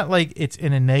it's not like it's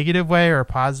in a negative way or a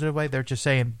positive way. They're just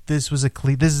saying this is a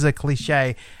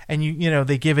cliche, and you know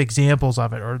they give examples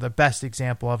of it, or the best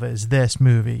example of it is this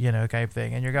movie, you know, type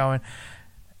thing. And you're going,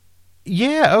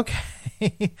 yeah,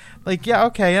 okay, like yeah,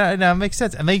 okay, yeah, no, it makes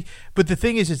sense. And but the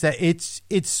thing is that it's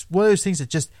one of those things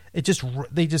that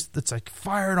it's like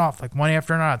firing off like one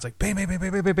after another. It's like bam, bam, bam,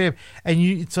 bam, bam, bam, and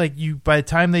it's like by the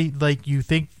time they like you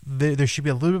think there should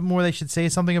be a little bit more, they should say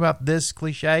something about this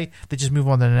cliche, they just move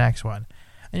on to the next one.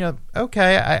 And you're like,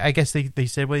 okay, I guess they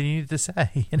said what they needed to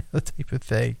say, you know, type of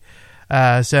thing.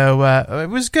 So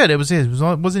it was good. It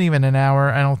wasn't even an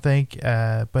hour, I don't think,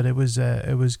 but it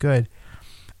was good.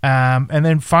 And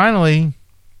then finally,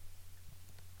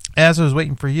 as I was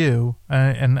waiting for you,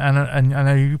 and I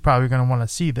know you're probably going to want to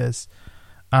see this,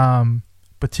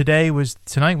 but tonight was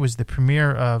the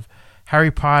premiere of Harry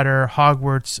Potter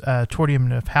Hogwarts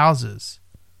Tournament of Houses.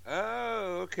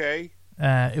 Oh, okay.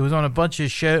 It was on a bunch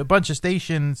of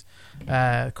stations.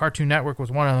 Cartoon Network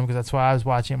was one of them because that's why I was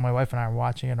watching it. My wife and I were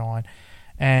watching it on,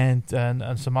 and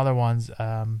some other ones.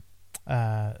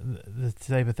 The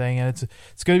type of thing, and it's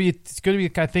gonna be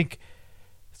I think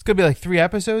it's gonna be like 3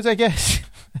 episodes, I guess.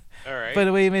 All right. But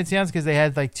the way it made sense because they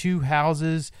had like 2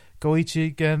 houses go each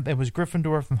again. It was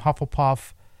Gryffindor from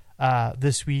Hufflepuff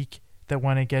this week that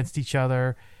went against each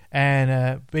other,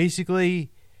 and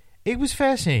basically it was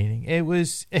fascinating. It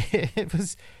was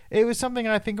something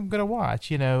I think I'm gonna watch.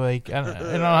 You know, like I don't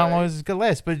know how long it's gonna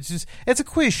last, but it's a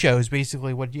quiz show is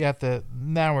basically what you have to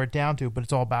narrow it down to. But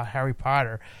it's all about Harry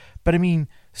Potter. But I mean,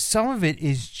 some of it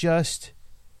is just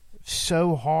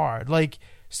so hard. Like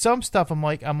some stuff, I'm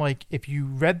like, if you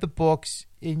read the books,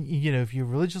 if you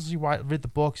religiously read the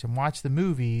books and watch the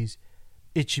movies,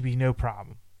 it should be no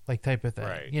problem. Like type of thing.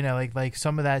 Right. You know, like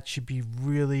some of that should be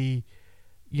really,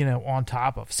 on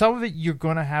top of. Some of it you're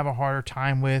gonna have a harder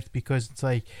time with because it's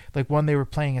like when they were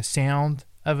playing a sound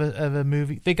of a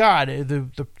movie, they got it.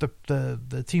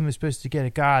 The team was supposed to get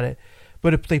it, got it.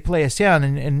 But if they play a sound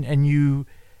and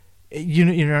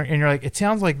you're like, it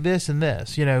sounds like this and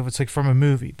this, it's like from a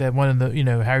movie, that one of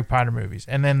the Harry Potter movies.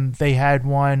 And then they had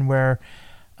one where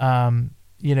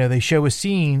they show a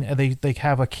scene and they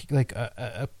have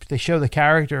they show the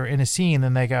character in a scene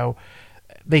and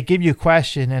they give you a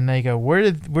question and they go, where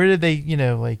did they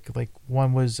like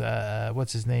one was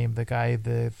what's his name, the guy,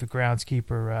 the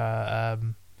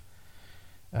groundskeeper,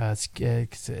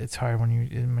 it's hard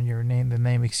when your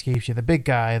name escapes you, the big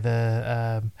guy,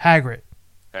 the Hagrid.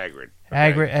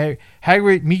 Okay.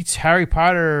 Hagrid meets Harry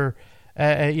Potter,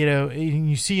 and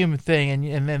you see him thing,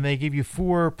 and then they give you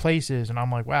 4 places, and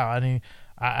I'm like, wow. I mean,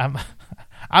 I'm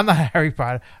not Harry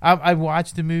Potter. I've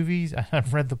watched the movies,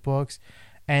 I've read the books,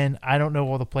 and I don't know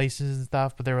all the places and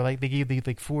stuff. But they gave me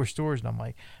like 4 stores, and I'm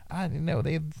like, I didn't know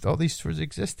all these stores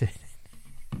existed.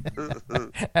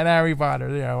 And Harry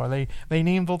Potter, they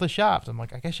named all the shops. I'm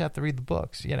like, I guess you have to read the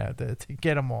books, to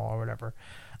get them all or whatever.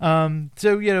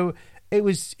 So it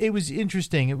was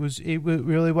interesting. It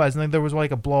really was. And then there was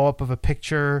like a blow up of a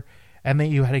picture, and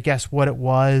then you had to guess what it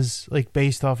was, like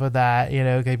based off of that,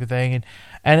 type of thing.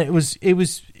 And it was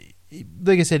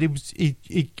like I said, it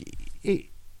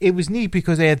was neat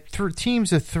because they had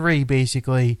teams of 3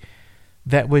 basically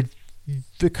that would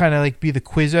kind of like be the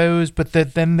Quizzos, but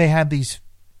then they had these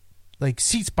like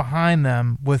seats behind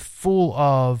them with full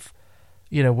of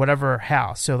whatever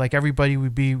house. So like everybody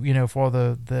would be for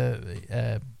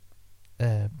the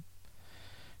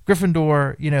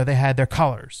Gryffindor, they had their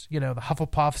colors. The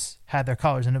Hufflepuffs had their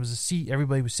colors, and it was a seat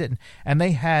everybody was sitting, and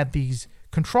they had these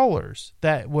controllers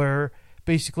that were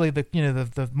basically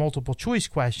the multiple choice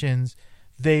questions.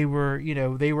 They were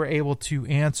able to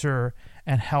answer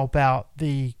and help out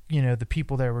the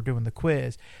people that were doing the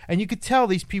quiz, and you could tell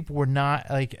these people were not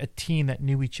like a team that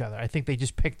knew each other. I think they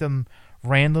just picked them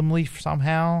randomly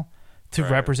somehow to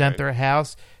represent their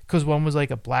house. Because one was like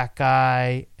a black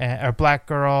guy or black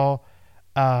girl,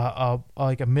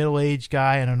 like a middle-aged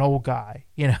guy and an old guy,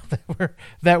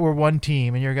 that were one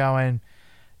team. And you're going,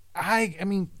 I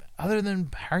mean, other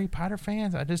than Harry Potter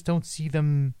fans, I just don't see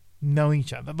them knowing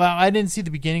each other. Well, I didn't see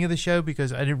the beginning of the show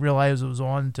because I didn't realize it was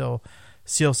on until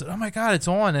Seal said, "Oh my God, it's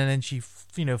on!" And then she,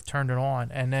 turned it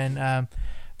on. And then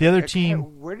the other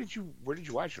team. Where did you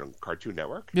watch it, on Cartoon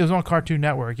Network? It was on Cartoon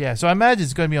Network, yeah. So I imagine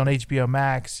it's going to be on HBO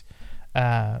Max.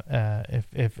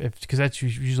 If because that's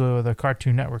usually where the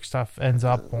Cartoon Network stuff ends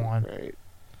up on. Right.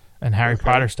 And Harry Okay.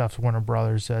 Potter stuff's Warner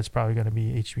Brothers, so it's probably going to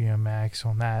be HBO Max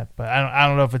on that. But I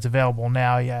don't know if it's available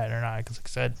now yet or not. Because like I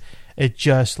said, it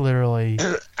just literally.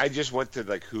 I just went to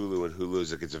like Hulu, and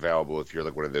Hulu's like it's available if you're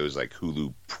like one of those like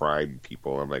Hulu Prime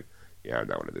people. I'm like, yeah, I'm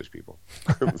not one of those people.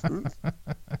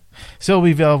 So it'll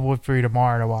be available for you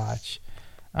tomorrow to watch.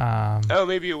 Oh,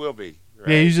 maybe it will be. Right?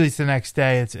 Yeah, usually it's the next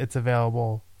day. It's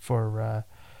available for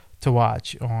to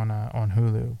watch on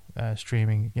Hulu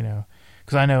streaming. You know,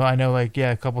 because I know like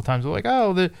a couple times they're like,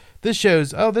 oh, this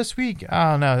show's this week.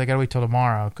 Oh no, they gotta wait till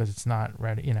tomorrow because it's not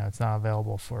ready. You know, it's not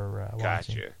available for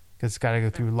watching. Gotcha. Because it's got to go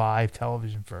through live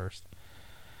television first.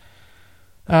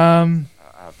 I'll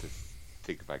have to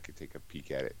think if I could take a peek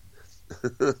at it.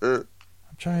 I'm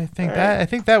trying to think All right. I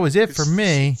think that was it for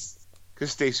me.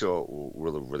 Because Stacey will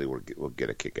really will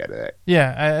get a kick out of that.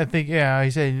 Yeah, I think I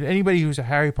said anybody who's a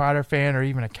Harry Potter fan or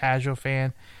even a casual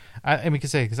fan, I mean,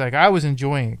 because like I was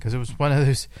enjoying it because it was one of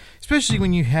those, especially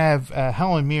when you have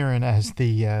Helen Mirren as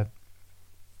the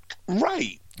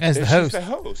Right. as the She's host. the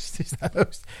host. She's the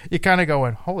host. You're kind of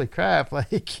going, holy crap!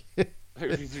 Like, well,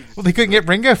 they couldn't get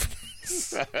Ringo for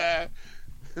this.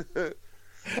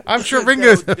 I'm sure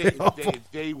Ringo's available.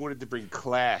 They wanted to bring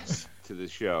class to the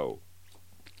show.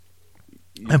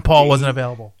 And Paul wasn't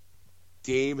available.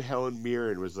 Dame Helen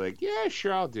Mirren was like, yeah,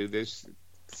 sure, I'll do this.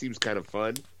 Seems kind of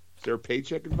fun. Is there a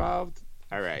paycheck involved?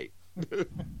 All right.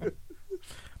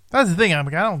 That's the thing. I'm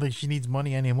like, I don't think she needs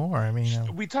money anymore. I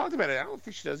mean, We talked about it. I don't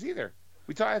think she does either.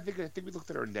 I think we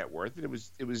looked at her net worth, and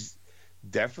it was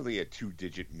definitely a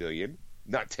 2-digit million.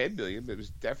 Not 10 million, but it was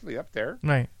definitely up there.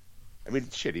 right. I mean,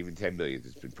 shit, even 10 million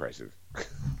is impressive.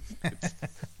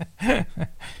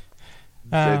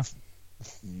 That's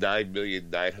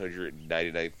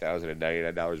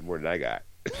 $9,999,099 more than I got.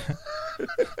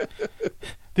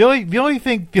 The only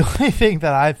thing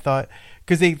that I thought,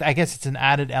 because I guess it's an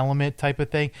added element type of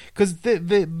thing, because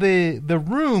the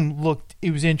room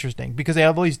it was interesting because they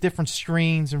have all these different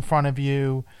screens in front of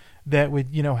you that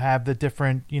would have the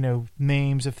different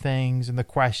names of things and the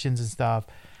questions and stuff,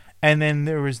 and then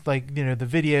there was like the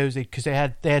videos because they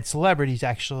had celebrities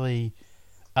actually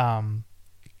come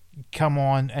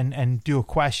on and do a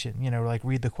question, like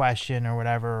read the question or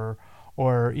whatever,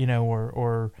 or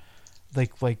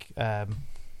like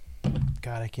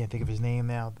God, I can't think of his name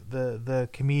now. The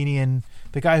comedian,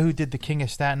 the guy who did the King of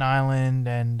Staten Island,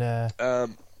 and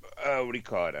what do you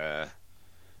call it?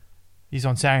 he's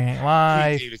on Saturday Night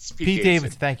Live. Pete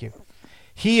Davidson. Thank you.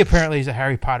 He apparently is a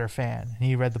Harry Potter fan.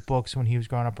 He read the books when he was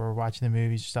growing up or watching the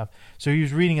movies and stuff. So he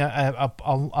was reading a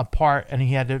part, and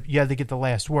you had to get the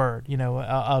last word,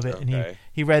 of it. Okay. And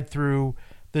he read through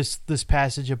this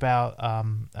passage about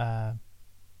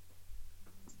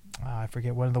I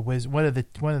forget one of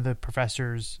the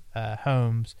professors'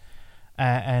 homes,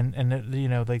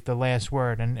 and like the last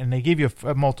word, and they give you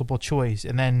a multiple choice,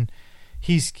 and then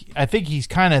I think he's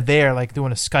kind of there like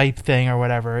doing a Skype thing or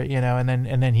whatever,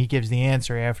 and then he gives the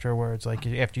answer afterwards, like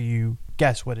after you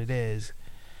guess what it is,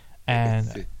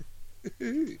 and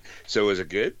So was it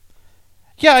good?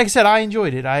 yeah, like I said, I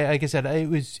enjoyed it. Like I said,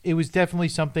 it was definitely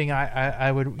something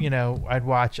I would I'd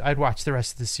watch the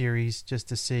rest of the series just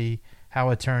to see how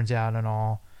it turns out and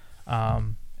all,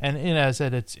 and I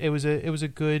said it was a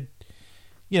good,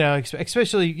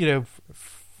 especially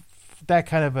that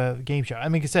kind of a game show. I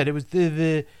mean, like I said, it was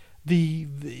the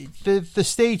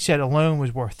stage set alone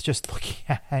was worth just looking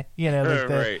at, Right.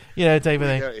 type of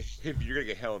thing. If you're gonna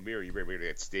get Helen Mirren, you better make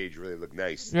that stage really look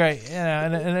nice. Right,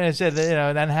 and I said that,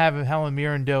 and then have Helen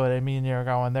Mirren do it. I mean, you're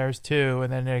going, there's two,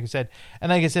 and then like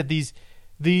I said, these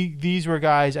were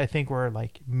guys I think were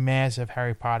like massive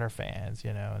Harry Potter fans,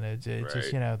 and it's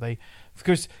just like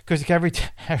because every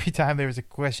time there was a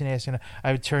question asked,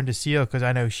 I would turn to Seal because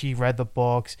I know she read the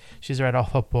books, she's read all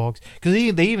the books, because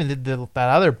they even did that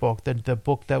other book, the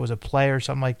book that was a play or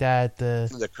something like that,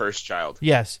 The Cursed Child.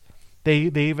 Yes. They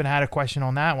even had a question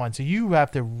on that one. So you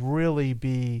have to really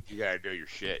be. You gotta know your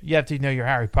shit. You have to know your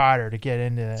Harry Potter to get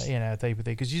into type of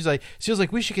thing. Because she was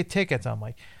like, we should get tickets. I'm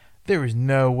like, there is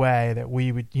no way that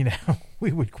we would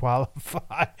we would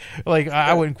qualify. Like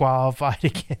I wouldn't qualify to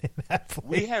get in that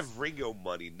place. We have Ringo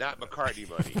money, not McCartney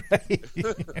money.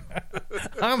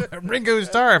 I'm a Ringo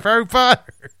Starr of Harry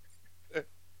Potter.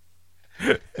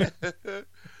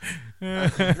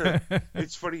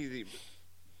 It's funny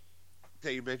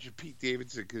that you mentioned Pete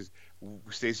Davidson because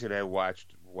Stacey and I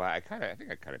watched. Well, I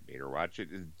think I kind of made her watch it.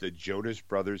 The Jonas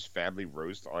Brothers Family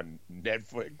Roast on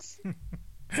Netflix.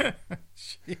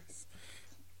 Jeez.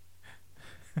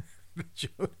 The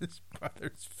Jonas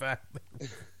Brothers Family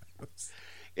Roast.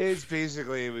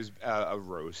 It was a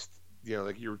roast.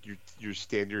 Like your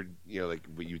standard. Like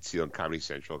what you'd see on Comedy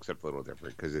Central, except a little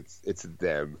different because it's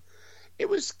them. it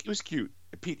was cute.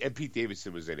 Pete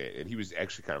Davidson was in it, and he was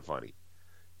actually kind of funny.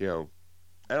 You know,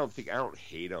 I don't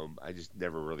hate him. I just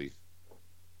never really.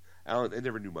 I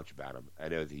never knew much about him. I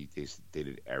know that he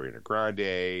dated Ariana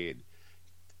Grande, and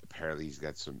apparently he's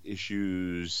got some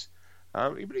issues.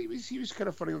 But he was kind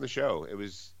of funny on the show. It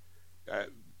was like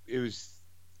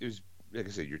I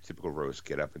said, your typical roast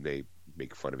get up and they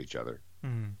make fun of each other.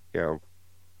 Mm. You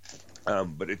know,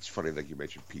 but it's funny like you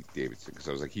mentioned Pete Davidson because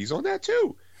I was like, he's on that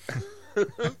too.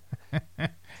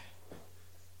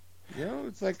 You know,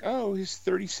 it's like, oh, his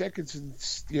 30 seconds in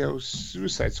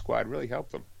Suicide Squad really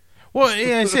helped him. Well,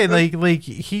 yeah, I say like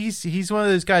he's one of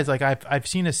those guys. Like I've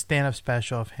seen a stand-up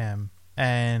special of him,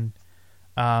 and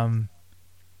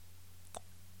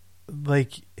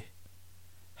like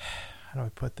how do I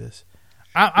put this?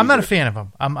 I'm not a fan of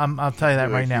him. I'll tell you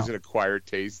that right now. He's an acquired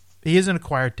taste. He is an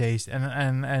acquired taste,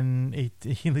 and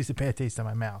he leaves a bad taste in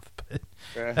my mouth. But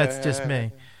that's just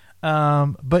me.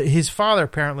 But his father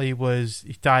apparently he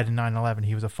died in 9/11.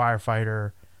 He was a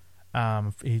firefighter.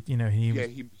 He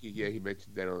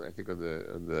mentioned that on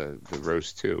the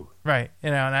roast too. Right,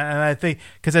 and I think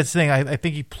because that's the thing. I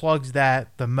think he plugs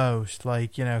that the most,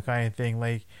 like kind of thing,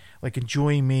 like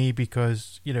enjoying me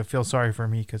because feel sorry for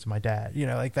me because of my dad.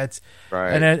 Like that's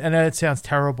right, and that sounds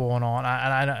terrible and all. And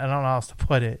I don't know how else to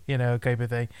put it. Type of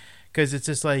thing, because it's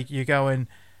just like you're going.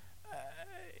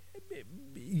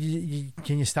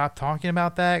 Can you stop talking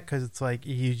about that? Because it's like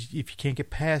if you can't get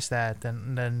past that,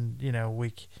 then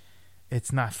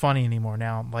it's not funny anymore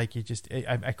now. Like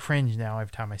I cringe now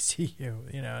every time I see you.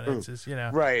 And it's just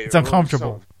right. It's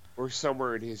uncomfortable. Or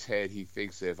somewhere in his head, he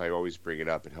thinks that if I always bring it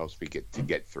up, it helps me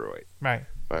get through it. Right.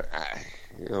 But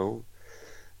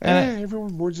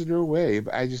everyone mourns in their way.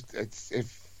 But I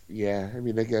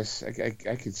mean, I guess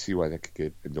I can see why that could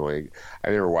get annoying. I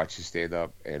never watched his stand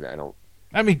up, and I don't.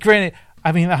 I mean, granted,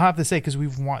 I have to say because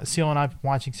Seal and I've been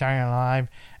watching Saturday Night Live,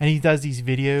 and he does these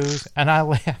videos, and I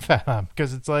laugh at him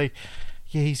because it's like,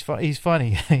 yeah, he's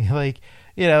funny, like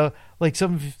like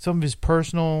some of his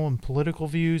personal and political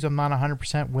views, I'm not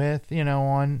 100% with,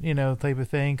 on type of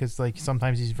thing, because like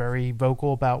sometimes he's very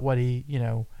vocal about what he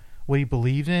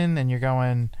believes in, and you're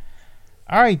going,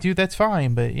 all right, dude, that's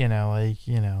fine, but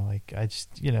like I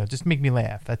just make me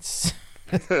laugh. That's.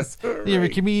 Right. You're a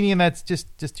comedian. That's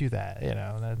just do that.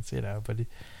 That's but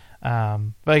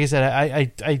like I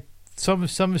said, I some of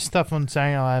his stuff on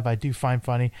Saturday Night Live I do find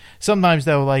funny. Sometimes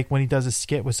though, like when he does a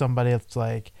skit with somebody, it's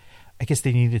like I guess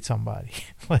they needed somebody,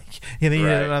 like they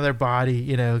needed another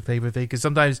body, type of thing. Because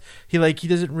sometimes he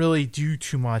doesn't really do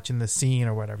too much in the scene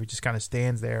or whatever. He just kind of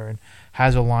stands there and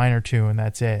has a line or two, and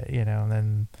that's it. And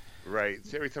then right.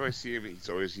 So every time I see him, he's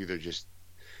always either just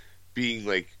being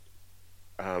like.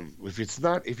 If he's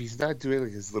not doing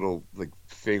like his little like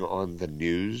thing on the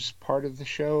news part of the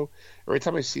show, every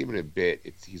time I see him in a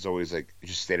bit, he's always like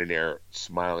just standing there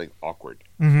smiling, awkward.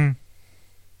 Mm-hmm.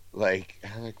 Like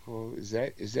I'm like, well, is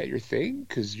that your thing?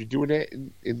 Because you're doing that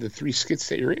in the 3 skits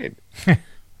that you're in.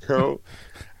 I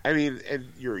mean, and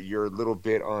your little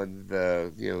bit on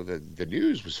the the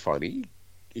news was funny.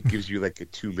 It gives you like a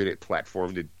 2-minute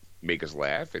platform to make us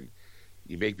laugh, and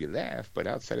you make me laugh. But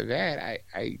outside of that,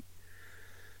 I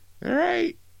all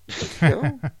right.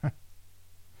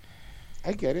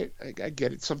 I get it. I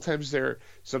get it. Sometimes they're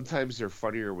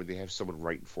funnier when they have someone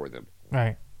writing for them.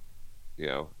 Right.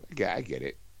 I get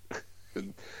it.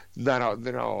 They're not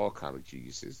all comic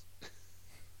geniuses.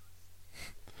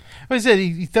 Like I said,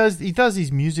 he does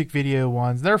these music video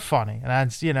ones. They're funny, and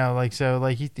that's he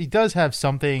does have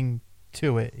something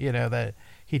to it. That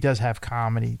he does have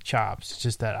comedy chops. It's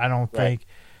just that I don't think.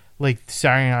 Like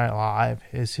Saturday Night Live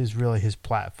is his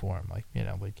platform, like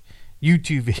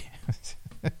YouTube videos.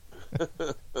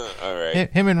 All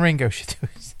right, him and Ringo should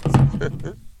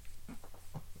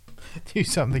do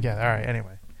something together. All right,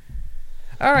 anyway.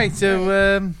 All right,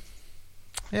 so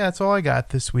that's all I got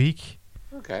this week.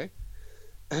 Okay,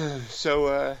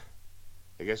 so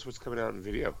I guess what's coming out in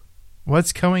video?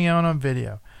 What's coming out on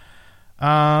video?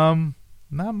 Not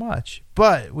much,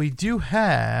 but we do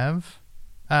have.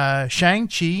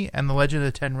 Shang-Chi and the Legend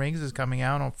of the Ten Rings is coming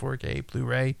out on 4K,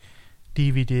 Blu-ray,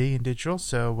 DVD, and digital.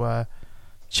 So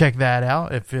check that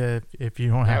out if you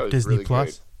don't have Disney really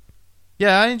Plus. Good.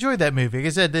 Yeah, I enjoyed that movie. Like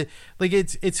I said,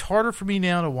 it's harder for me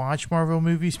now to watch Marvel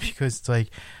movies because it's like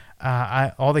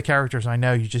all the characters I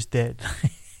know you just did.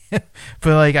 But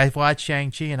like I watched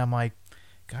Shang-Chi and I'm like,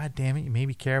 God damn it, you made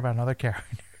me care about another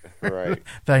character. Right.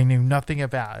 That I knew nothing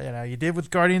about. You did with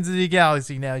Guardians of the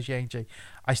Galaxy, now Shang-Chi.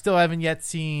 I still haven't yet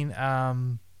seen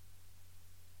not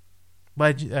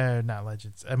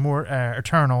Legends, more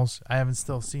Eternals. I haven't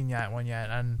still seen that one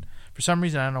yet, and for some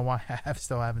reason I don't know why I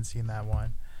still haven't seen that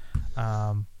one.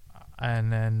 And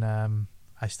then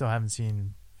I still haven't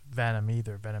seen Venom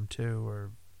either, Venom 2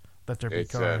 or Let There Be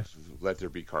Carnage. Let There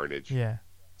Be Carnage. Yeah.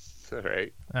 All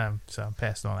right. So I'm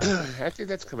passed on that. I think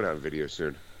that's coming out on video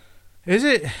soon. Is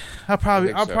it? I'll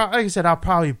probably, I think so. like I said, I'll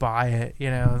probably buy it.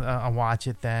 I'll watch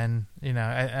it then.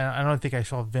 I don't think I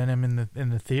saw Venom in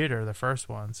the theater, the first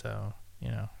one. So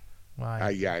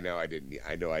why? Yeah, I know. I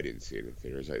didn't see it in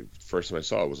theaters. First time I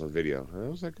saw it was on video. I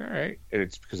was like, all right, and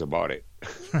it's because I bought it.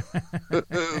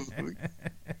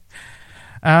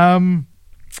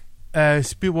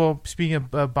 Speaking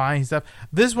of buying stuff,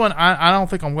 this one I don't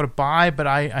think I'm going to buy, but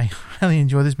I highly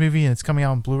enjoy this movie, and it's coming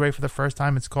out on Blu-ray for the first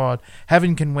time. It's called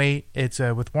Heaven Can Wait. It's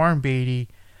with Warren Beatty.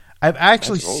 I've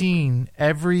actually seen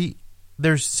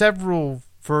there's several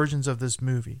versions of this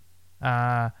movie.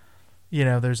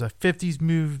 There's a 50s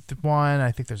movie one.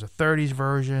 I think there's a 30s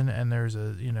version, and there's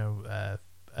a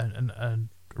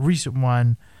recent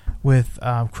one with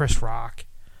Chris Rock.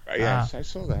 Yes, I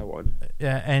saw that one.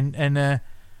 Yeah, and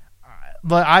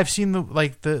but I've seen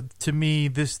to me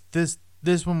this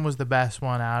one was the best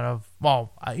one out of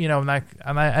I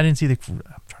didn't see I'm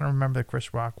trying to remember the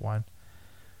Chris Rock one.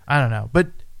 I don't know, but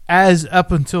as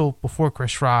up until before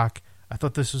Chris Rock, I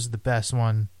thought this was the best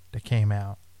one that came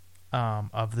out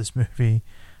of this movie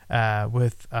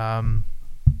with Warren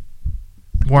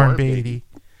Beatty.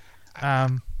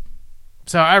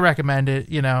 So I recommend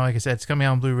it. Like I said, it's coming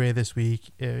out on Blu-ray this week.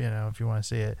 If you want to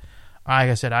see it.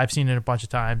 Like I said, I've seen it a bunch of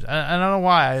times. I don't know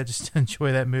why. I just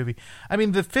enjoy that movie. I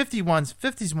mean, the 50s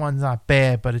one's not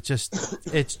bad, but it's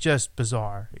just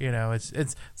bizarre.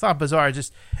 It's not bizarre.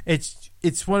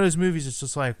 It's one of those movies. It's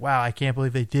just like, wow, I can't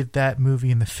believe they did that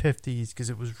movie in the 50s because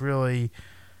it was really,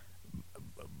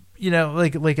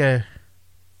 like a,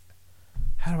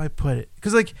 how do I put it?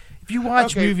 Because if you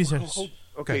watch movies, it's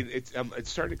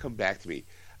starting to come back to me.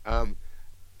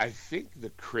 I think the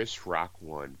Chris Rock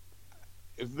one,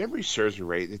 if memory serves me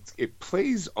right, it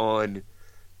plays on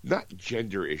not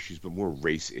gender issues but more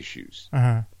race issues.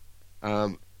 Uh-huh.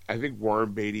 I think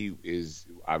Warren Beatty is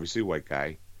obviously a white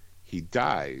guy. He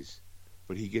dies,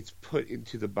 but he gets put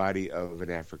into the body of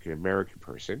an African American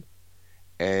person,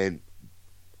 and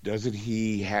doesn't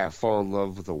he fall in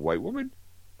love with a white woman?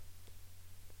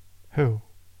 Who?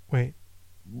 Wait.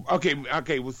 Okay.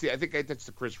 Well, see, I think that's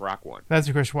the Chris Rock one. That's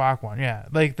the Chris Rock one, yeah.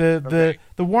 The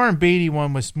Warren Beatty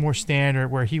one was more standard,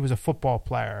 where he was a football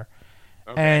player,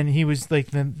 and he was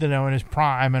in his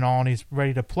prime and all, and he's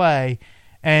ready to play,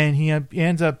 and he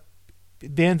ends up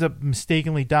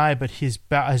mistakenly die, but his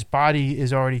body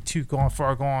is already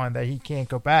far gone that he can't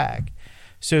go back,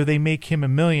 so they make him a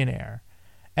millionaire,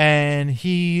 and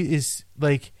he is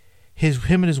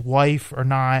him and his wife are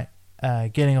not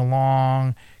getting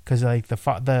along. Because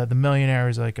the millionaire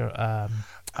is a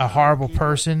horrible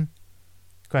person.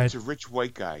 Go ahead. It's a rich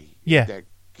white guy. Yeah. That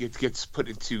gets put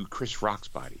into Chris Rock's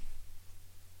body.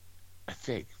 I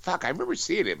think. Fuck, I remember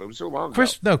seeing it, but it was so long ago.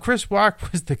 No, Chris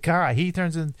Rock was the guy. He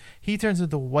turns into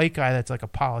the white guy that's like a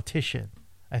politician,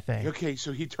 I think. Okay,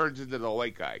 so he turns into the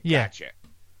white guy. Yeah. Gotcha.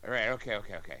 All right. Okay.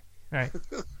 Right.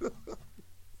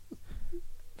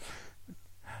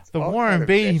 The Warren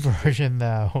Beatty version,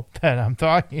 though, that I'm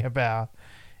talking about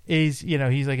is,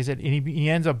 he's like I said, he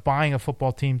ends up buying a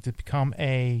football team to become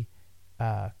a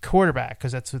quarterback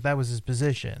because that was his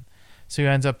position. So he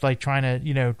ends up trying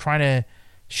to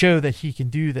show that he can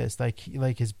do this.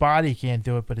 Like his body can't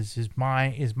do it, but his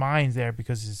mind's there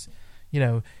because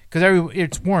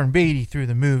it's Warren Beatty through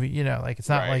the movie. It's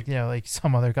not right. like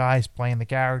some other guys playing the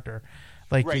character.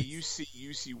 Right, you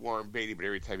see Warren Beatty, but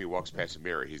every time he walks past a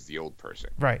mirror, he's the old person.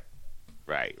 Right.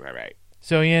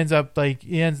 So he ends up at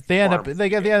the end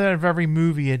of every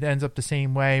movie, it ends up the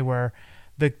same way, where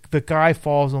the guy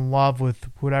falls in love with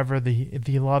whatever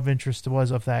the love interest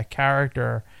was of that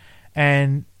character,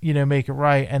 and make it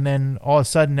right, and then all of a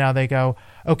sudden now they go,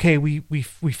 okay, we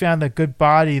found a good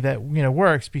body that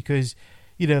works because.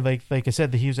 Like I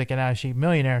said, that he was an out of shape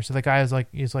millionaire. So the guy is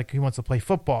he wants to play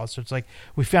football. So it's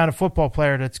we found a football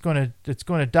player that's going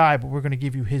to die, but we're going to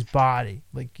give you his body.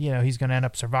 He's going to end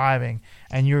up surviving,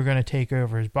 and you're going to take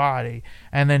over his body.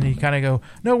 And then you kind of go,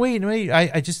 no, wait.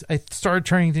 I started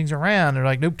turning things around. They're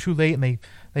like, nope, too late, and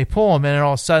they pull him, and then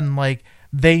all of a sudden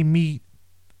they meet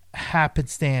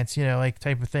happenstance,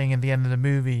 type of thing at the end of the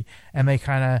movie,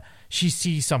 and she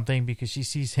sees something because she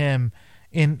sees him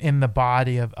in the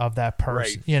body of that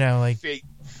person, right.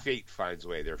 Fate finds a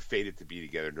way. They're fated to be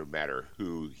together no matter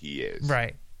who he is.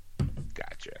 Right.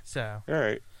 Gotcha. So. All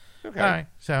right. Okay. All right.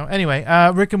 So anyway,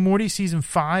 Rick and Morty season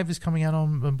 5 is coming out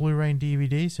on Blu-ray and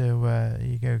DVD. So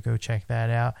you go check that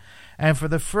out. And for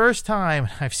the first time,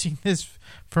 I've seen this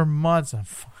for months. I'm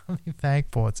finally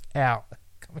thankful it's out.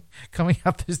 coming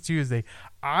out this Tuesday.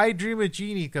 I Dream of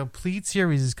Jeannie complete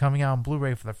series is coming out on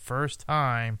Blu-ray for the first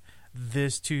time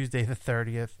this Tuesday, the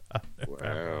 30th of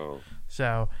November. Wow.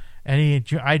 So, any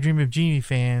I Dream of Jeannie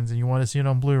fans and you want to see it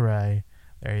on Blu-ray,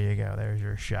 there you go. There's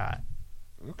your shot.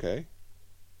 Okay.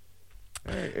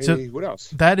 All right. So what else?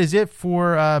 that is it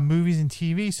for movies and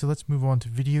TV. So let's move on to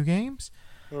video games.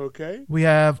 Okay. We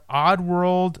have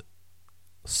Oddworld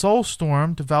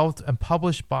Soulstorm, developed and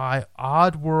published by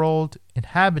Oddworld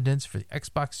Inhabitants for the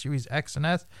Xbox Series X and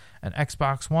S and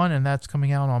Xbox One, and that's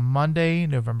coming out on Monday,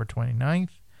 November 29th.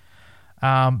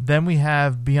 Then we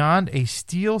have Beyond a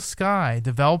Steel Sky,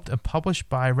 developed and published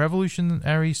by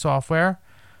Revolution Software,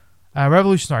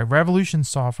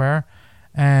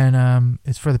 and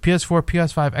it's for the PS4,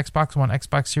 PS5, Xbox One,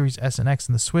 Xbox Series S and X,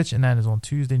 and the Switch, and that is on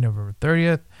Tuesday, November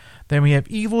 30th. Then we have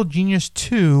Evil Genius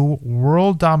 2,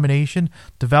 World Domination,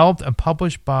 developed and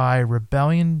published by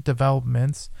Rebellion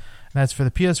Developments, and that's for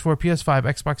the PS4, PS5,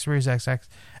 Xbox Series XX,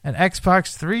 and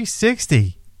Xbox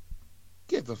 360.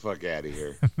 Get the fuck out of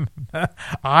here.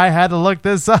 I had to look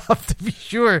this up to be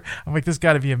sure. I'm like, this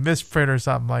got to be a misprint or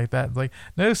something like that. It's like,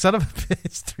 no, son of a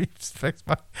bitch.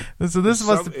 So this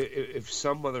must. If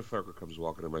some motherfucker comes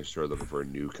walking in my store looking for a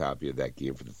new copy of that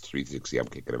game for the 360, I'm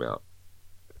kicking him out.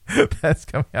 That's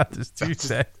coming out this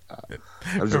Tuesday.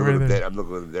 I'm looking at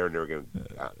them there and they're going.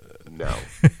 No.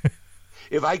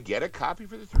 If I get a copy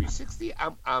for the 360,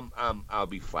 I'll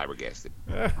be flabbergasted.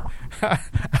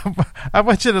 I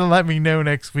want you to let me know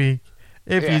next week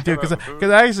if you do, because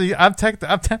actually I'm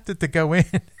tempted to go in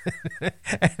and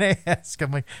I ask.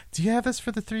 I'm like, do you have this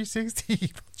for the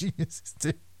 360? Geniuses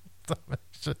do.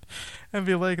 And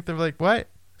be like, they're like, what?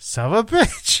 Son of a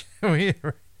bitch.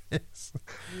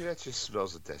 That just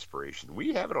smells of desperation.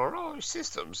 We have it on all our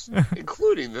systems,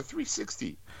 including the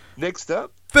 360. Next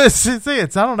up, this is it.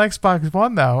 It's not on Xbox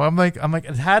One though. I'm like,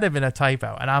 it had to have been a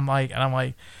typo, and I'm like,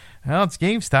 well, it's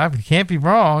GameStop. It can't be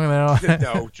wrong. No,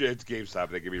 it's GameStop.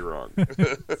 They can be wrong.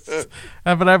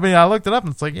 But I mean, I looked it up,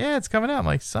 and it's like, yeah, it's coming out. I'm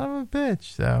like, son of a bitch.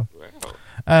 So,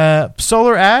 wow.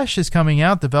 Solar Ash is coming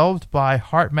out, developed by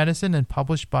Heart Medicine and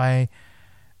published by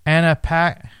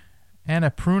Annapurna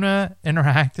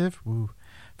Interactive. Ooh.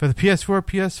 For the PS4,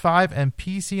 PS5, and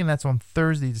PC, and that's on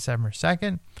Thursday, December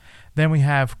 2nd. Then we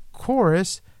have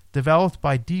Chorus, developed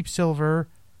by Deep Silver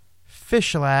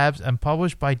Fish Labs and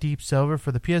published by Deep Silver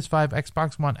for the PS5,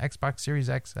 Xbox One, Xbox Series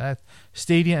X,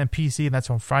 Stadia, and PC, and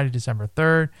that's on Friday, December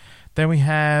 3rd. Then we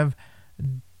have...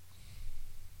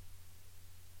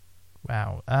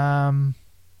 Wow.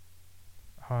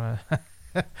 Hold on.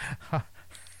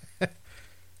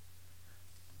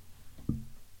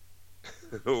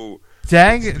 Oh.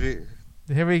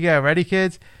 Here we go. Ready,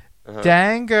 kids?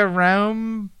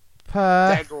 Danganronpa.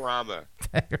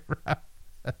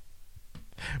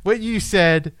 What you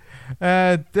said.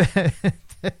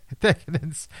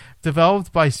 Decadence.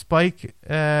 Developed by Spike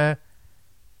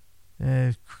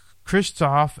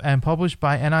Christoph and published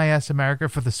by NIS America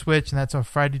for the Switch, and that's on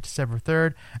Friday, December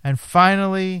 3rd. And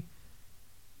finally,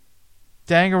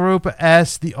 Danganronpa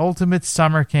S, The Ultimate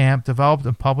Summer Camp, developed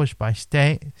and published by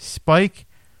Spike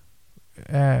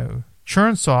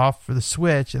Chernsoft for the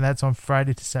Switch, and that's on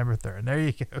Friday, December 3rd. There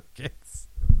you go, kids.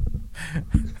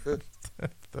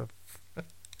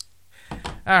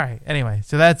 All right. Anyway,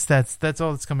 so that's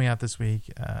all that's coming out this week.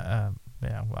 Yeah.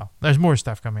 Well, there's more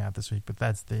stuff coming out this week, but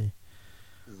that's the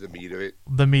meat of it.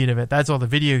 The meat of it. That's all the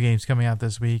video games coming out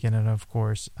this week, and then of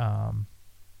course,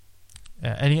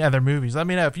 any other movies. Let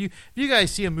me know if you guys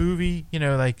see a movie,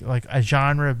 like a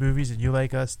genre of movies that you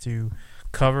like us to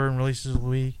cover and release this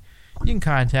week. You can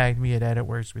contact me at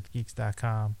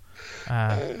editworkswithgeeks.com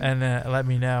and let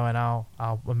me know, and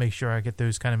I'll make sure I get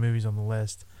those kind of movies on the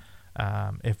list.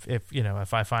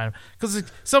 If I find them, because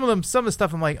some of the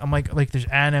stuff I'm like there's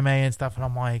anime and stuff, and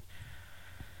I'm like,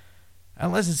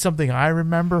 unless it's something I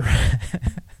remember,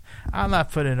 I'm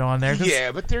not putting it on there.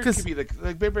 Yeah, but there could be like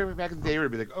maybe back in the day, it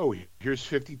would be like, oh, here's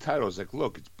 50 titles. Like,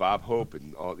 look, it's Bob Hope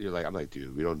and all. You're like, I'm like,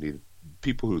 dude, we don't need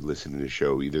people who listen to the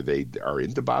show. Either they are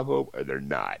into Bob Hope or they're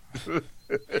not.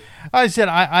 I said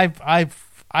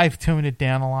I've tuned it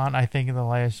down a lot. I think in the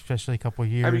last, especially couple of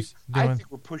years. I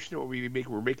think we're pushing it.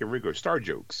 We're making Ringo Starr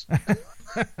jokes.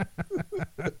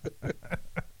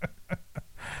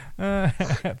 They're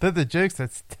the jokes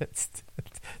that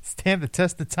stand the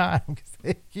test of time because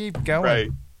they keep going.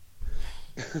 Right.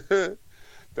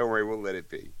 Don't worry, we'll let it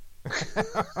be.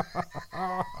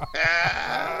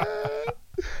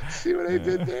 See what I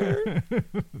did there?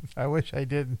 I wish I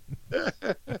didn't.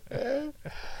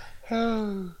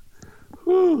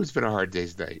 It's been a hard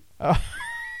day's night.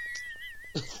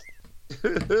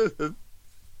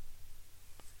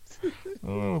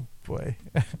 Oh boy.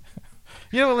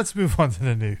 You know what? Let's move on to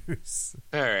the news.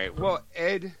 All right. Well,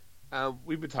 Ed,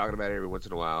 we've been talking about it every once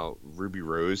in a while. Ruby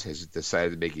Rose has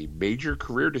decided to make a major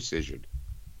career decision.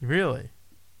 Really?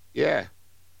 Yeah.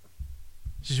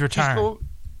 She's retiring.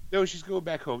 She's going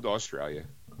back home to Australia.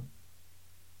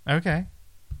 Okay.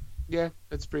 Yeah,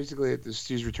 that's basically it.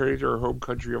 She's returning to her home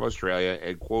country of Australia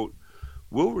and, quote,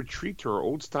 will retreat to her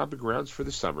old stomping grounds for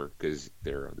the summer because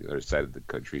they're on the other side of the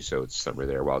country, so it's summer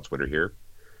there while it's winter here.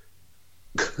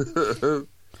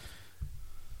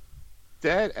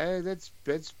 That's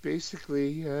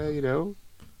basically that's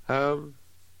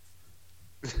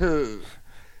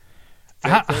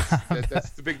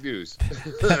the big news.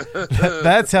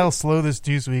 That's how slow this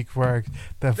news week works.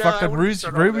 Fucking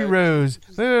Ruby Rose.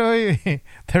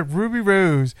 That Ruby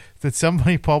Rose, that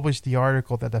somebody published the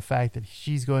article that the fact that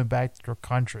she's going back to her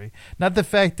country, not the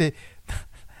fact that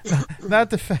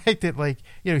like,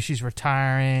 she's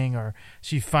retiring, or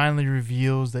she finally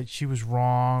reveals that she was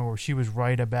wrong or she was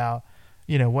right about,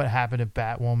 what happened to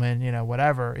Batwoman,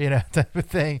 whatever, type of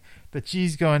thing, that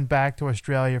she's going back to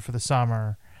Australia for the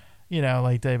summer,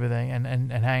 like type of thing,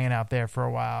 and hanging out there for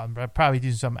a while, and probably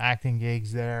do some acting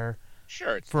gigs there.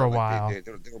 Sure, it's for a like while. They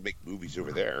don't make movies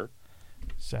over there.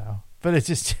 So, but it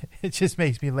just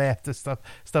makes me laugh to stuff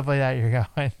like that. You're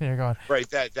going right.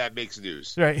 That makes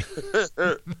news. Right.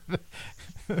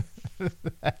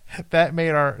 that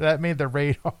made the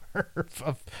radar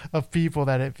of people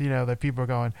that that people are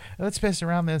going, let's pass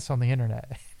around this on the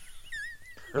internet.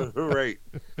 Right.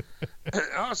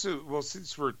 Also, well,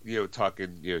 since we're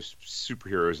talking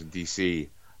superheroes in DC,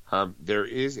 there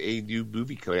is a new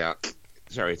movie coming out.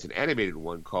 Sorry, it's an animated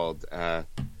one called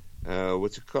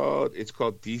what's it called? It's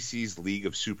called DC's League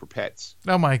of Super Pets.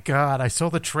 Oh my God! I saw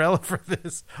the trailer for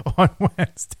this on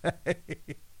Wednesday.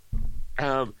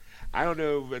 I don't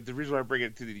know, but the reason why I bring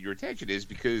it to your attention is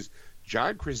because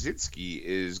John Krasinski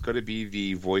is going to be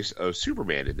the voice of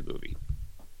Superman in the movie.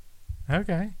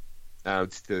 Okay.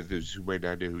 Those who might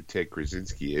not know who Ted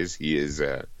Krasinski is, he is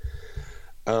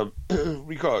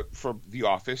we call it from The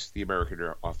Office, the American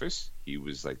Office. He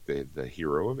was like the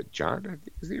hero of it. John, I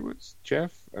think his name was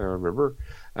Jeff. I don't remember.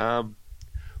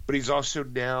 But he's also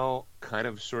now kind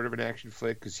of sort of an action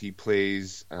flick because he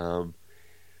plays Sum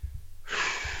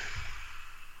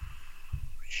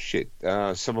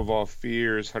of All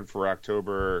Fears, Hunt for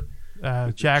October.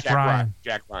 Jack Ryan.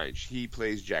 Jack Ryan. He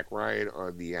plays Jack Ryan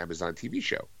on the Amazon TV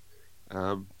show,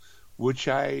 which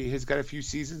has got a few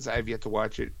seasons. I have yet to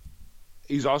watch it.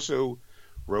 He's also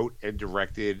wrote and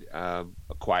directed A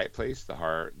Quiet Place, the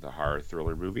horror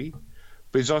thriller movie.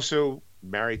 But he's also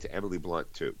married to Emily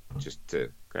Blunt too, just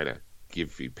to kind of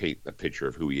paint a picture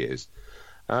of who he is.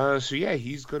 So yeah,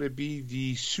 he's going to be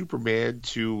the Superman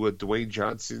to Dwayne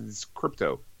Johnson's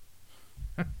Krypto.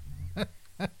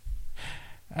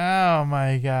 Oh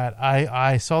my God!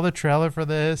 I saw the trailer for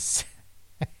this.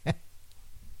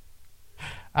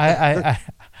 I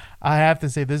have to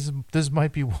say this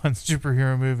might be one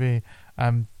superhero movie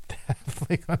I'm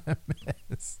definitely gonna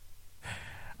miss.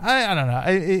 I don't know.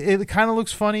 It kind of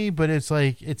looks funny, but it's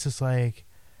just like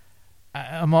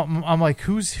I'm like,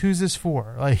 who's this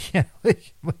for? Like,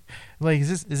 like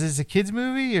is this a kids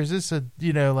movie, or is this a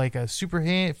like a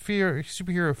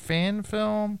superhero fan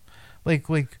film? Like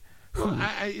who? Well,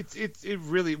 it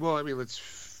really, well, I mean,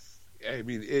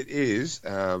 it is.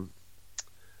 Well,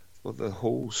 the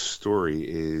whole story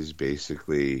is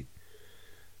basically,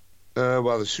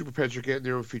 while the Super Pets are getting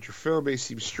their own feature film, may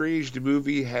seem strange. The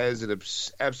movie has an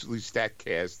absolutely stacked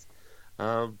cast.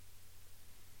 Let's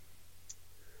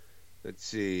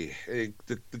see.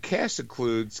 The cast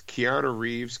includes Keanu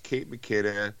Reeves, Kate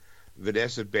McKinnon,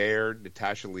 Vanessa Bayer,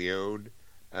 Natasha Lyonne,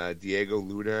 Diego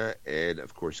Luna, and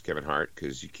of course Kevin Hart,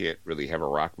 because you can't really have a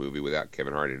rock movie without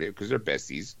Kevin Hart in it because they're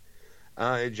besties.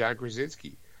 And John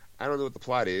Krasinski. I don't know what the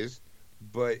plot is,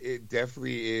 but it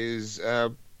definitely is.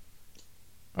 Oh,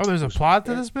 there's a plot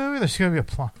to this movie? There's going to be a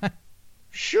plot?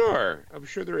 Sure. I'm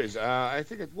sure there is. I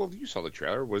think, well, you saw the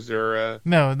trailer. Was there...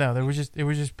 No, it was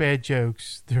just bad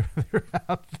jokes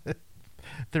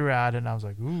throughout, and I was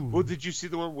like, ooh. Well, did you see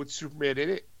the one with Superman in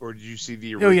it, or did you see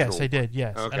the original? Oh, yes, I did,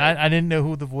 yes. Okay. And I didn't know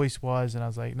who the voice was, and I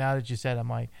was like, now that you said it, I'm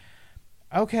like,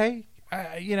 okay.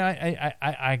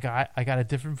 I got a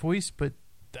different voice, but...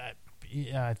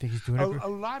 I think he's doing it. A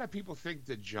lot of people think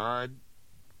that John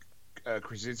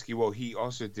Krasinski, well, he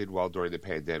also did well during the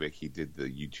pandemic. He did the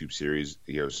YouTube series,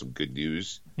 Some Good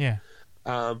News. Yeah.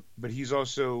 But he's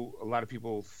also, a lot of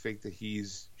people think that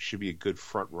should be a good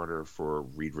front runner for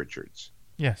Reed Richards.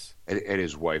 Yes. And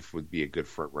his wife would be a good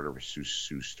front runner for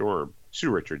Sue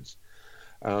Richards.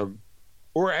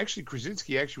 Or actually,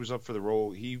 Krasinski actually was up for the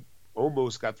role. He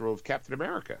almost got the role of Captain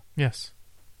America. Yes.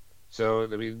 So, I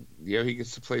mean, he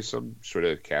gets to play some sort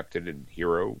of captain and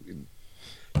hero in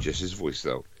just his voice,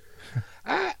 though.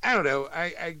 I don't know.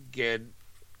 I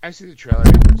see the trailer.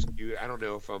 It looks cute. I don't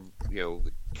know if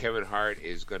Kevin Hart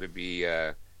is going to be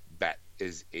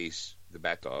Ace, the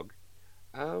Bat Dog.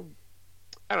 I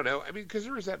don't know. I mean, because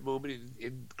there was that moment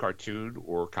in cartoon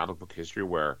or comic book history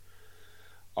where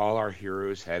all our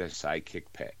heroes had a sidekick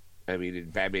pet. I mean,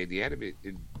 in Batman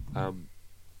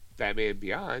Batman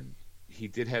Beyond, he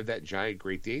did have that giant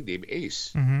Great Dane named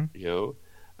Ace.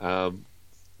 Mm-hmm.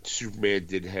 Superman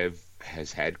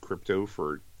has had Krypto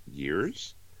for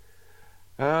years.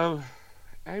 I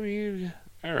mean,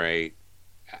 all right.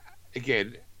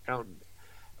 Again,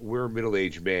 we're a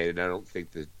middle-aged man, and I don't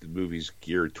think that the movie's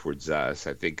geared towards us.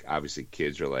 I think obviously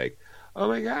kids are like, "Oh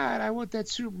my God, I want that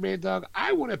Superman dog.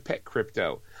 I want to pet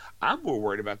Krypto." I'm more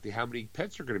worried about how many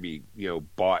pets are going to be,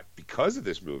 bought because of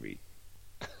this movie.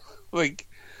 like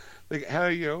how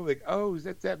oh,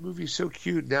 that movie's so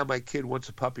cute. Now my kid wants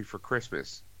a puppy for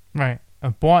Christmas. Right,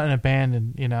 bought and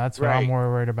abandoned. That's what I'm more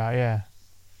worried about. Yeah.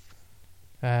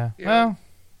 Well.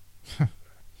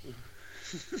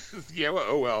 Yeah. Well.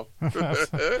 Oh well.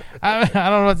 I don't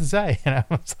know what to say.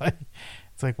 It's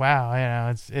like wow.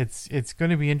 It's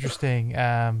going to be interesting.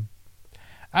 I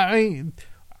mean,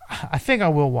 I think I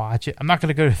will watch it. I'm not going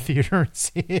to go to the theater and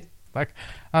see it. Like,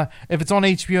 if it's on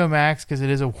HBO Max because it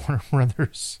is a Warner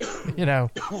Brothers,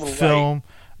 film.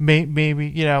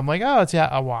 Maybe I'm like, oh,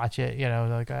 I'll watch it.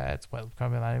 It's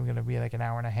probably not even going to be like an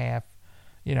hour and a half.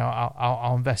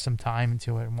 I'll invest some time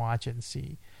into it and watch it and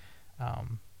see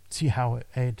how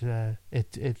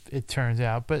it turns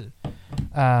out. But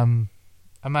I'm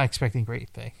not expecting great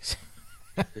things.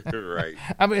 Right.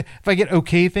 I mean, if I get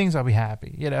okay things, I'll be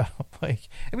happy.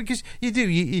 Because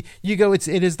you go. It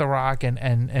is The Rock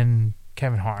and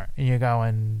Kevin Hart, and you're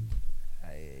going.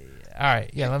 All right,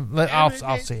 yeah.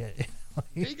 I'll see it.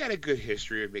 They got a good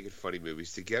history of making funny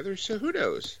movies together, so who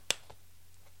knows?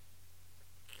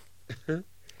 Who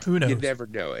knows? You never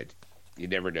know it. You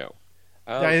never know.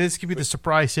 This could be the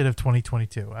surprise hit of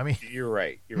 2022. I mean, you're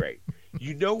right.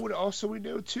 You know what? Also, we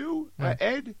know too,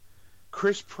 Ed.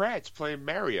 Chris Pratt's playing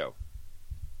Mario.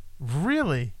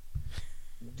 Really?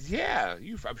 Yeah,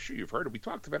 I'm sure you've heard it. We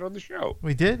talked about it on the show.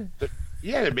 We did.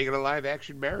 They're making a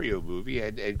live-action Mario movie,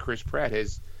 and Chris Pratt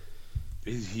he's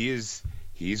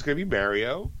going to be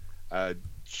Mario.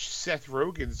 Seth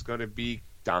Rogen's going to be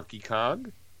Donkey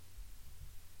Kong.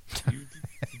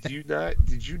 Did you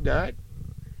not?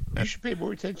 You should pay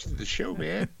more attention to the show,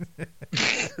 man.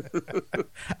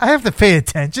 I have to pay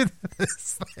attention to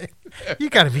this thing. You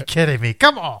got to be kidding me.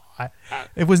 Come on.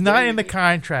 It was not in the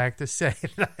contract to say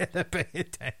that I had to pay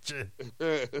attention.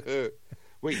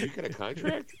 Wait, you got a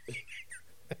contract?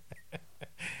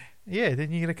 Yeah,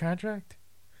 didn't you get a contract?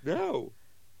 No.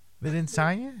 They didn't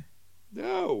sign you?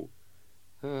 No.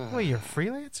 Wait, you're a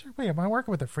freelancer? Wait, am I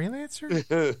working with a freelancer?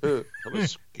 I'm a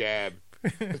scab.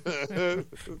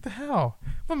 What the hell?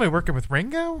 What, am I working with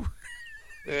Ringo?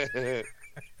 It's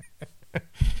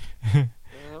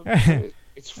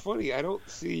funny. I don't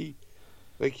see,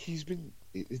 he's been.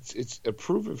 It's a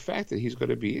proven fact that he's going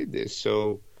to be in this.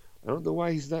 So I don't know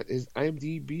why his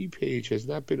IMDb page has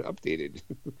not been updated.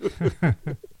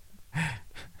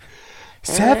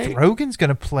 Seth Rogen's going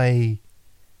to play.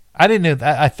 I didn't know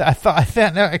that.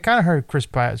 I kind of heard Chris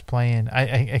Pratt was playing.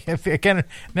 I kind of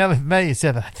now that you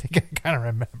said that, I think I kind of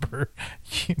remember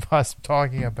us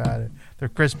talking about it.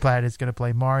 That Chris Pratt is going to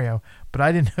play Mario, but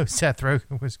I didn't know Seth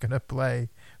Rogen was going to play.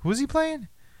 Who was he playing?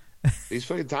 He's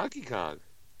playing Donkey Kong.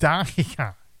 Donkey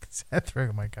Kong. Seth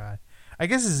Rogen. Oh my God. I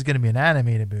guess this is going to be an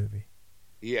animated movie.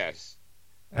 Yes.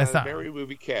 That's not Merry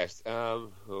movie cast.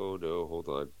 Oh no, hold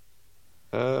on.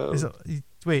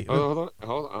 Wait. Hold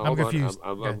on. I'm confused.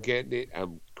 I'm getting it.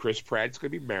 Chris Pratt's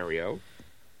going to be Mario.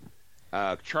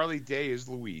 Charlie Day is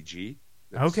Luigi.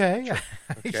 Okay.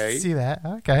 I can see that.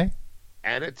 Okay.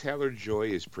 Anna Taylor-Joy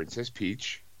is Princess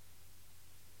Peach.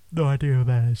 No idea who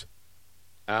that is.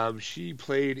 She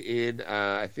played in.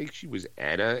 I think she was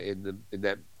Anna in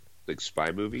that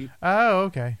spy movie. Oh,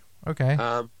 okay. Okay.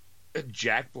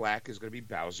 Jack Black is going to be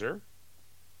Bowser.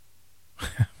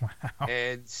 Wow.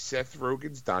 And Seth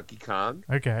Rogen's Donkey Kong.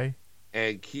 Okay.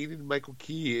 And Keegan-Michael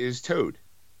Key is Toad.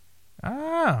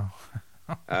 Oh.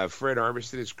 Fred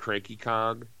Armisen is Cranky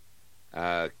Kong.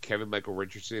 Kevin Michael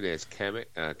Richardson as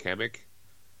Kamek.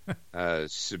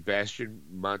 Sebastian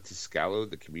Maniscalco,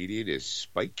 the comedian, is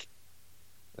Spike.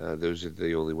 Those are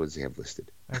the only ones they have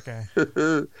listed. Okay.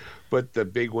 But the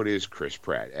big one is Chris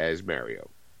Pratt as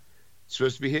Mario. It's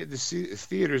supposed to be hitting the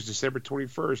theaters December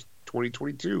 21st,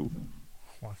 2022.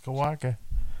 Waka waka.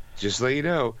 Just let you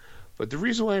know. But the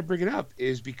reason why I bring it up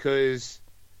is because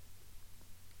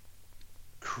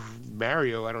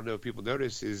Mario, I don't know if people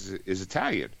notice, is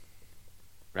Italian,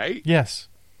 right? Yes.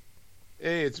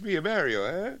 Hey, it's me, Mario.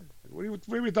 Eh? What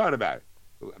are you thought about?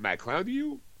 Am I a clown to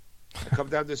you? I come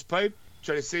down this pipe,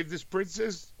 try to save this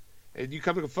princess, and you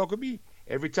come and fuck with me?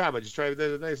 Every time I just try to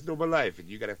live a nice normal life, and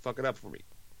you gotta fuck it up for me.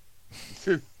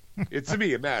 It's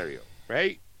me, Mario,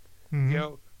 right? Mhm. You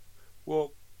know,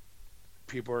 well,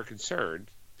 people are concerned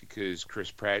because Chris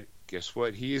Pratt, guess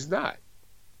what? He is not.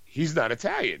 He's not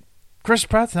Italian. Chris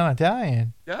Pratt's not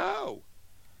Italian. No,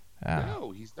 Ah.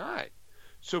 no, he's not.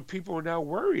 So people are now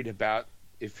worried about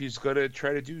if he's going to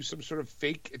try to do some sort of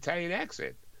fake Italian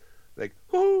accent. Like,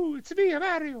 ooh, it's me,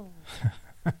 Mario.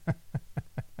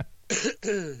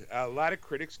 A lot of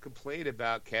critics complain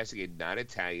about casting a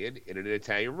non-Italian in an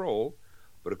Italian role,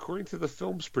 but according to the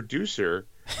film's producer,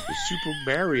 the Super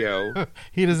Mario...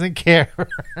 He doesn't care.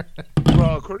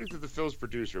 Well, according to the film's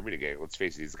producer, I mean, again, let's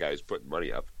face it, these guys putting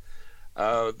money up.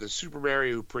 The Super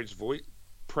Mario who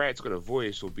Pratt's going to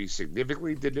voice will be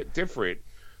significantly different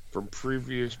from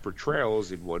previous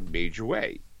portrayals in one major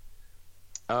way.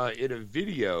 In a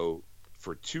video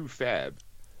for 2Fab,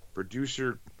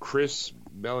 producer Chris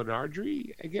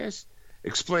Melanardri, I guess,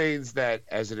 explains that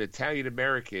as an Italian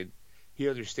American, he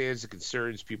understands the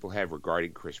concerns people have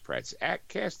regarding Chris Pratt's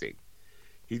casting.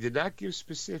 He did not give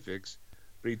specifics,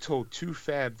 but he told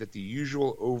 2Fab that the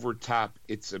usual over-top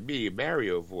 "It's a me,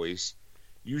 Mario" voice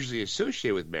usually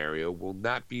associated with Mario will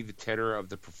not be the tenor of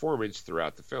the performance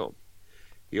throughout the film.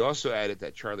 He also added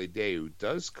that Charlie Day, who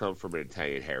does come from an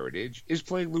Italian heritage, is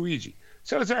playing Luigi.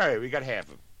 So it's all right. We got half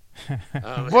of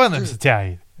him. One of them's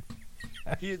Italian.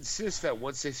 He insists that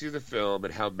once they see the film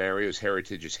and how Mario's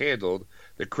heritage is handled,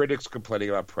 the critics complaining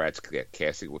about Pratt's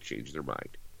casting will change their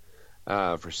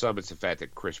mind. For some, it's the fact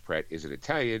that Chris Pratt isn't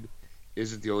Italian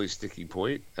isn't the only sticking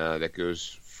point. That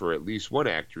goes for at least one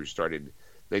actor who started in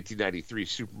 1993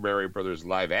 Super Mario Brothers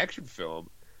live-action film.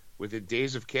 Within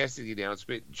days of casting the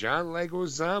announcement, John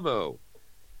Leguizamo,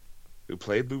 who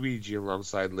played Luigi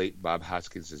alongside late Bob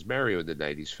Hoskins as Mario in the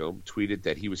 90s film, tweeted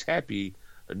that he was happy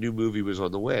a new movie was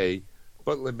on the way,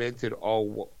 but lamented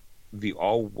the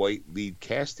all-white lead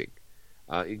casting.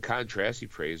 In contrast, he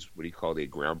praised what he called a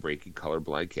groundbreaking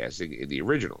colorblind casting in the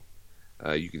original.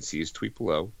 You can see his tweet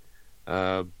below.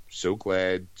 So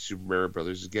glad Super Mario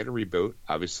Brothers is getting a reboot.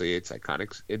 Obviously, it's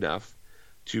iconic enough.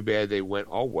 Too bad they went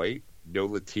all white. No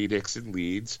Latinx in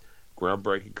leads.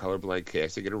 Groundbreaking colorblind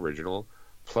casting and original.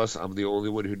 Plus, I'm the only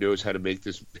one who knows how to make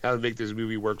this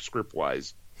movie work script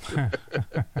wise.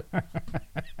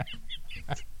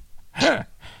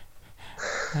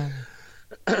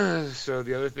 So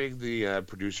the other thing, the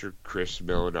producer Chris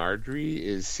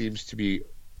Melanardri seems to be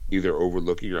either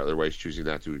overlooking or otherwise choosing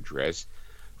not to address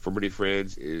for many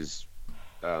fans is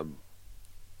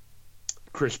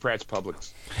Chris Pratt's public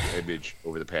image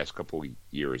over the past couple of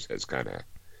years has kind of,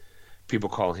 people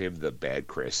call him the bad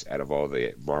Chris out of all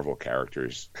the Marvel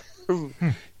characters.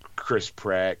 Chris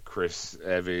Pratt, Chris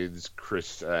Evans,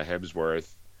 Chris Hemsworth,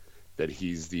 that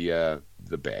he's the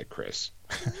bad Chris.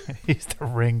 He's the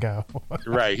Ringo.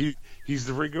 Right. He's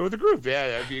the Ringo of the group. Yeah,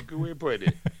 that'd be a good way of putting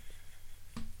it.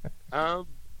 I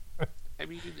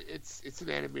mean, it's an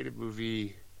animated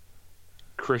movie.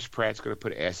 Chris Pratt's going to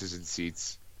put asses in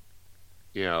seats.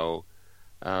 You know,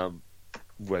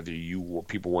 whether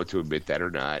people want to admit that or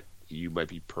not, you might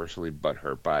be personally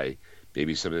butthurt by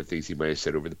maybe some of the things he might have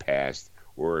said over the past,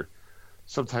 or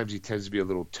sometimes he tends to be a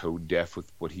little tone deaf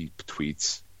with what he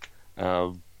tweets.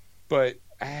 But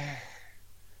the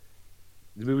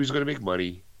movie's going to make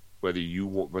money, whether you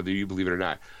believe it or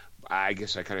not. I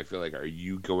guess I kind of feel like, are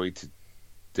you going to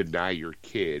deny your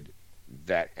kid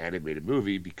that animated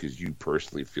movie because you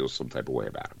personally feel some type of way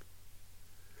about him?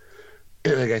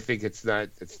 Like, I think it's not.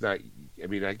 I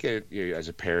mean, I get it. You know, as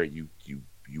a parent, you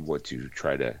want to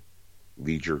try to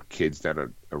lead your kids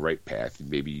down a right path, and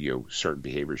maybe certain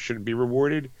behaviors shouldn't be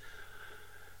rewarded.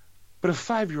 But a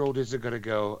 5-year-old isn't going to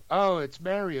go, "Oh, it's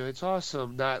Mario, it's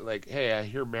awesome." Not like, "Hey, I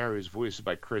hear Mario's voiced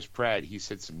by Chris Pratt. He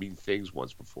said some mean things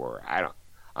once before.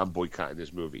 I'm boycotting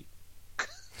this movie."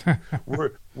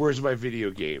 Where's my video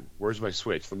game? Where's my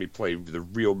Switch? Let me play the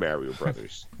real Mario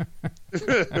Brothers.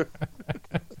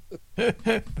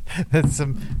 That's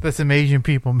some Asian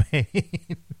people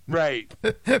made. Right.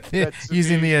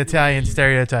 Using the Italian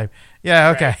stereotype.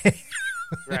 Yeah, okay.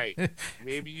 Right.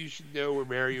 Maybe you should know where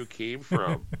Mario came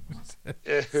from.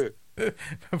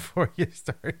 Before you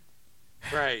start.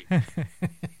 Right.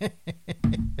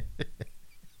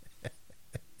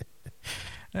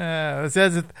 That's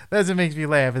what makes me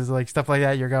laugh. Is like stuff like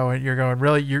that. You're going.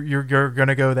 Really, you're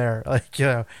gonna go there. Like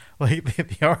like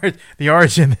the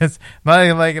origin is not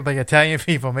even like Italian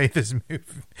people made this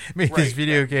this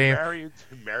video game.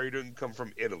 Mario didn't come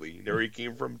from Italy. No, he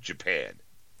came from Japan.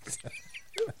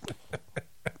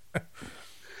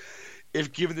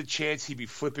 If given the chance, he'd be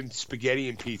flipping spaghetti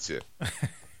and pizza.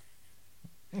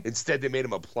 Instead, they made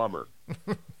him a plumber.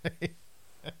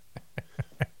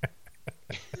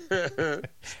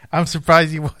 I'm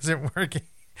surprised he wasn't working.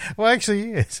 Well, actually,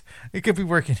 he is. He could be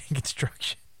working in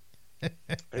construction. I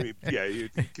mean,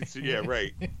 yeah,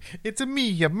 right. It's a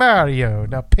me, Mario.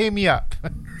 Now pay me up.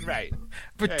 Right.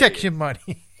 Protection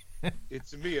money.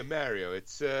 It's me, Mario.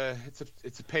 It's a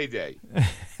payday.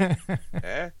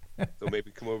 So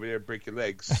maybe come over there and break your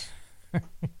legs. I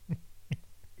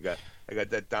got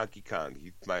that Donkey Kong.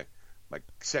 He's my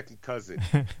second cousin.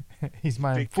 He's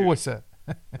my enforcer.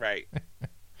 Right.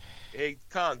 Hey,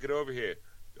 Kong, get over here.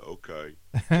 Okay.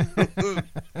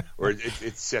 Or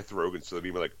it's Seth Rogen, so they'll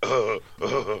be like,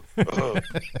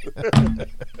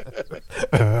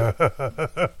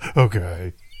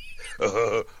 okay.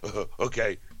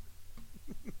 Okay.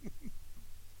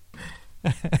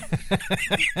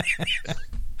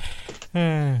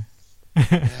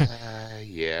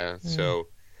 Yeah. So,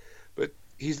 but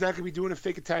he's not going to be doing a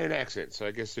fake Italian accent, so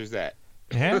I guess there's that.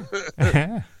 Yeah.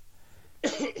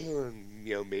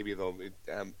 Maybe they'll.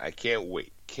 I can't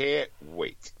wait. Can't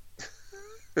wait.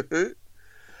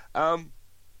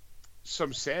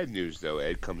 Some sad news though,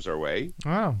 Ed, comes our way.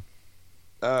 Wow.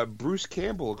 Bruce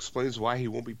Campbell explains why he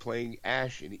won't be playing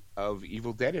Ash of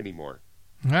Evil Dead anymore.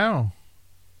 No.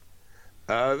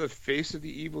 The face of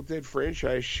the Evil Dead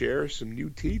franchise shares some new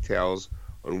details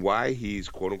on why he's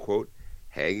quote unquote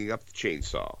hanging up the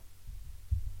chainsaw.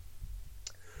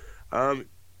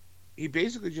 He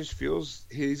basically just feels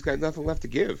he's got nothing left to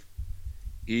give.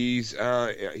 He's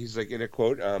like, in a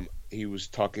quote, he was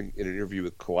talking in an interview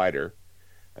with Collider.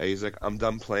 He's like, I'm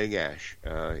done playing Ash.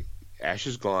 Ash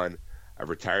is gone. I've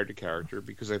retired the character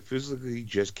because I physically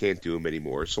just can't do him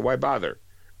anymore. So why bother?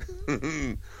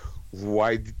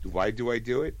 Why do I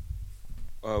do it?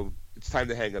 It's time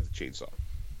to hang up the chainsaw.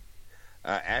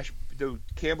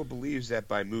 Campbell believes that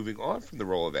by moving on from the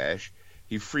role of Ash,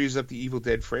 he frees up the Evil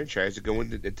Dead franchise to go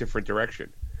in a different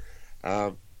direction.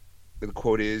 The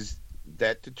quote is,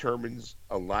 that determines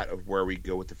a lot of where we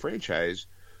go with the franchise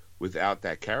without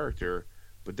that character,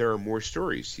 but there are more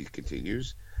stories, he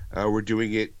continues. We're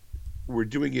doing it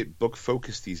book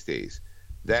focused these days.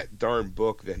 That darn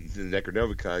book that the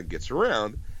Necronomicon gets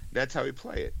around, that's how we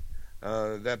play it.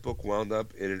 That book wound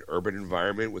up in an urban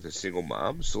environment with a single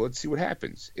mom, so let's see what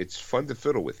happens. It's fun to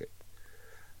fiddle with it.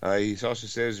 He also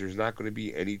says there's not going to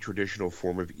be any traditional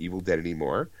form of Evil Dead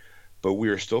anymore, but we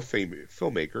are still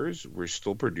filmmakers, we're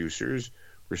still producers,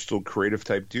 we're still creative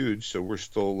type dudes, so we're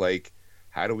still like,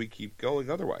 how do we keep going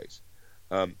otherwise?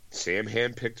 Sam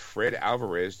handpicked Fred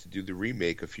Alvarez to do the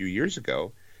remake a few years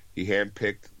ago. He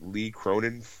handpicked Lee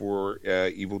Cronin for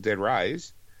Evil Dead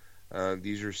Rise.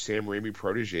 These are Sam Raimi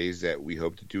proteges that we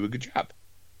hope to do a good job.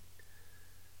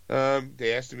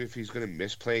 They asked him if he's going to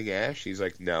miss playing Ash. He's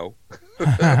like, no.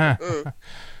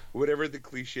 Whatever the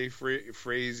cliche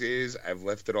phrase is, I've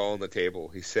left it all on the table.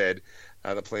 He said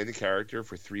that playing the character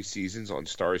for 3 seasons on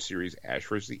Star series Ash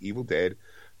vs. the Evil Dead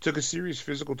took a serious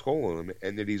physical toll on him,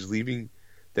 and that he's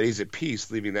at peace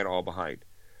leaving that all behind.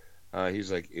 He's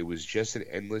like, it was just an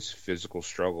endless physical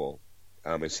struggle.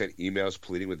 I sent emails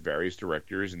pleading with various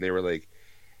directors, and they were like,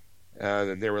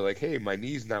 hey, my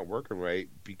knee's not working right.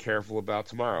 Be careful about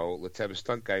tomorrow. Let's have a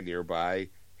stunt guy nearby.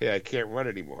 Hey, I can't run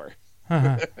anymore.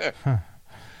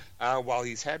 While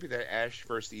he's happy that Ash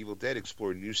vs. the Evil Dead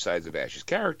explored new sides of Ash's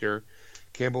character,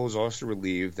 Campbell is also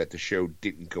relieved that the show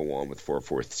didn't go on for a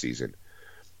 4th season.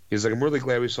 He's like, I'm really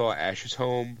glad we saw Ash's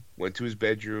home, went to his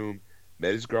bedroom,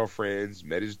 met his girlfriends,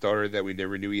 met his daughter that we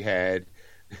never knew he had,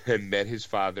 and met his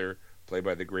father, played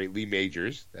by the great Lee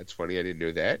Majors. That's funny, I didn't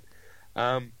know that.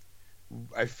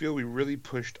 I feel we really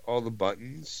pushed all the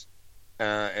buttons,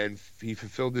 and he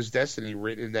fulfilled his destiny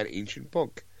written in that ancient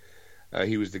book.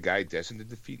 He was the guy destined to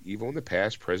defeat evil in the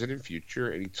past, present, and future,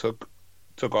 and he took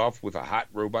off with a hot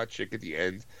robot chick at the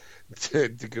end to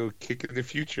go kick in the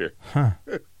future.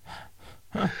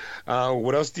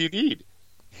 What else do you need?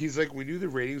 He's like, we knew the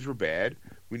ratings were bad.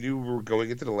 We knew we were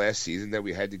going into the last season that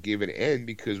we had to give an end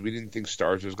because we didn't think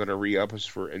Starz was going to re-up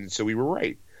us and so we were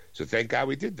right. So thank God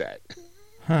we did that.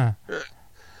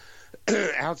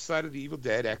 Outside of the Evil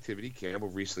Dead activity, Campbell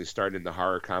recently starred in the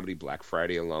horror comedy Black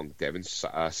Friday along Devon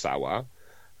Sawa,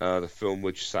 the film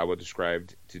which Sawa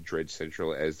described to Dread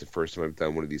Central as the first time I've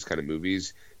done one of these kind of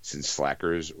movies since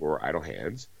Slackers or Idle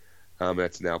Hands.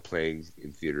 That's now playing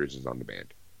in theaters and on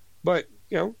demand. But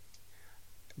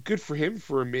good for him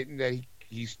for admitting that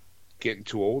he's getting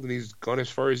too old and he's gone as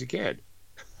far as he can.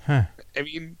 Huh. I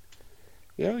mean,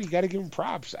 you got to give him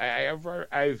props. I've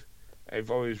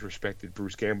always respected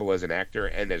Bruce Campbell as an actor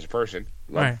and as a person.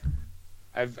 Right.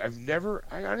 I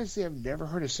honestly have never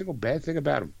heard a single bad thing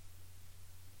about him.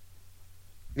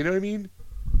 You know what I mean?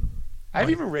 I've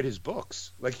even read his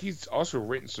books. Like, he's also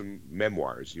written some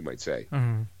memoirs, you might say.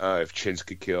 Mm-hmm. If Chins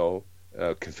Could Kill,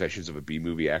 Confessions of a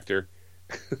B-movie Actor.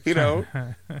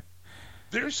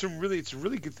 There's some really, it's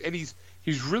really good, and he's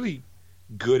really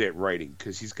good at writing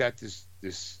because he's got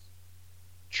this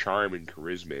charm and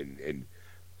charisma and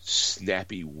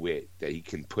snappy wit that he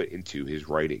can put into his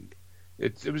writing.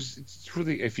 It's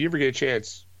really, if you ever get a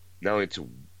chance, not only to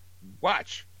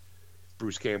watch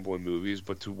Bruce Campbell in movies,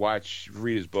 but to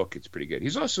read his book, it's pretty good.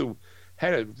 He's also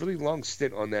had a really long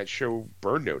stint on that show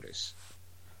Burn Notice.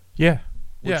 Yeah.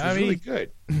 Which was really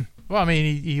good. Well, I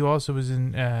mean, he also was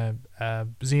in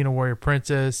Xena Warrior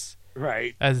Princess.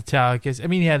 Right. As Italicus. I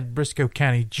mean, he had Briscoe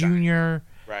County Jr.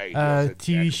 Right.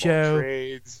 TV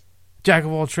show. Jack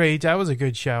of all trades. That was a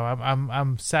good show.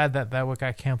 I'm sad that one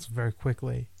got canceled very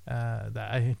quickly. That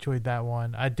I enjoyed that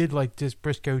one. I did like this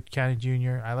Briscoe County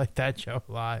Jr. I liked that show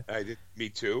a lot. I did. Me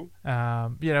too.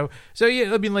 So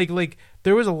yeah, I mean, like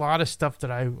there was a lot of stuff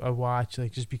that I watched,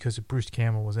 like just because of Bruce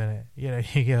Campbell was in it. You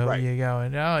go,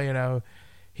 and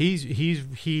he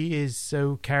is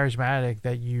so charismatic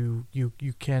that you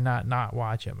cannot not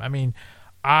watch him. I mean,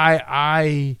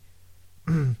 I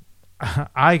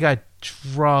got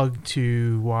drugged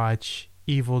to watch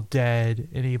Evil Dead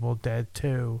and Evil Dead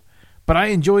 2, but I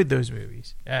enjoyed those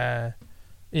movies.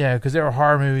 Because they were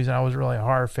horror movies, and I was really a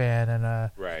horror fan.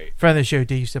 And right. Friend of the show,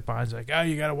 Dave Stepan's like, "Oh,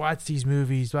 you got to watch these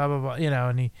movies," blah blah blah.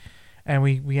 And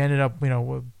we ended up,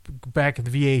 back in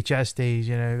the VHS days,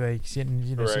 like sitting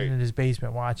in his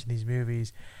basement watching these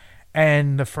movies.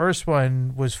 And the first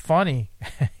one was funny,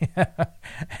 and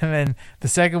then the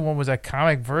second one was a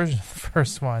comic version of the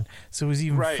first one, so it was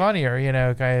even funnier,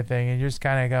 kind of thing. And you're just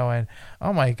kind of going,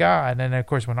 "Oh my god!" And then of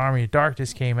course, when Army of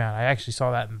Darkness came out, I actually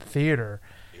saw that in the theater,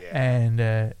 and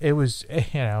it was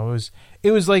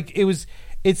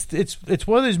it's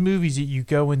one of those movies that you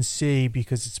go and see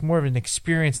because it's more of an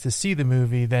experience to see the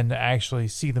movie than to actually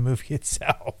see the movie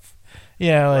itself.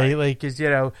 Because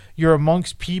you're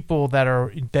amongst people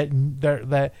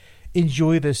that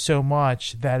enjoy this so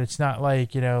much that it's not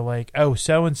like oh,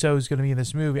 so and so is going to be in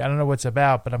this movie. I don't know what's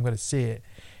about, but I'm going to see it.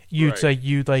 It's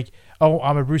like oh,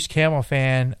 I'm a Bruce Campbell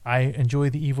fan. I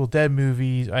enjoy the Evil Dead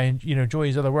movies. I enjoy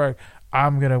his other work.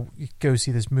 I'm gonna go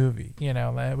see this movie.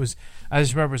 I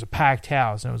just remember it was a packed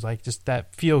house, and it was like just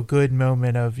that feel good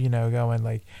moment of going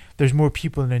like, there's more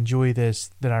people that enjoy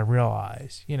this than I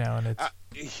realize. And it's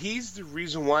he's the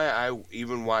reason why I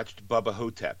even watched Bubba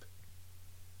Hotep.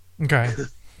 Okay.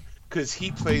 Because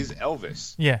he plays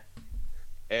Elvis. Yeah.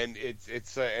 And it's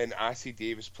and Ossie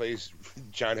Davis plays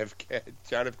John F.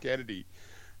 Kennedy.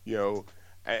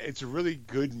 It's a really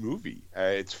good movie.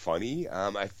 It's funny.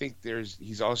 I think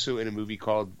he's also in a movie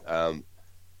called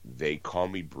They Call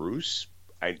Me Bruce.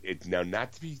 Now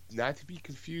not to be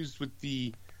confused with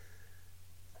the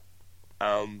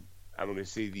I'm going to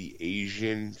say the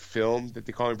Asian film that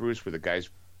They Call Me Bruce, where the guy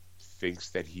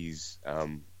thinks that he's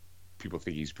people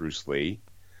think he's Bruce Lee,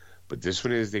 but this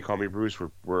one is They Call Me Bruce,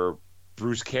 where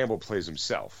Bruce Campbell plays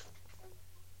himself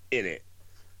in it.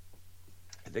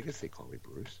 I think it's They Call Me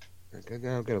Bruce.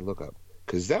 Now I've got to look up,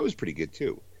 because that was pretty good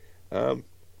too.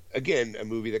 Again, a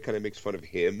movie that kind of makes fun of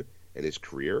him and his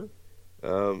career.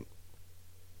 Let's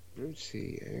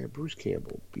see, Bruce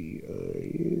Campbell.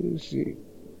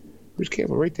 Bruce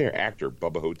Campbell, right there, actor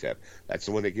Bubba Hotep. That's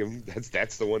the one they give him.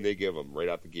 That's the one they give him right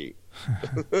out the gate.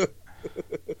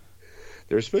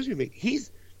 They're supposed to be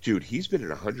he's been in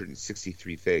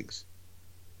 163 things.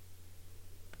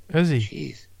 Is he?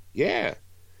 Jeez, yeah.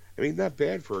 I mean, not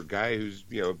bad for a guy who's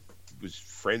was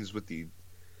friends with the.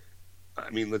 I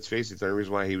mean, let's face it. The only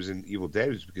reason why he was in Evil Dead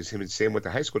was because him and Sam went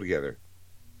to high school together.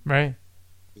 Right.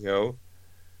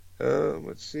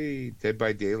 Let's see. Dead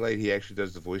by Daylight. He actually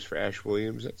does the voice for Ash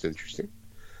Williams. That's interesting.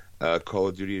 Call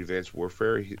of Duty: Advanced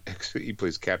Warfare. He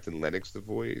plays Captain Lennox, the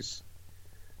voice.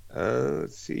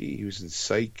 Let's see. He was in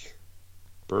Psych,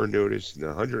 Burn Notice, in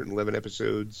 111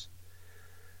 episodes.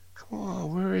 Come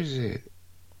on, where is it?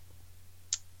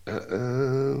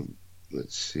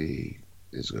 Let's see.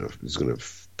 It's gonna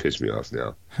piss me off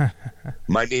now.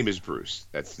 My Name is Bruce.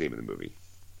 That's the name of the movie.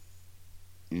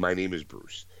 My Name is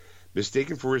Bruce.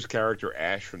 Mistaken for his character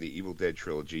Ash from the Evil Dead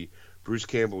trilogy, Bruce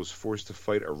Campbell was forced to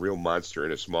fight a real monster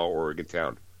in a small Oregon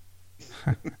town.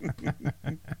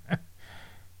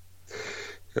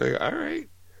 Like, all right.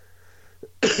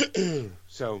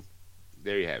 So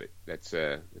there you have it. That's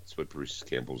what Bruce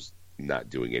Campbell's not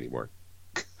doing anymore.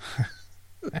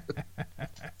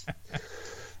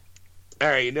 All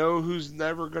right, you know who's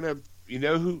never gonna? You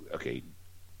know who? Okay,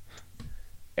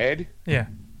 Ed. Yeah.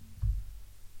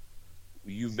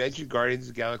 You mentioned Guardians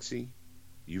of the Galaxy.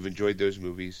 You've enjoyed those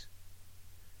movies.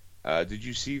 Did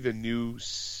you see the new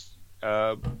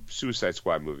Suicide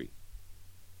Squad movie?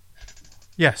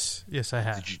 Yes. Yes, I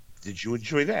have. Did you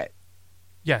enjoy that?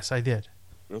 Yes, I did.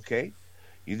 Okay.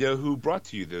 You know who brought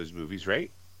to you those movies,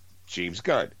 right? James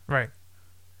Gunn. Right.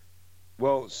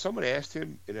 Well, someone asked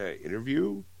him in an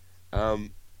interview,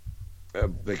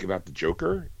 like about the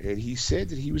Joker, and he said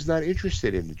that he was not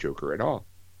interested in the Joker at all.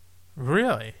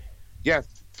 Really? Yeah.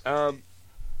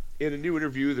 In a new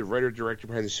interview, the writer-director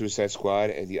behind the Suicide Squad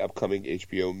and the upcoming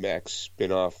HBO Max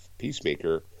spin-off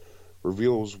Peacemaker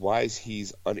reveals why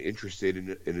he's uninterested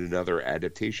in another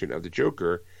adaptation of the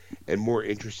Joker and more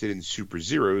interested in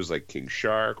super-zeros like King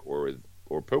Shark or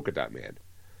Polka Dot Man.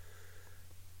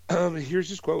 Here's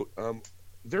his quote.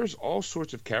 There's all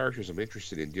sorts of characters I'm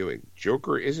interested in doing.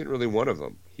 Joker isn't really one of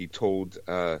them, he told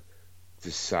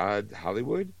Desaad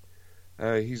Hollywood.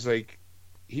 He's like,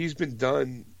 he's been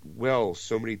done well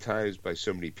so many times by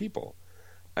so many people.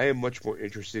 I am much more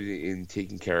interested in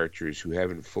taking characters who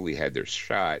haven't fully had their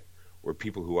shot or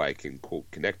people who I can, quote,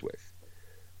 connect with.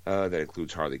 That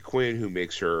includes Harley Quinn, who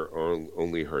makes her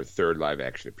only her third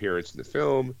live-action appearance in the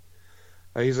film.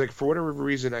 He's like, for whatever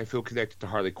reason, I feel connected to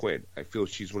Harley Quinn. I feel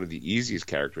she's one of the easiest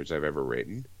characters I've ever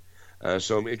written.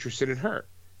 So I'm interested in her.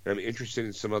 And I'm interested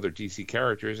in some other DC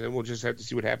characters, and we'll just have to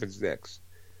see what happens next.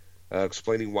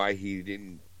 Explaining why he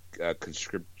didn't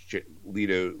conscript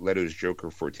Leto's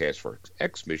Joker for Task Force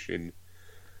X mission.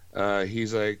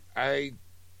 He's like, I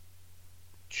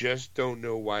just don't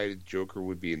know why the Joker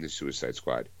would be in the Suicide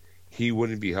Squad. He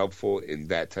wouldn't be helpful in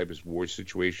that type of war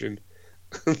situation.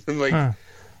 Like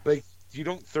you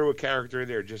don't throw a character in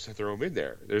there just to throw him in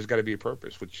there. There's got to be a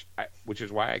purpose, which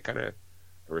is why I kind of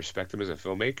respect him as a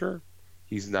filmmaker.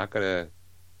 He's not going to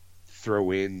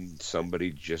throw in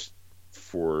somebody just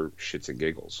for shits and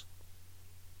giggles.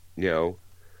 You know?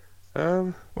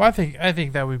 Well, I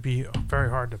think that would be very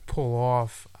hard to pull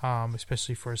off,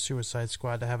 especially for a Suicide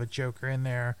Squad to have a Joker in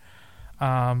there.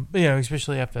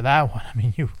 Especially after that one. I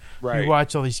mean, you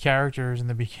watch all these characters in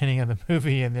the beginning of the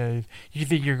movie, and you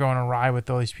think you're going to ride with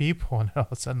all these people, and all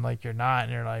of a sudden, like, you're not,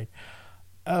 and you're like,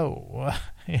 oh,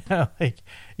 like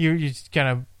you're just kind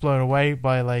of blown away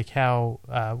by like how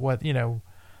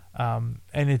and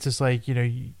it's just like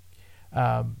to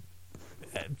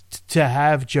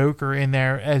have Joker in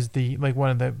there as the like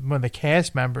one of the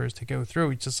cast members to go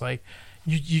through. It's just like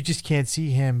you just can't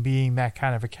see him being that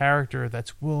kind of a character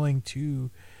that's willing to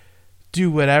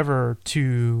do whatever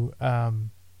to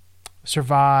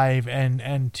survive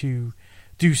and to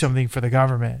do something for the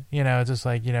government. It's just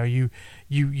like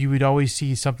you would always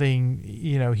see something.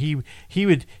 He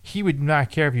would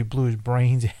not care if you blew his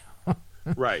brains out.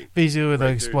 Right. Basically with an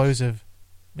explosive.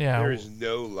 Yeah. There is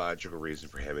no logical reason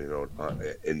for him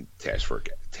in Task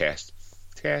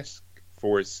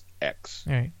Force X.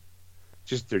 Right.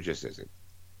 There just isn't.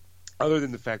 Other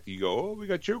than the fact that you go, oh, we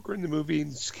got Joker in the movie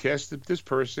and cast this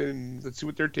person, let's see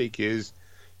what their take is.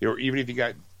 Even if you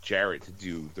got Jarrett to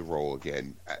do the role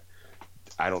again,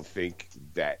 I don't think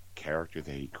that character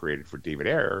that he created for David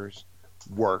Ayers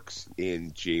works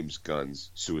in James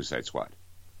Gunn's Suicide Squad.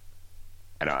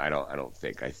 And I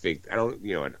think,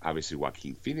 and obviously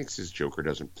Joaquin Phoenix's Joker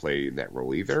doesn't play in that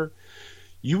role either.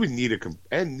 You would need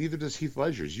and neither does Heath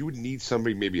Ledger's. You would need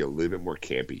somebody maybe a little bit more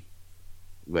campy,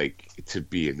 like, to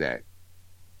be in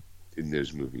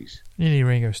those movies. You need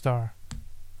Ringo Starr.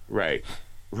 Right.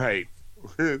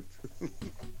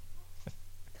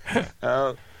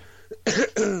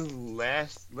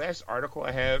 Last article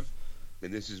I have,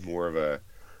 and this is more of a,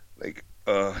 like,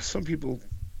 some people,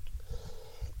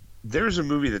 there's a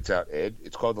movie that's out, Ed.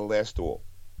 It's called The Last Duel.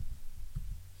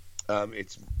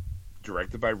 It's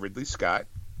directed by Ridley Scott.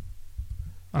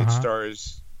 It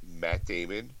stars Matt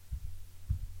Damon,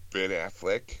 Ben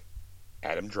Affleck,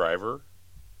 Adam Driver.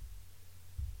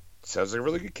 Sounds like a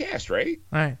really good cast, right?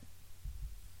 Right.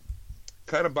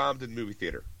 Kind of bombed in the movie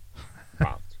theater.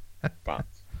 Bombed.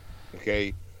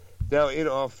 Okay. Now, in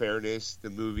all fairness, the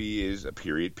movie is a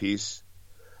period piece.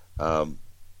 And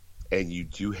you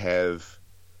do have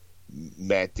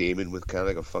Matt Damon with kind of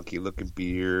like a funky looking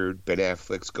beard. Ben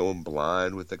Affleck's going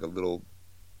blonde with like a little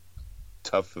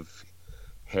tuft of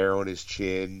hair on his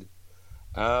chin.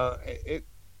 It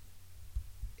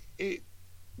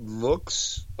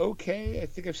looks okay. I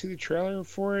think I've seen the trailer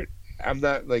for it. I'm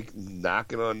not like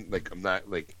knocking on, like, I'm not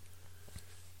like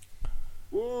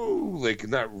ooh, like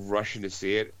not rushing to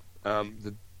see it.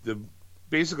 The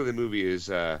basically the movie is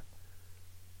Ben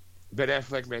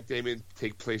Affleck, Matt Damon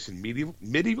take place in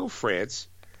medieval France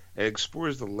and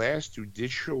explores the last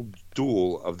judicial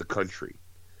duel of the country.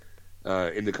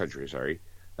 In the country, sorry.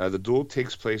 The duel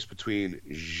takes place between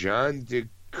Jean de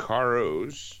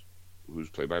Carros, who's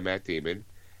played by Matt Damon,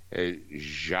 and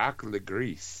Jacques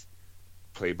Legris,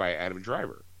 played by Adam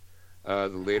Driver. The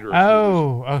later.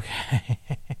 Okay.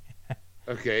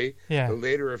 Okay. Yeah. The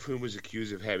later of whom was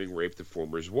accused of having raped the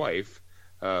former's wife,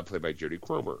 played by Jodie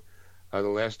Cromer. The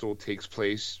last duel takes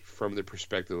place from the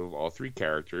perspective of all three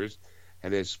characters,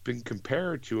 and has been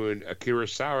compared to an Akira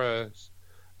Kurosawa's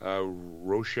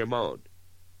Rashomon.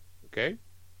 Okay.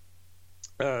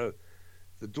 The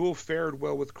duel fared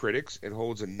well with critics and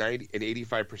holds an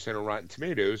 85% on Rotten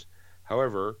Tomatoes.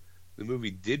 However, the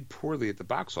movie did poorly at the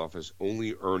box office,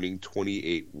 only earning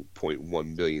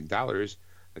 $28.1 million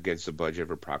against a budget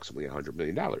of approximately $100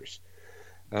 million.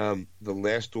 The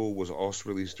Last Duel was also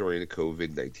released during the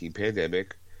COVID-19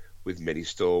 pandemic, with many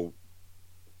still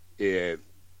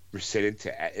resistant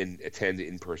to attend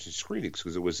in-person screenings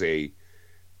because it was a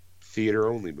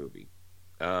theater-only movie.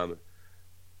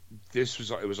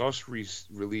 It was also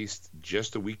released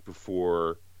just a week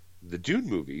before the Dune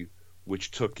movie,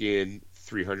 which took in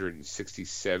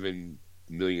 $367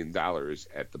 million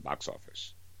at the box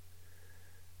office.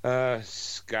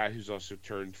 Scott, who's also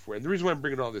turned 40, and the reason why I'm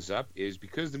bringing all this up is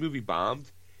because the movie bombed.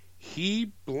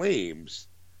 He blames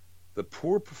the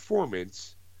poor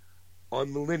performance on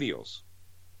millennials.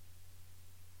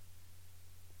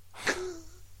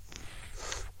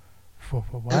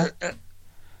 What?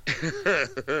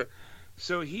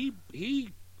 So the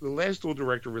Last Duel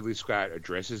director Ridley Scott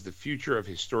addresses the future of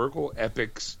historical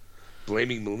epics,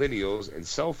 blaming millennials and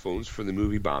cell phones for the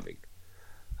movie bombing.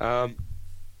 While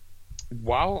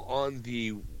on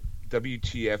the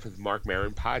WTF with Mark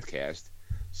Maron podcast,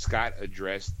 Scott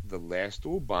addressed the Last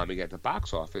Duel bombing at the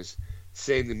box office,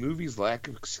 saying the movie's lack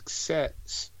of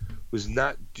success was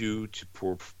not due to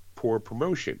poor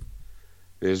promotion.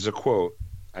 There's a quote: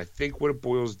 "I think what it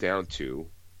boils down to,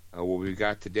 what we've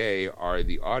got today are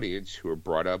the audience who are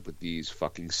brought up with these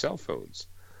fucking cell phones.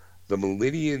 The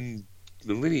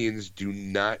millennials do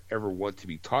not ever want to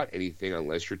be taught anything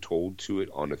unless you're told to it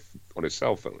on a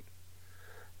cell phone."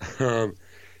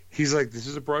 He's like, this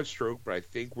is a broad stroke, but I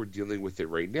think we're dealing with it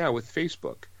right now with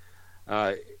Facebook.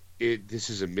 This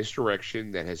is a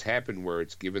misdirection that has happened where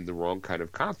it's given the wrong kind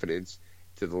of confidence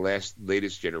to the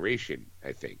latest generation,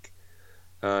 I think.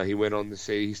 He went on to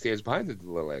say he stands behind the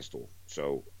Last Duel.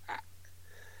 So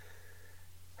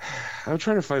I'm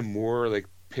trying to find more like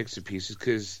picks and pieces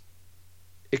because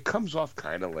it comes off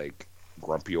kind of like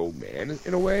grumpy old man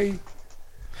in a way.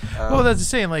 Well, that's the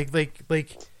same. Like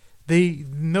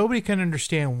nobody can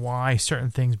understand why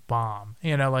certain things bomb.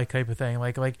 Like type of thing.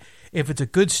 Like if it's a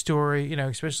good story,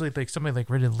 especially like somebody like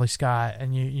Ridley Scott,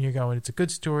 and you're going, it's a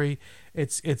good story.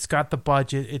 It's got the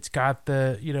budget. It's got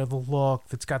the the look.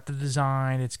 It's got the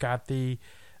design. It's got the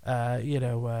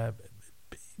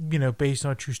based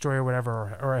on a true story or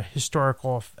whatever, or a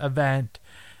historical event,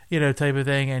 type of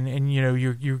thing, and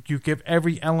you give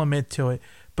every element to it,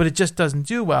 but it just doesn't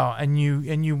do well, and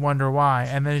you wonder why,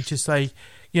 and then it's just like,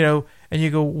 and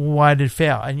you go, why did it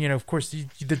fail? And of course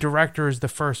the director is the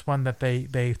first one that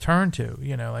they turn to,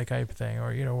 like type of thing,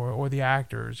 or the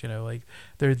actors, like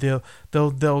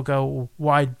they'll go,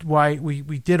 why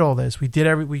we did all this, we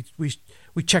did we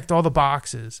checked all the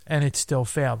boxes and it still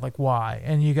failed, like why?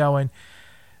 And you go, and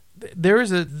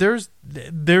there's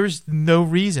no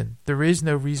reason. There is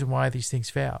no reason why these things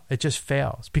fail. It just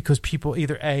fails because people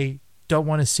either don't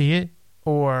want to see it,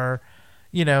 or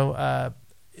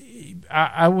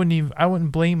I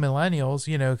wouldn't blame millennials,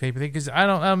 because I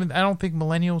don't think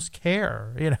millennials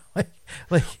care, like.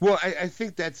 Well, I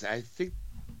think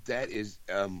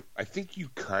you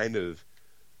kind of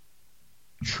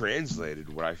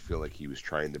translated what I feel like he was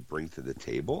trying to bring to the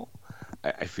table.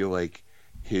 I feel like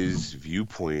his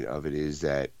viewpoint of it is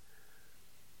that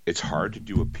it's hard to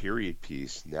do a period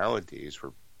piece nowadays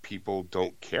where people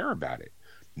don't care about it.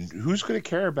 Who's going to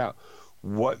care about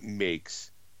what makes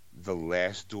The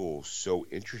Last Duel so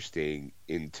interesting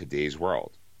in today's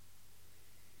world?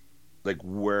 Like,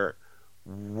 why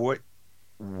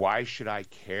should I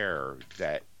care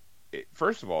that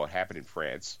first of all, it happened in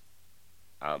France.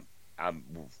 I'm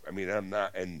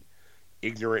not an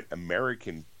ignorant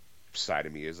American side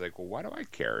of me is like, well, why do I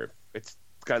care if it's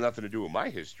got nothing to do with my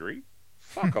history?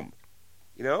 Fuck them,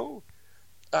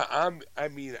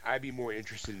 I'd be more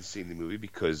interested in seeing the movie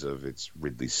because of it's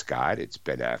Ridley Scott, it's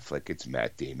Ben Affleck, it's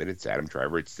Matt Damon, it's Adam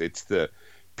Driver, it's the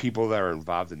people that are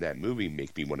involved in that movie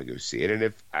make me want to go see it. And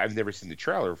if I've never seen the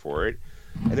trailer for it,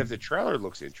 and if the trailer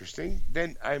looks interesting,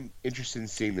 then I'm interested in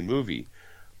seeing the movie.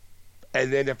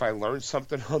 And then if I learn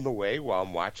something on the way while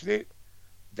I'm watching it,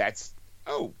 that's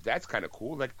kind of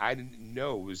cool. Like, I didn't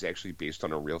know it was actually based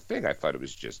on a real thing. I thought it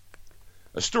was just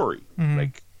a story. Mm-hmm.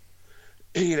 Like,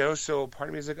 so part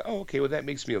of me is like, oh, okay, well, that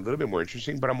makes me a little bit more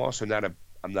interesting, but I'm also not a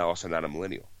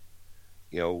millennial.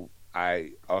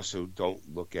 I also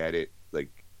don't look at it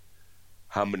like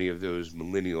how many of those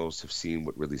millennials have seen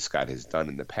what Ridley Scott has done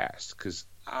in the past. Because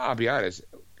I'll be honest,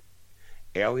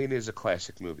 Alien is a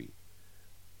classic movie.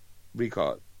 What do you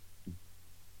call it?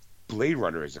 Blade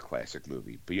Runner is a classic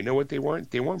movie. But you know what they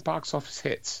weren't? They weren't box office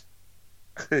hits.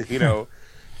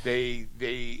 They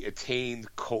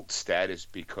attained cult status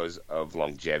because of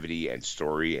longevity and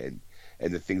story and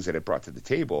the things that it brought to the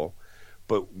table.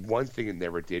 But one thing it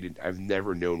never did, I've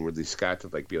never known Ridley Scott to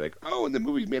be like, oh, and the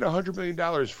movie made $100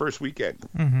 million first weekend.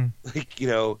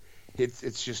 Mm-hmm.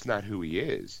 It's just not who he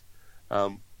is.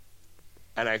 And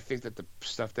I think that the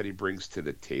stuff that he brings to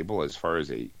the table as far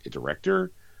as a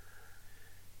director,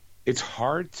 it's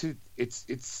hard to,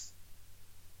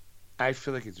 I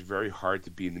feel like it's very hard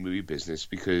to be in the movie business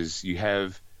because you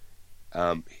have,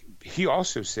 he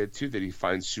also said too that he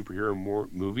finds superhero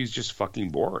movies just fucking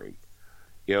boring.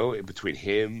 Between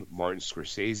him, Martin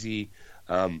Scorsese,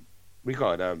 we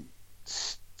call it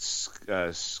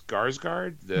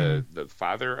Skarsgård, the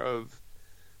father of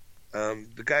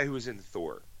the guy who was in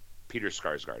Thor, Peter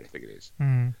Skarsgård, I think it is.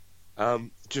 Mm-hmm.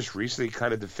 Just recently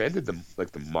kind of defended the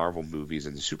Marvel movies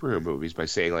and the superhero movies by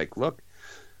saying look,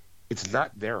 it's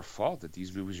not their fault that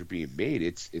these movies are being made.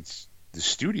 It's the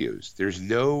studios. There's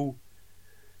no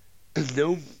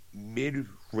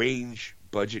mid-range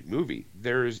budget movie.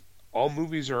 All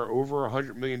movies are over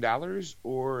 $100 million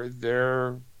or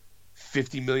they're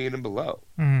 $50 million and below.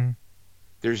 Mm-hmm.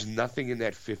 There's nothing in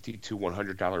that $50 to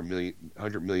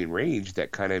 $100 million range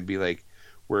that kind of be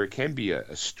where it can be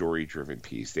a story-driven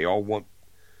piece. They all want,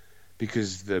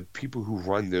 because the people who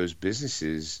run those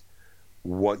businesses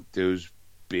want those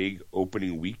big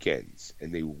opening weekends,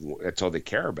 and that's all they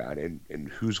care about. And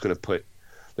who's going to put,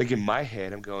 in my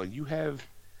head, I'm going, you have.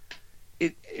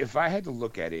 If I had to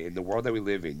look at it in the world that we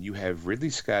live in, you have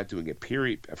Ridley Scott doing a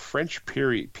French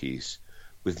period piece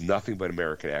with nothing but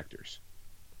American actors.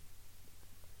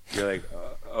 You're like,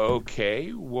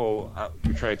 okay, well,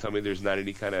 you're trying to tell me there's not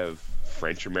any kind of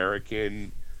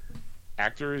French-American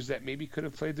actors that maybe could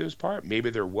have played those parts? Maybe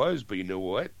there was, but you know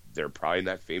what? They're probably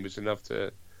not famous enough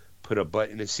to put a butt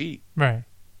in a seat. Right.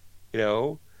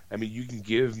 You can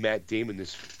give Matt Damon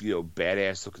this,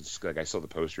 badass looking. I saw the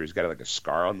poster. He's got a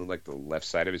scar on the left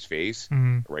side of his face,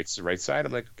 Mm-hmm. right side.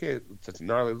 I'm like, okay, that's a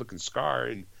gnarly looking scar,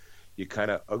 and you kind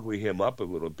of ugly him up a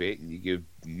little bit, and you give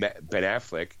Ben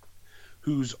Affleck,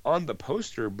 who's on the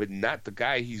poster but not the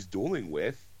guy he's dueling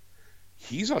with.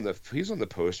 He's on the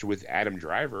poster with Adam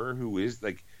Driver, who is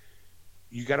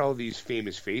you got all these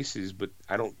famous faces, but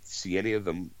I don't see any of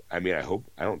them. I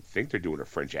don't think they're doing a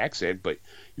French accent, but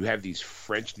you have these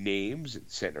French names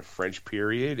set in a French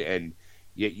period, and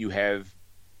yet you have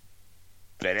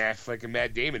Ben Affleck and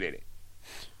Matt Damon in it.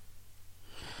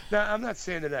 Now, I'm not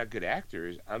saying they're not good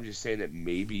actors. I'm just saying that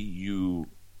maybe you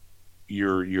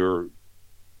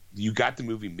got the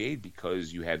movie made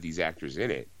because you have these actors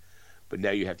in it, but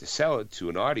now you have to sell it to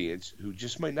an audience who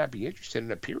just might not be interested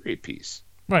in a period piece.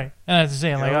 Right, and that's the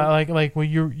saying. I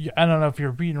don't know if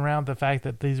you're beating around the fact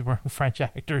that these were French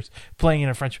actors playing in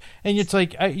a French, and it's I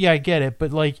get it,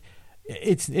 but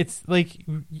it's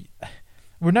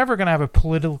we're never gonna have a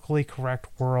politically correct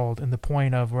world in the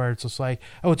point of where it's just oh,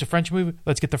 it's a French movie,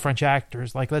 let's get the French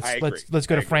actors, let's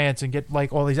go to France and get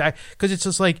all these because it's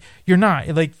just you're not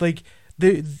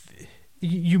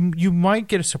you might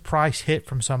get a surprise hit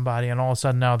from somebody, and all of a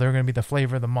sudden now they're gonna be the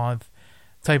flavor of the month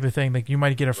type of thing. You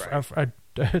might get a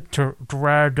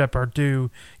Gerard Depardieu,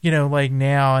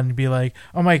 now, and be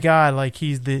oh my god,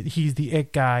 he's the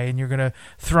it guy, and you're gonna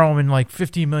throw him in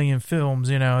 50 million films,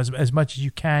 as much as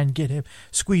you can, get him,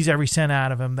 squeeze every cent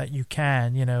out of him that you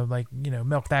can,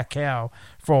 milk that cow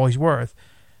for all he's worth.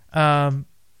 But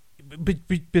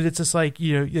it's just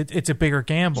it's a bigger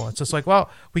gamble. It's just well,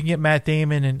 we can get Matt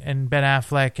Damon and Ben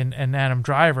Affleck and Adam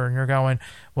Driver, and you're going,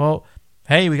 well,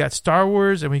 hey, we got Star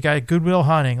Wars and we got Good Will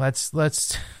Hunting. Let's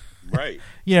right.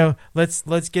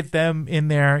 Let's get them in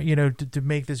there, to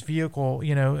make this vehicle,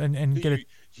 and get it.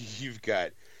 You've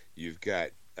got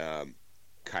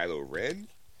Kylo Ren.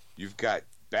 You've got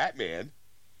Batman.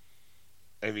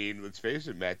 I mean, let's face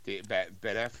it, Ben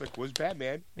Affleck was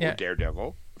Batman or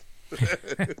Daredevil.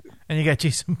 and you got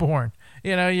Jason Bourne.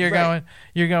 You know, you're going.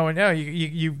 Oh,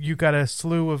 you got a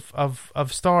slew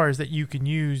of stars that you can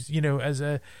use. You know, as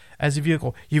a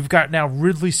vehicle. You've got now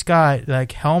Ridley Scott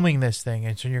like helming this thing,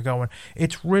 and so you're going.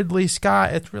 It's Ridley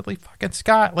Scott. It's Ridley fucking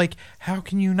Scott. Like, how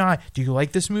can you not? Do you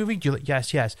like this movie?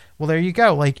 Yes. Well, there you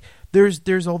go. Like,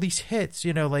 there's all these hits.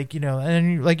 You know,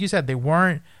 and like you said, they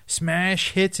weren't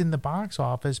smash hits in the box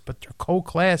office, but they're cult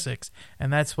classics,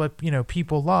 and that's what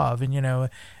people love, and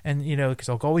because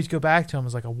I'll always go back to them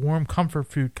as like a warm comfort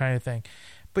food kind of thing.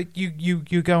 But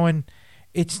you going,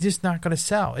 it's just not going to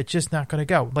sell. It's just not going to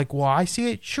go. Like, will I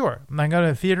see it? Sure. Am I going to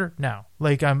the theater? No.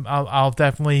 Like, I'll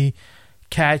definitely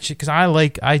catch it because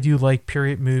I do like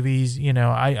period movies.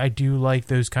 I do like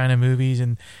those kind of movies,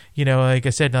 and like I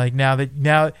said, like now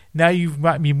you've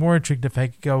got me more intrigued if I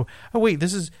could go, oh wait,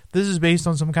 this is based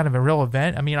on some kind of a real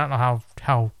event. I mean, I don't know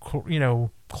how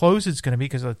close it's going to be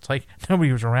because it's like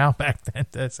nobody was around back then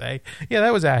to say, yeah,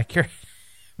 that was accurate.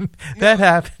 That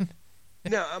happened.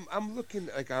 No, I'm looking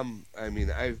like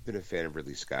I've been a fan of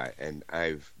Ridley Scott and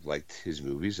I've liked his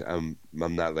movies. I'm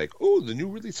not like, oh, the new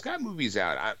Ridley Scott movie's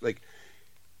out.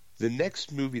 The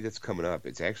next movie that's coming up,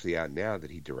 it's actually out now that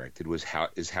he directed,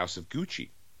 is House of Gucci,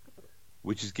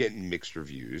 which is getting mixed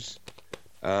reviews.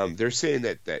 They're saying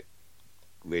that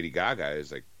Lady Gaga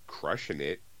is like crushing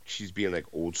it. She's being like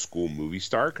old school movie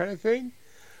star kind of thing.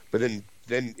 But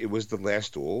then it was The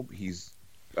Last Duel.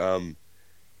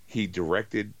 He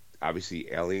directed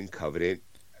obviously Alien Covenant.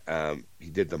 He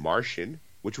did The Martian,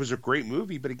 which was a great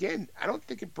movie, but again, I don't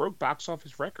think it broke box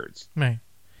office records. Right.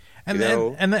 And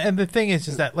the thing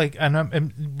is that like,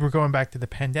 and we're going back to the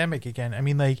pandemic again. I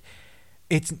mean, like,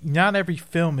 it's not every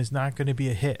film is not going to be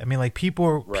a hit. I mean, like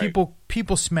people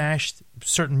smashed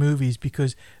certain movies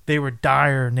because they were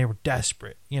dire and they were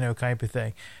desperate, kind of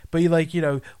thing. But like if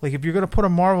you're going to put a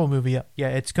Marvel movie up, yeah,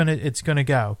 it's gonna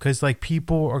go because like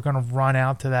people are going to run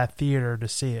out to that theater to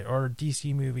see it, or a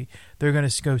DC movie, they're going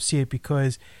to go see it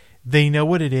because they know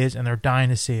what it is and they're dying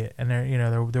to see it, and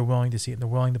they're willing to see it and they're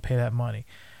willing to pay that money.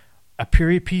 A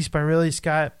period piece by Ridley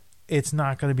Scott, it's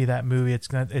not going to be that movie.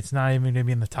 It's not even going to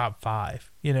be in the top 5,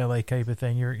 like type of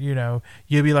thing. You'll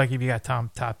be like if you got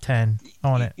top 10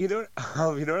 on it. You know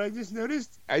what I just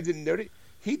noticed? I didn't notice.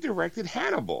 He directed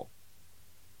Hannibal.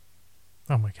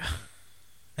 Oh my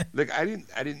god! Like I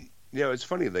didn't. It's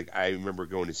funny. Like I remember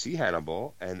going to see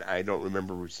Hannibal, and I don't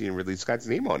remember seeing Ridley Scott's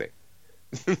name on it.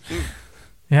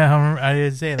 Yeah, I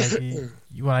did say like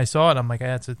when I saw it, I'm like,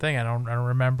 that's the thing. I don't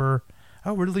remember.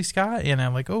 Oh, Ridley Scott, and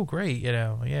I'm like, oh, great,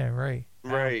 yeah, right.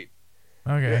 Right.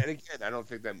 Okay. Yeah, and again, I don't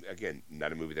think that,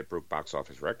 not a movie that broke box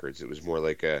office records. It was more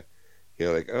like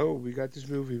oh, we got this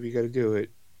movie, we got to do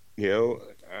it. All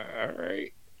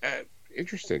right,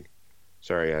 interesting.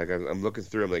 Sorry, I'm looking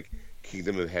through. I'm like,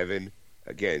 Kingdom of Heaven,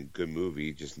 again, good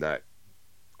movie, just not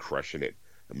crushing it.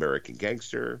 American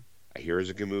Gangster, I hear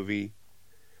is a good movie.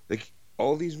 Like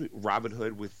all these, Robin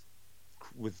Hood with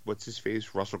what's his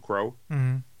face, Russell Crowe.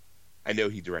 Mm-hmm. I know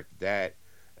he directed that,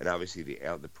 and obviously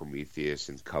the Prometheus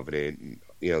and Covenant, and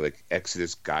like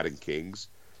Exodus, God and Kings.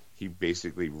 He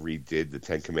basically redid the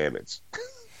Ten Commandments.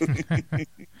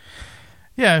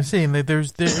 Yeah, I'm saying that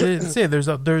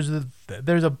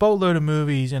there's a boatload of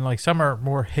movies, and like some are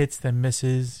more hits than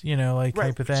misses, like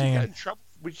right, type of thing. He got in trouble,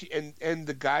 and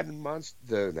the God and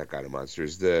Monsters, not God and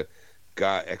Monsters, the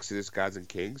God Exodus, Gods and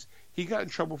Kings. He got in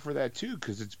trouble for that too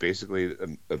because it's basically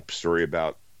a story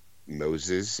about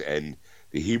Moses and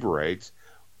the Hebrewites,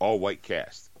 all white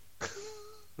cast.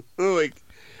 Like,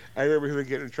 I remember him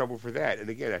getting in trouble for that. And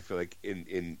again, I feel like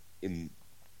and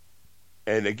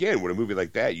again, with a movie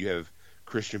like that, you have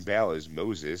Christian Bale as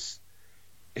Moses.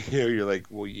 You're like,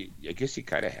 well, I guess you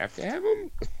kind of have to have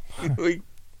him. Like,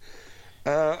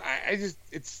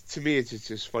 to me, it's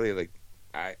just funny. Like,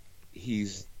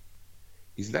 he's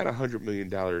not $100 million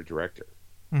director.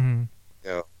 Mm-hmm.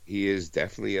 He is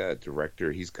definitely a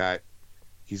director. It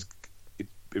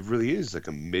really is like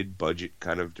a mid-budget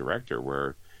kind of director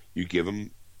where you give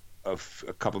him a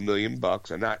couple $1 million.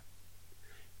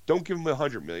 Don't give him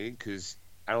 $100 million because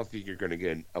I don't think you're going to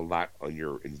get a lot on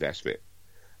your investment.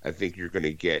 I think you're going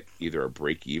to get either a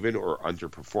break even or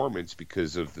underperformance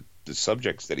because of the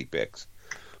subjects that he picks.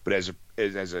 But as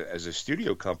a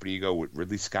studio company, you go,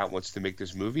 Ridley Scott wants to make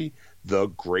this movie. The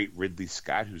great Ridley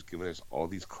Scott, who's given us all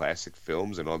these classic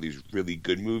films and all these really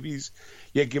good movies.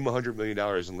 Yeah, give him $100 million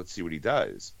and let's see what he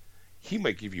does. He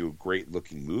might give you a great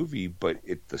looking movie, but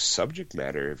the subject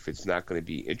matter, if it's not going to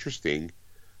be interesting,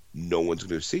 no one's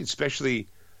going to see it. Especially,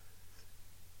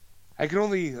 I can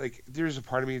only like. There's a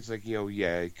part of me. It's like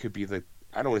it could be like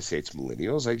I don't want to say it's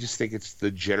millennials. I just think it's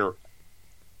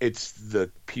it's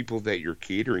the people that you're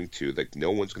catering to. Like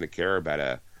no one's going to care about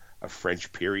a a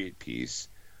French period piece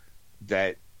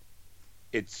that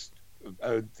it's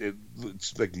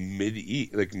like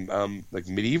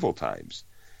medieval times.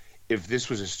 If this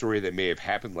was a story that may have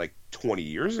happened like 20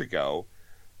 years ago,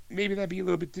 maybe that'd be a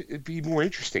little bit it'd be more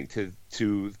interesting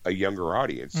to a younger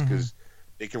audience because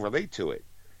they can relate to it.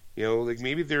 You know, like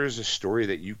maybe there is a story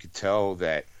that you could tell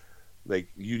that like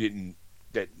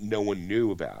that no one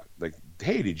knew about. Like,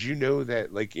 hey, did you know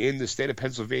that like in the state of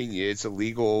Pennsylvania it's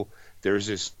illegal? There's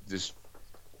this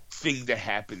thing that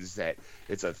happens that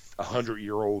it's a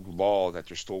 100-year-old law that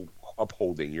they're still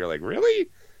upholding. You're like, really?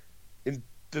 In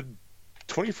the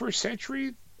 21st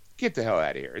century? Get the hell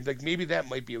out of here. And like maybe that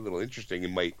might be a little interesting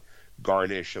and might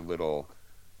garnish a little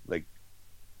like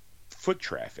foot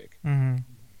traffic.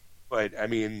 But I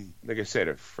mean, like I said,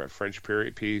 a French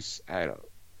period piece, I don't.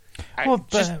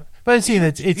 But I see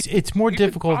that it's more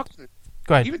difficult.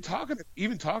 Go ahead.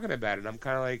 Even talking about it, I'm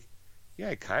kind of like, yeah,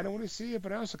 I kind of want to see it,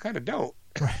 but I also kind of don't.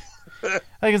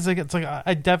 It's like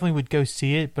I definitely would go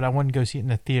see it, but I wouldn't go see it in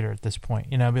the theater at this point.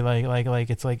 You know, I'd be like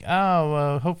it's like,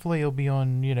 oh, hopefully it'll be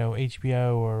on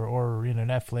HBO or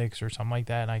Netflix or something like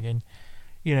that, and I can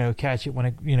catch it when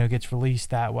it gets released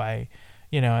that way.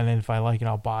 And then if I like it,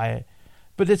 I'll buy it.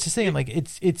 But it's the same. Like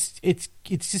it's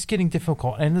just getting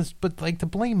difficult, but like to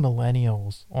blame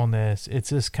millennials on this, it's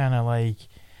just kind of like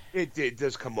it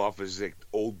does come off as like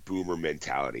old boomer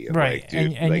mentality, of right? Like,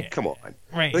 dude, and come on,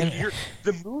 right? Like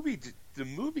the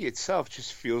movie itself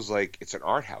just feels like it's an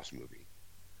art house movie.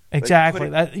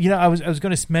 Exactly. I was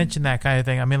going to mention that kind of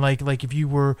thing. I mean, like if you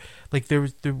were like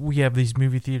we have these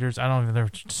movie theaters. I don't even know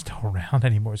if they're still around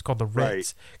anymore. It's called the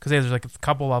Ritz because there's like a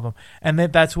couple of them, and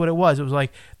that's what it was. It was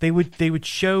like they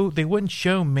wouldn't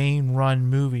show main run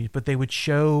movies, but they would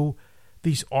show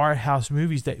these art house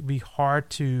movies that would be hard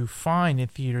to find in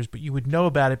theaters, but you would know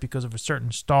about it because of a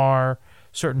certain star,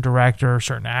 certain director,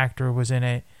 certain actor was in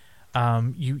it.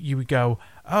 You would go,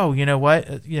 oh, you know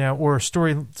what, or a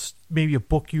story, maybe a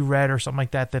book you read or something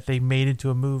like that they made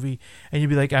into a movie, and you'd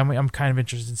be like, I'm kind of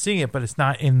interested in seeing it, but it's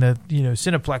not in the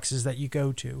cineplexes that you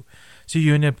go to, so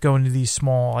you end up going to these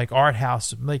small like art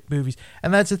house like movies,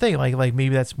 and that's the thing, like maybe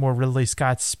that's more Ridley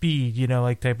Scott's speed,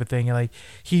 like type of thing, and like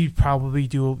he'd probably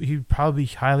be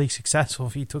highly successful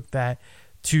if he took that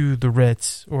to the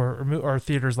Ritz or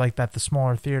theaters like that, the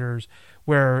smaller theaters.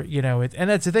 Where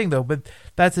and that's the thing though, but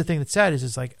that's the thing that's sad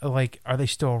is like are they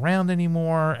still around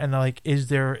anymore? And like is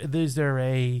there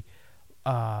a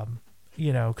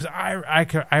because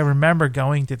I remember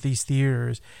going to these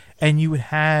theaters and you would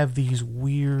have these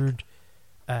weird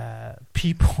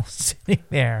people sitting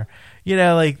there,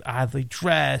 like oddly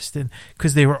dressed, and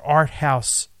because they were art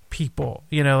house people,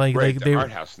 right, like the they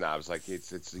art house snobs, like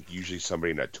it's usually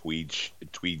somebody in a tweed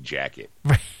jacket.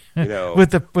 Right.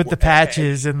 with the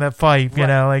patches and the pipe,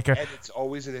 right. And it's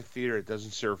always in a theater. It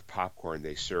doesn't serve popcorn.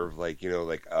 They serve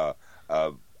Altoids.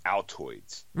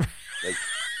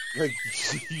 like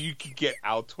you could get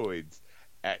Altoids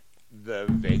at the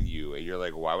venue, and you're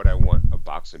like, why would I want a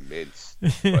box of mints?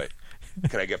 But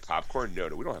can I get popcorn? No,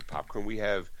 we don't have popcorn. We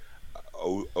have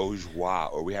au joie,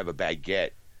 or we have a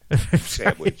baguette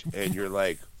sandwich, and you're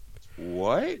like,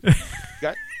 what?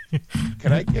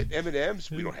 Can I get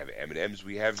M&Ms? We don't have M&Ms.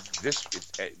 We have this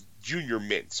Junior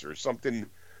Mints or something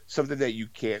that you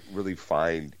can't really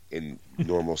find in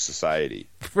normal society.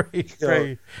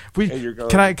 Right.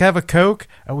 Can I have a Coke?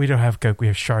 Oh, we don't have Coke. We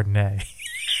have Chardonnay.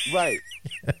 Right.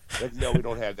 Like, no, we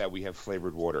don't have that. We have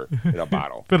flavored water in a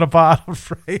bottle.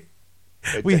 Right.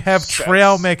 We have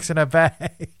trail mix in a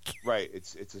bag. Right.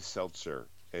 It's a seltzer,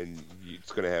 and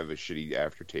it's going to have a shitty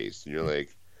aftertaste, and you're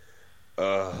like,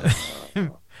 oh,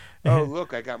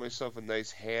 look, I got myself a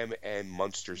nice ham and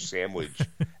Munster sandwich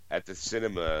at the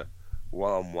cinema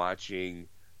while I'm watching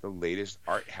the latest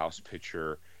art house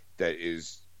picture that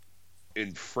is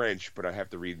in French, but I have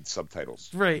to read subtitles.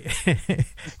 Right.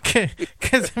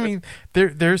 Because, I mean,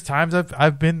 there's times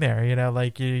I've been there,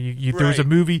 like you there was a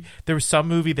movie, there was some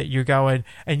movie that you're going,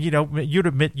 and, you'd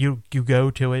admit you go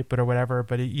to it, or whatever,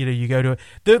 but, you go to it.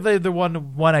 The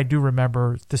one I do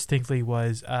remember distinctly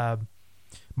was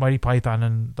Mighty Python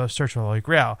and the Search for the Holy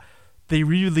Grail. They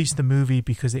re-released the movie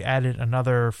because they added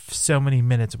another so many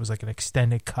minutes. It was like an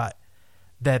extended cut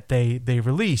that they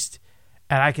released,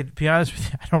 and I could be honest with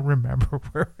you, I don't remember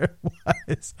where it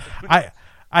was.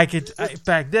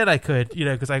 Back then I could,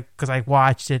 because I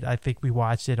watched it. I think we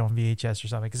watched it on VHS or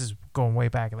something, because this is going way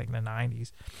back in like the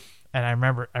 90s, and I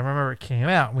remember it came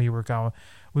out, and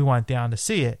we went down to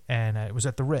see it, and it was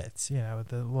at the Ritz, at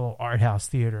the little art house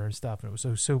theater and stuff. And it was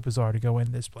so bizarre to go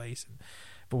in this place,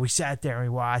 but we sat there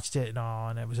and we watched it and all,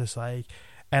 and it was just like,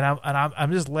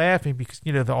 I'm just laughing because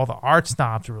all the art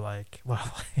snobs were like,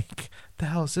 well, like the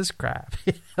hell is this crap?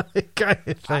 Kind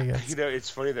of thing. It's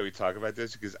funny that we talk about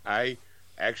this because I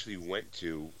actually went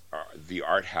to the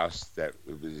art house that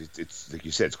it's like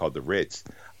you said, it's called the Ritz.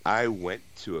 I went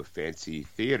to a fancy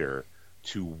theater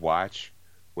to watch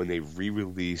when they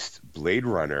re-released Blade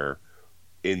Runner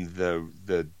in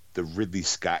the Ridley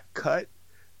Scott cut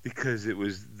because it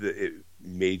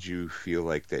made you feel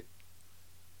like that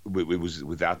it was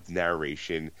without the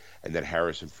narration and that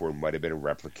Harrison Ford might have been a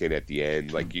replicant at the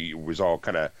end. Like it was all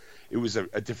kind of it was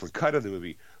a different cut of the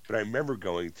movie. But I remember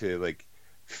going to like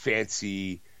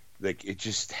fancy, like it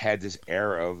just had this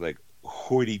air of like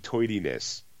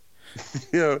hoity-toityness.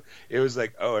 It was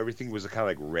like, oh, everything was kind of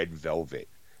like red velvet,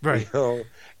 right?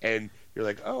 And you're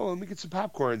like, oh, let me get some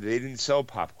popcorn. They didn't sell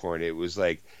popcorn. It was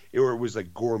like it was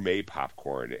like gourmet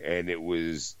popcorn, and it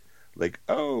was like,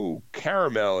 oh,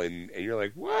 caramel, and you're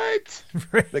like, what?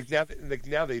 Right. Like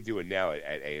now they do it now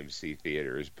at AMC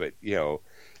theaters, but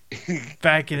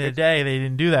back in the day they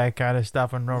didn't do that kind of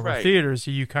stuff in normal Right. theaters,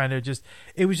 so you kind of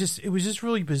it was just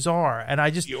really bizarre, and I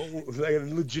just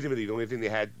legitimately the only thing they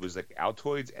had was like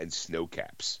Altoids and snow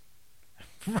caps.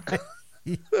 right.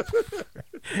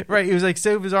 Right, it was like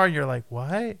so bizarre, and you're like,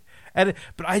 what?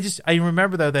 But I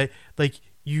remember though that like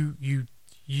you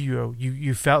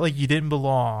felt like you didn't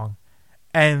belong,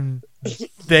 and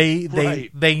they Right.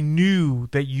 they knew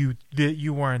that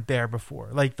you weren't there before.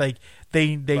 Like they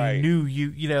Right. knew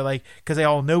you like because they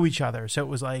all know each other. So it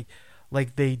was like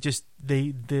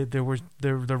there was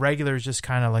the regulars just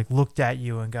kind of like looked at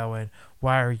you and going,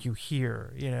 why are you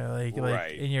here?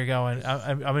 Right. And you're going,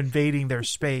 I'm invading their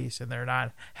space, and they're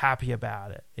not happy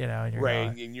about it. And you're Right,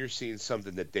 going, and you're seeing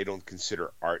something that they don't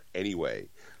consider art anyway.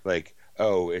 Like,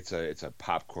 oh, it's a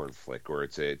popcorn flick, or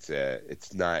it's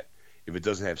not. If it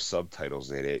doesn't have subtitles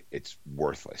in it, it's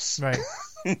worthless. right.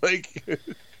 Like,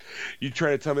 you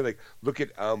trying to tell me, like, look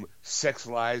at Sex,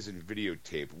 Lies, and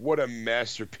Videotape. What a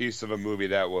masterpiece of a movie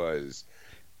that was.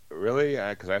 Really?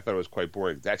 Because I thought it was quite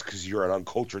boring. That's because you're an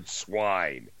uncultured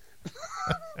swine.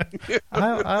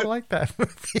 I like that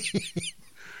movie.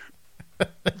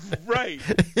 Right.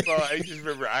 Well, I just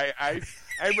remember I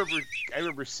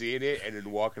remember seeing it and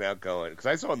then walking out going, because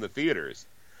I saw it in the theaters,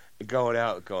 and going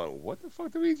out going, what the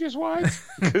fuck did we just watch?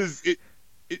 Because it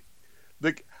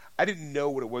like I didn't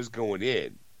know what it was going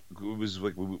in. It was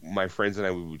like my friends and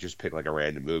I would just pick like a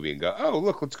random movie and go, oh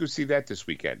look, let's go see that this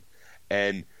weekend,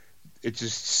 and it's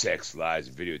just Sex, Lies,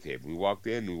 and Videotape. We walked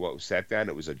in, we sat down.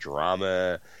 It was a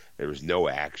drama. There was no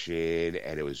action,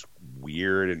 and it was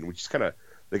weird, and we just kind of.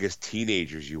 Like as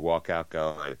teenagers, you walk out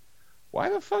going, "Why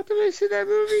the fuck did I see that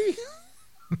movie?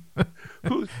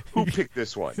 Who picked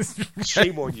this one?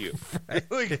 Shame on you!"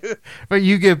 Like, But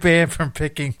you get banned from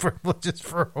picking privileges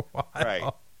for a while.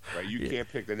 right. You can't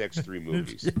pick the next three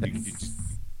movies.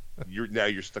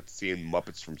 You're stuck seeing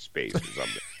Muppets from Space or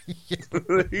something.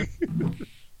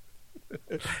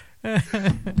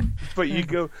 But you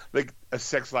go like a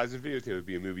Sex, Lies, and Videotape would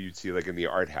be a movie you'd see like in the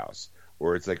art house.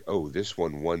 Or it's like, oh, this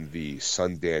one won the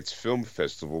Sundance Film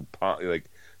Festival, like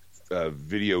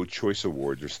Video Choice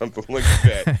Awards or something like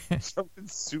that. Something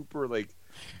super like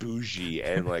bougie,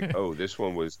 and like, oh, this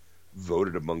one was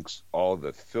voted amongst all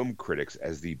the film critics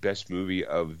as the best movie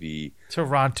of the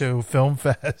Toronto Film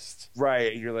Fest.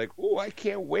 Right, and you're like, oh, I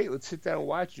can't wait. Let's sit down and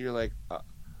watch. And you're like,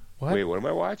 What? wait, what am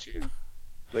I watching?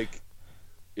 Like,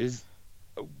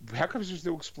 how come there's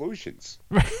no explosions?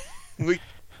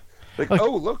 Like,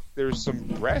 oh, look, there's some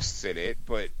breasts in it,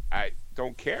 but I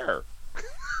don't care.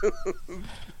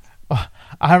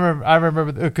 I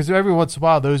remember because every once in a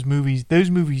while those movies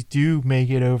do make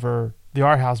it over. The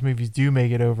art house movies do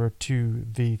make it over to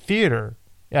the theater,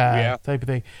 type of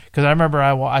thing. Because I remember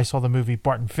I saw the movie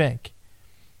Barton Fink.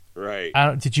 Right.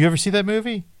 Did you ever see that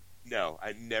movie? No,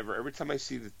 I never. Every time I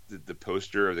see the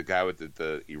poster of the guy with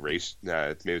the erase,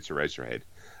 maybe it's Eraserhead.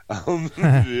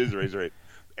 It is Eraserhead.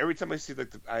 Every time I see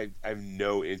I have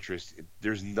no interest.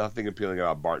 There's nothing appealing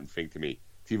about Barton Fink to me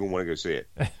to even want to go see it.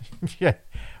 Yeah.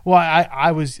 Well,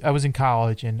 I was in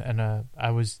college and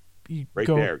I was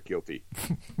there, guilty.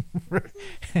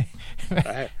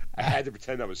 I had to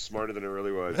pretend I was smarter than I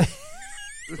really was.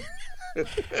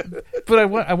 But I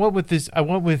went with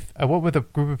a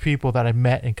group of people that I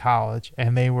met in college,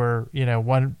 and they were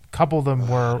one couple of them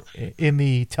were in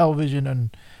the television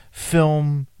and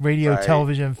film, radio, Right.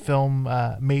 television, film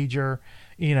major,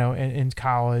 in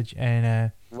college,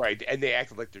 and Right, and they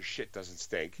acted like their shit doesn't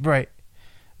stink. right.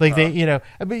 Like they,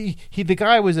 I mean, the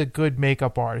guy was a good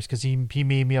makeup artist because he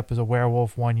made me up as a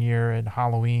werewolf one year in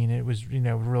Halloween. It was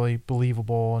really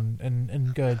believable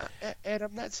and good. And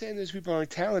I'm not saying those people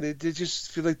aren't talented. They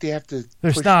just feel like they have to.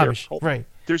 They're push snobbish, their right?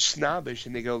 They're snobbish,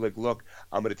 and they go like, "Look,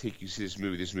 I'm going to take you to this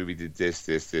movie. This movie did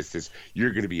this.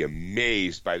 You're going to be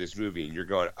amazed by this movie." And you're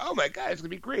going, "Oh my god, it's going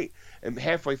to be great." And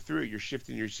halfway through it, you're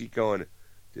shifting your seat, going,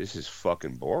 "This is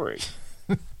fucking boring."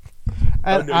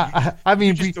 I mean,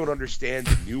 you just don't understand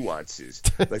the nuances,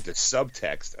 like the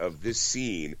subtext of this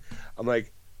scene. I'm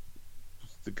like,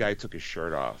 the guy took his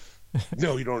shirt off.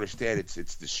 No, you don't understand.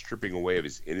 It's the stripping away of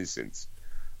his innocence.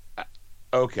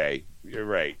 Okay, you're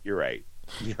right. That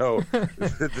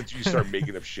you start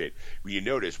making up shit. When you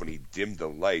notice when he dimmed the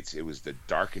lights, it was the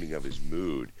darkening of his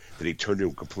mood that he turned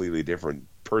into a completely different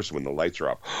person when the lights are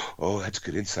off. Oh, that's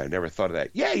good insight. I never thought of that.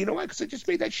 Yeah, you know why? Because I just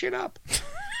made that shit up.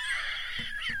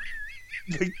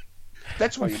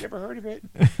 That's why you never heard of it.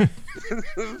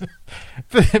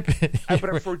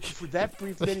 But for that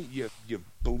brief minute, you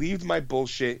believed my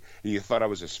bullshit and you thought I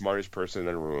was the smartest person in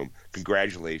the room.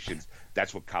 Congratulations.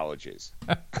 That's what college is.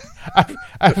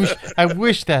 I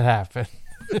wish that happened.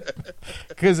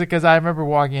 Because I remember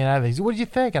walking out of these. What did you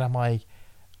think? And I'm like,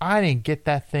 I didn't get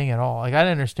that thing at all. Like, I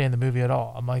didn't understand the movie at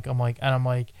all. I'm like,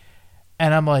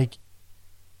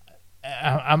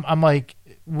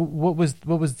 what was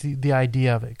the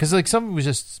idea of it? Because like some of it was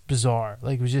just bizarre.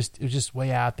 Like it was just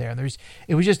way out there, and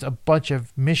it was just a bunch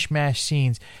of mishmash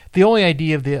scenes. The only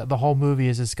idea of the whole movie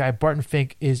is this guy Barton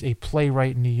Fink is a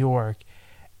playwright in New York,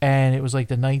 and it was like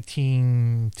the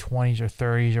 1920s or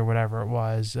 30s or whatever it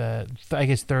was. I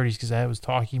guess 30s because that was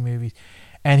talkie movies,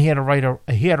 and he had to write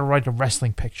a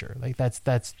wrestling picture. Like that's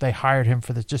they hired him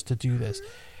for this just to do this.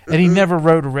 And he never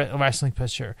wrote a wrestling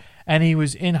picture. And he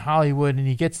was in Hollywood, and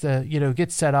he gets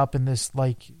set up in this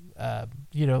like kind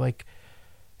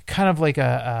of like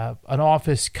an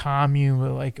office commune,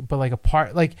 but like a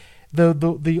part, like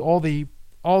all the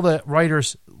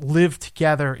writers lived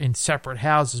together in separate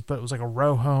houses, but it was like a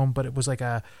row home, but it was like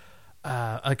a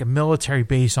military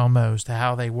base almost to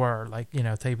how they were,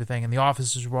 type of thing. And the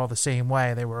offices were all the same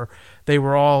way. They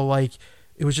were all like,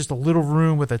 it was just a little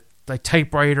room with a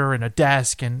typewriter and a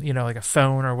desk and like a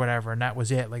phone or whatever, and that was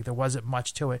it. Like there wasn't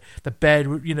much to it. The bed,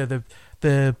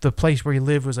 the place where he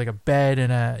lived was like a bed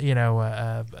and a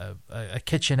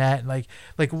kitchenette, and like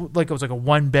it was like a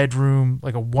one bedroom,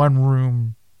 like a one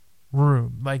room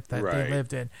like that right. They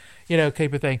lived in,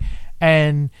 type of thing.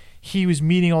 And he was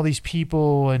meeting all these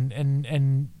people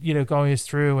and going us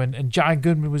through, and John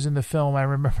Goodman was in the film. I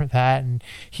remember that, and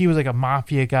he was like a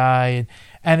mafia guy,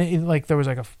 and like there was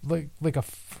like a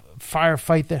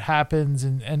firefight that happens,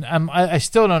 and I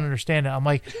still don't understand it. I'm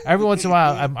like, every once in a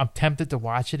while I'm tempted to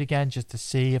watch it again just to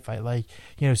see if I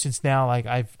since now like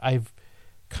I've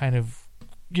kind of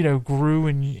grew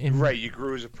in right. You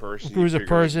grew as a person.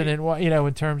 And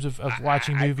in terms of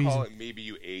watching movies. I call it maybe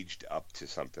you aged up to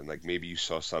something. Like maybe you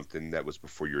saw something that was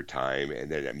before your time, and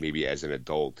then maybe as an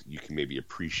adult you can maybe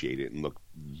appreciate it and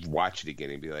watch it again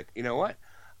and be like, you know what?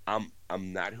 I'm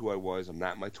not who I was. I'm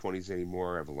not in my 20s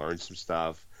anymore. I've learned some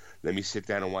stuff. Let me sit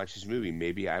down and watch this movie.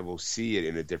 Maybe I will see it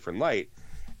in a different light.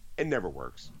 It never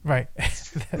works. Right.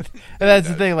 And that's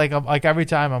the thing. Like every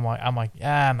time I'm like,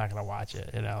 I'm not gonna watch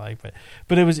it.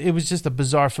 But it was just a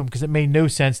bizarre film because it made no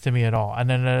sense to me at all. And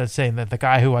then I was saying that the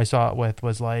guy who I saw it with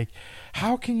was like,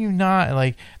 how can you not,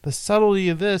 like, the subtlety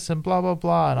of this and blah blah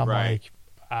blah. And I'm right. like,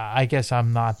 I guess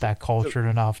I'm not that cultured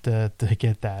enough to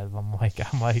get that. I'm like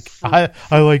I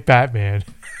like Batman.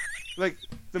 Like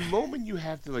the moment you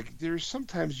have to, like, there's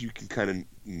sometimes you can kind of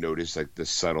notice like the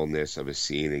subtleness of a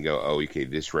scene and go, oh, okay,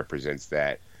 this represents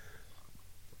that.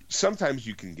 Sometimes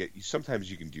you can do that.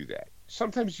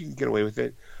 Sometimes you can get away with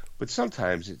it, but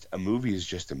sometimes a movie is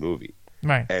just a movie,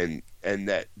 right? And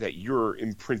that you're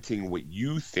imprinting what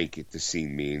you think the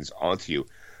scene means onto you,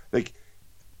 like,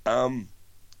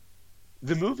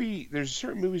 the movie, there's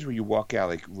certain movies where you walk out,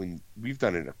 like when we've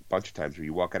done it a bunch of times, where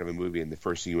you walk out of a movie and the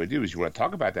first thing you want to do is you want to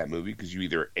talk about that movie because you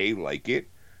either A, like it,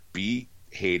 B,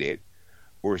 hate it,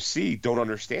 or C, don't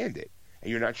understand it. And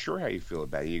you're not sure how you feel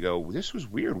about it. You go, well, this was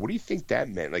weird. What do you think that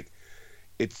meant? Like,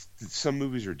 some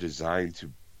movies are designed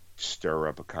to stir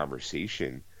up a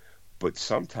conversation, but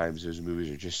sometimes those movies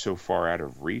are just so far out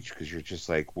of reach because you're just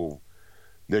like, well,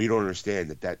 no, you don't understand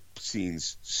that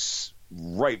scene's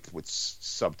ripe with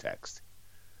subtext.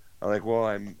 I'm like, well,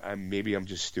 I'm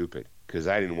just stupid because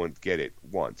I didn't get it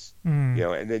once, and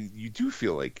then you do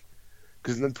feel like,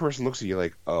 because then the person looks at you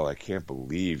like, oh, I can't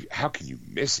believe, how can you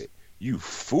miss it, you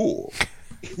fool?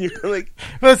 You're like,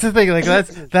 That's the thing. Like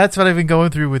that's what I've been going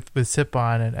through with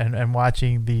Sip-On and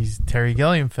watching these Terry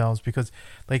Gilliam films, because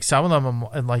like some of them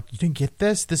I'm like, you didn't get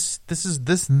this is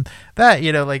this and that,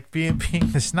 like being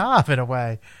the snob in a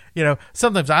way.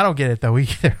 Sometimes I don't get it though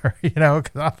either.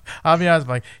 Because I'll be honest,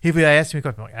 like if he asked me a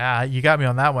question, I'm like, you got me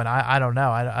on that one. I don't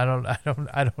know. I don't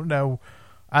know.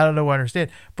 I don't know. I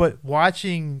understand. But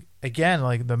watching again,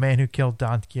 like The Man Who Killed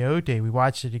Don Quixote, we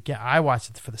watched it again. I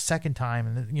watched it for the second time,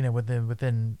 and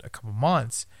within a couple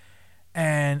months,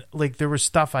 and like there was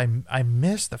stuff I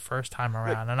missed the first time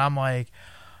around, and I'm like,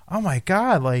 oh my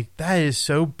god, like that is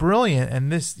so brilliant,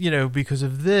 and this, because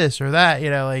of this or that,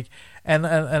 like, and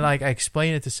like I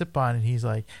explained it to Sip-On, and he's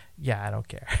like, yeah, I don't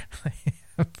care.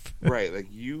 Right, like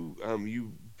you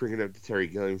bringing up the Terry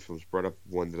Gilliam films brought up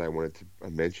one that I wanted to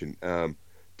mention,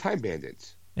 Time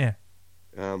Bandits. Yeah.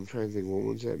 I'm trying to think, when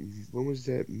was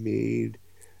that made?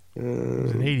 It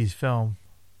was an 80s film.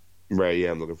 Right,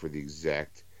 yeah, I'm looking for the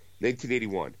exact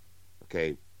 1981.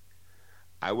 Okay.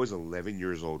 I was 11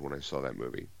 years old when I saw that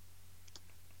movie.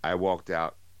 I walked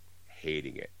out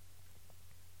hating it.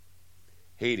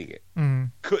 Mm-hmm.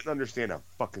 Couldn't understand a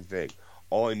fucking thing.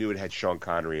 All I knew, it had Sean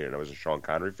Connery in it, and I was a Sean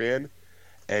Connery fan.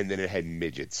 And then it had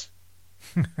midgets.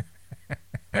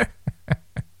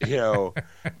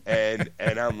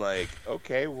 And I'm like,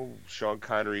 okay, well, Sean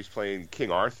Connery's playing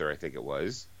King Arthur, I think it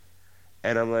was.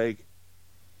 And I'm like,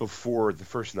 before the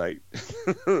first night.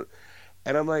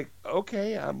 And I'm like,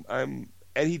 okay, I'm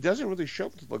and he doesn't really show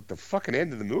up until like the fucking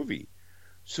end of the movie.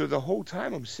 So the whole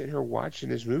time I'm sitting here watching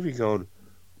this movie going,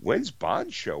 when's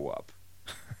Bond show up?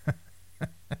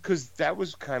 Because that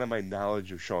was kind of my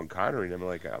knowledge of Sean Connery, and I'm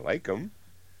like, I like him,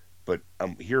 but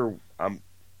and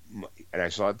I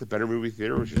saw it at the Better Movie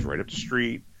Theater, which is right up the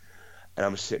street, and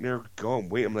I'm sitting there going,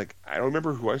 wait, I'm like, I don't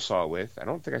remember who I saw it with. I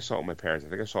don't think I saw it with my parents. I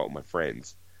think I saw it with my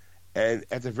friends. And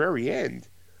at the very end,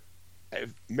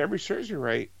 if memory serves me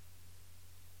right,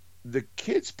 the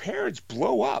kid's parents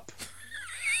blow up.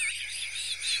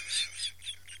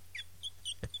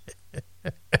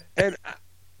 And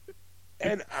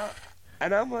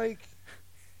I'm like,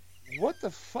 what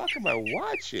the fuck am I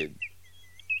watching?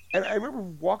 And I remember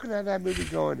walking out of that movie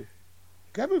going,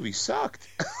 that movie sucked.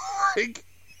 Like,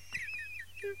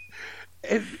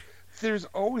 and there's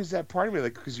always that part of me,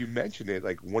 like, because you mentioned it,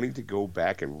 like wanting to go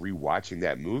back and rewatching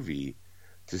that movie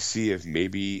to see if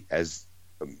maybe as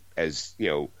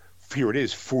here it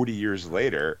is 40 years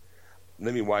later,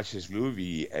 let me watch this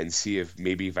movie and see if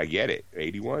I get it.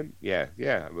 81? Yeah,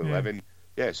 11.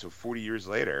 Yeah, so 40 years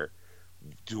later,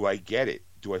 do I get it?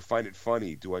 Do I find it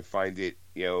funny? Do I find it,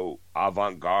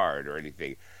 avant-garde or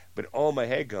anything? But all in my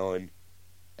head going,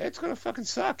 it's gonna fucking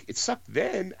suck. It sucked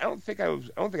then. I don't think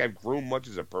I've grown much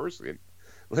as a person.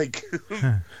 Like,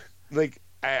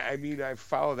 I mean, I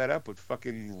followed that up with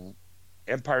fucking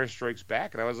Empire Strikes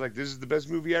Back, and I was like, this is the best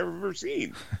movie I've ever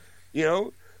seen.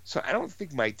 So I don't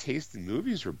think my taste in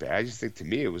movies were bad. I just think to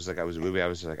me it was like I was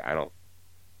like,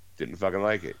 didn't fucking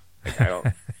like it. Like, I don't.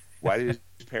 Why did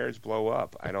his parents blow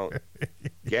up? I don't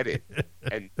get it.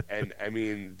 And I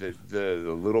mean, the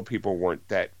little people weren't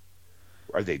that.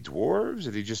 Are they dwarves?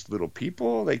 Are they just little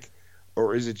people? Like,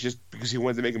 or is it just because he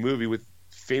wanted to make a movie with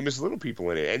famous little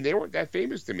people in it, and they weren't that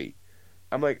famous to me?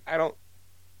 I'm like, I don't.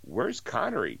 Where's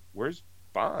Connery? Where's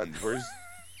Bond?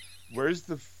 Where's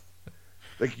the?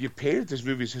 Like, you painted this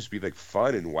movie supposed to be like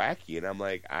fun and wacky, and I'm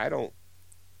like, I don't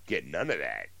get none of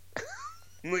that.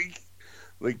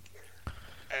 like.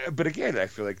 But again, I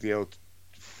feel like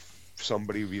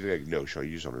somebody would be like, "No, Sean,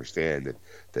 you just don't understand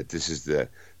that this is the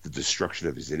destruction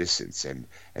of his innocence, and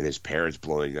his parents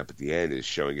blowing up at the end is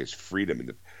showing his freedom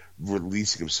and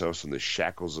releasing himself from the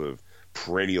shackles of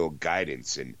perennial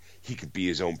guidance, and he could be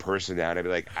his own person now." And I'd be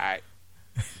like,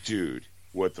 dude,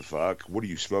 what the fuck? What are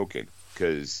you smoking?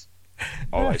 Because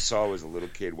all I saw was a little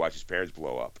kid watch his parents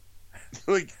blow up,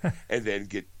 and then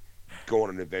go on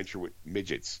an adventure with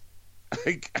midgets.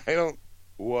 Like, I don't.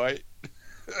 What?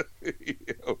 and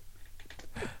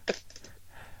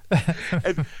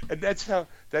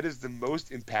that is the most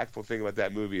impactful thing about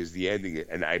that movie is the ending.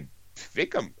 And I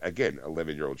think I'm, again,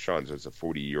 11-year-old Sean, so it's a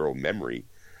 40-year-old memory.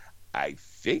 I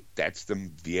think that's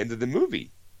the end of the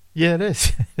movie. Yeah, it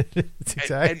is.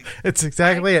 It's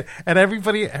exactly it. And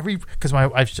because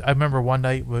I remember one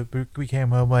night we came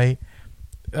home late.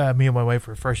 Me and my wife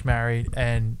were first married,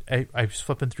 and I was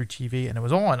flipping through TV, and it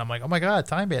was on. I'm like, oh my god,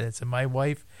 Time Bandits! And my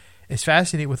wife is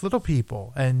fascinated with little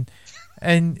people, and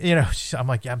I'm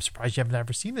like, yeah, I'm surprised you haven't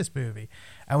ever seen this movie.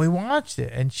 And we watched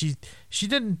it, and she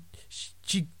didn't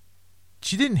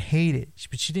hate it,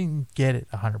 but she didn't get it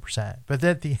 100%. But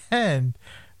at the end,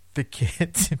 the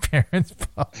kids' parents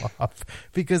fall off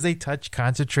because they touch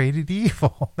concentrated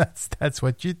evil. That's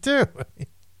what you do.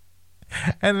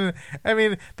 And I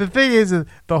mean, the thing is,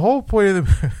 the whole point of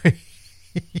the movie.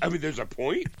 I mean, there's a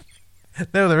point.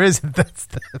 No, there isn't.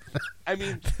 I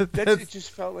mean, it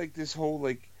just felt like this whole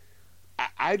like.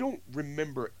 I don't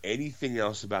remember anything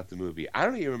else about the movie. I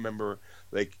don't even remember,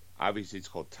 like, obviously it's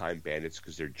called Time Bandits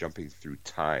because they're jumping through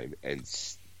time, and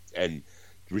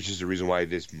which is the reason why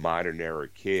this modern era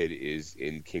kid is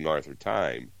in King Arthur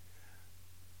time.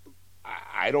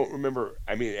 I don't remember.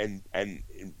 I mean, and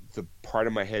the part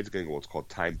of my head's going, well, it's called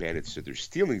Time Bandits, so they're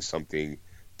stealing something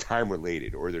time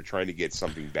related, or they're trying to get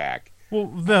something back. Well,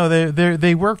 no,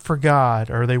 they work for God,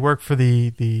 or they work for the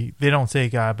they don't say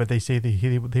God, but they say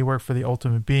they work for the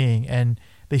ultimate being, and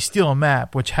they steal a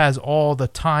map which has all the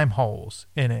time holes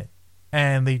in it,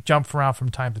 and they jump around from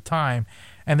time to time,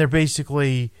 and they're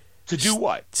basically to do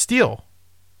what? Steal.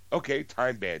 Okay,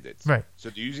 time bandits. Right.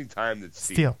 So they're using time to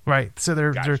steal. Right. So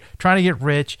they're Gotcha. trying to get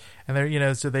rich, and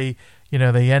they're so they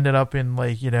they ended up in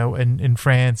like in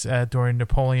France during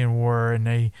Napoleon War,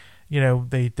 and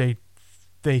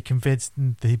they convinced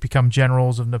they become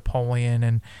generals of Napoleon,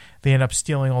 and they end up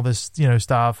stealing all this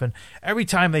stuff, and every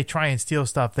time they try and steal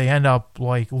stuff they end up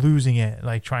like losing it,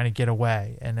 like trying to get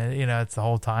away, and it's the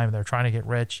whole time they're trying to get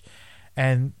rich,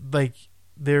 and like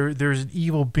there's an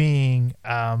evil being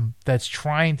that's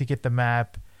trying to get the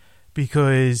map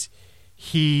because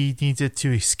he needs it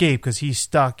to escape because he's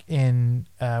stuck in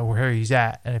where he's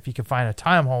at, and if he can find a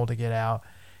time hole to get out,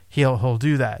 he'll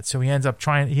do that. So he ends up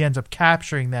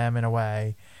capturing them in a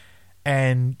way,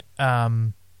 and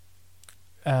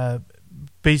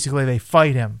basically they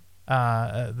fight him.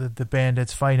 The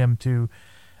bandits fight him to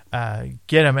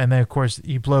get him, and then of course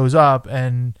he blows up,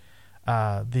 and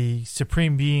the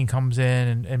supreme being comes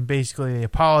in, and basically they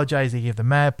apologize. They give the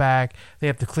map back. They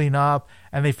have to clean up,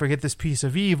 and they forget this piece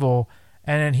of evil.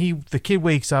 And then the kid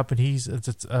wakes up, and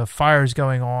it's fire's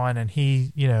going on, and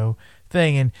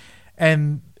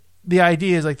and the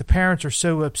idea is like the parents are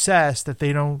so obsessed that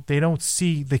they don't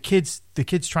see the kids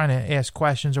trying to ask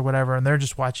questions or whatever, and they're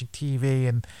just watching TV,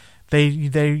 and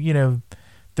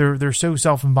they're so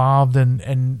self-involved,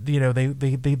 and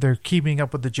they're keeping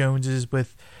up with the Joneses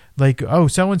with like, oh,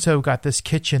 so and so got this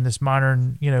kitchen, this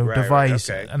modern device,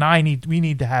 right, okay. and we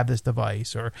need to have this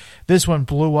device, or this one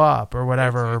blew up or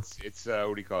whatever. It's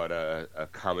what do you call it, a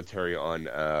commentary on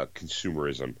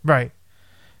consumerism, right?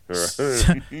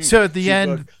 So at the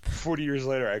end, look, 40 years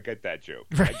later, I get that joke.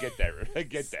 Right. I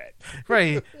get that.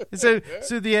 Right. So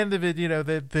at the end of it,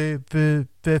 the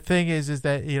thing is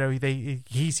that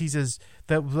he sees as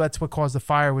that's what caused the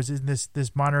fire was in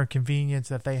this modern convenience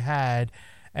that they had,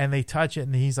 and they touch it,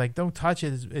 and he's like, "Don't touch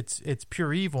it! It's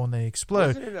pure evil!" And they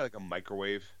explode. Wasn't it like a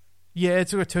microwave? Yeah,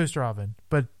 it's a toaster oven,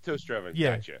 but toaster oven.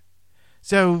 Yeah. Gotcha.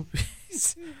 So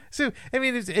I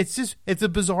mean, it's a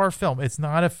bizarre film. It's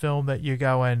not a film that you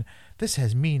go and this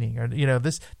has meaning, or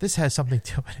this has something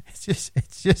to it.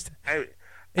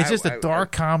 It's just a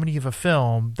dark comedy of a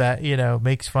film that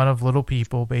makes fun of little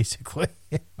people basically.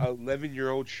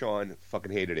 11-year-old Sean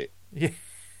fucking hated it.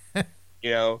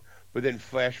 Yeah. But then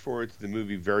flash forward to the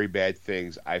movie Very Bad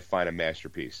Things, I find a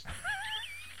masterpiece.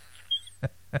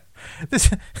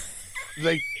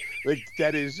 like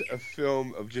that is a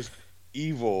film of just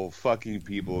evil fucking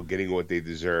people getting what they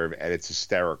deserve, and it's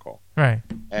hysterical. Right.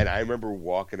 And I remember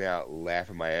walking out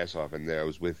laughing my ass off, and then I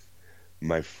was with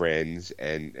my friends,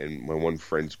 and my one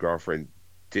friend's girlfriend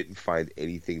didn't find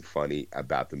anything funny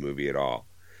about the movie at all.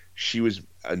 She was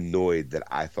annoyed that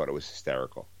I thought it was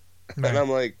hysterical. Right. And I'm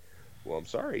like, well, I'm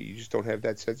sorry, you just don't have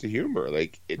that sense of humor.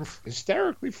 Like, it's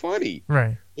hysterically funny.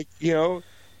 Right.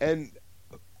 And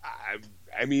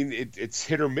I mean, it's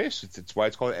hit or miss. It's why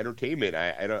it's called entertainment.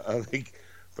 I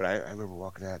remember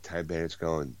walking out of Time Bandits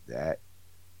going,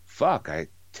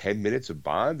 10 minutes of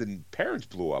Bond and parents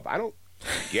blew up. I don't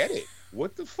get it.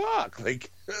 What the fuck?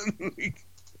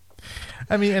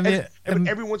 I mean,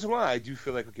 every once in a while I do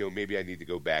feel like, okay, well, maybe I need to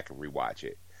go back and rewatch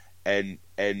it. And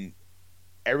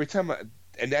every time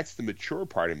and that's the mature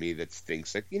part of me that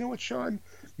thinks like, you know what, Sean,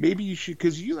 maybe you should,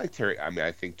 because you like Terry. I mean,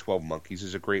 I think 12 Monkeys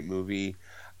is a great movie.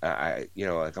 I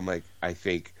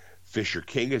think Fisher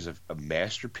King is a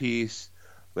masterpiece.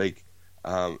 Like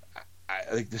the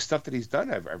stuff that he's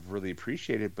done, I've really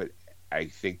appreciated. But I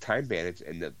think Time Bandits,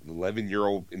 and the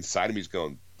 11-year-old inside of me is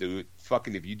going, dude,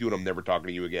 fucking, if you do it, I'm never talking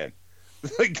to you again.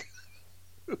 Like,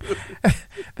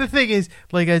 the thing is,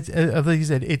 like you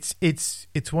said, it's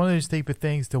one of those type of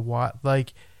things to watch.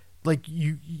 Like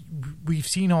we've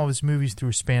seen all these movies through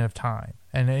a span of time,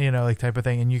 and like type of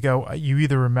thing, and you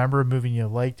either remember a movie and you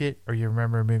liked it, or you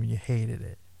remember a movie and you hated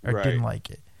it or right. didn't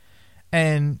like it.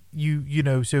 And you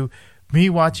know, so me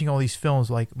watching all these films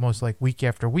like most like week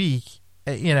after week,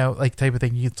 you know, like type of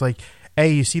thing. It's like,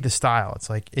 you see the style. It's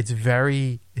like it's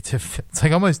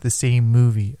like almost the same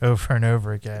movie over and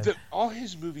over again. All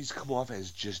his movies come off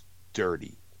as just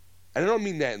dirty. And I don't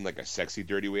mean that in like a sexy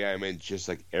dirty way. I mean just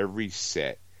like every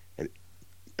set and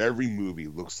every movie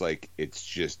looks like it's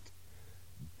just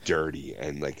dirty,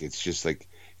 and like it's just like,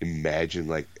 imagine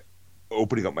like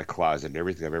opening up my closet and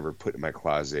everything I've ever put in my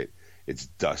closet, it's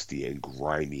dusty and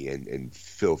grimy and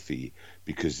filthy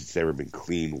because it's never been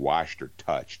cleaned, washed, or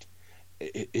touched.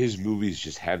 His movies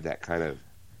just have that kind of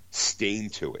stain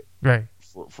to it, right?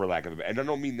 For lack of a, and I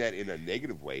don't mean that in a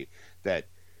negative way. That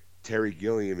Terry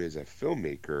Gilliam is a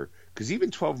filmmaker, because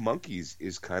even 12 Monkeys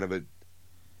is kind of a.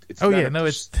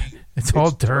 It's it's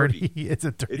all dirty. It's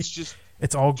a dirty. It's just.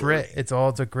 It's all grit. It's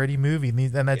a gritty movie,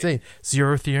 and that's it.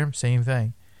 Zero Theorem, same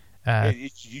thing.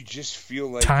 You just feel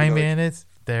like Time Bandits.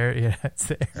 There, yeah, it's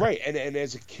there. Right, and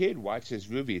as a kid watching this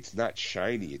movie, it's not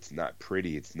shiny, it's not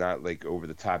pretty, it's not like over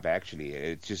the top actiony.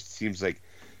 It just seems like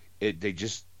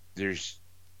there's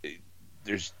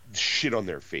shit on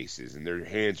their faces, and their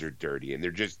hands are dirty, and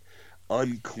they're just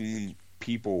unclean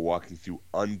people walking through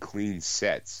unclean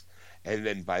sets. And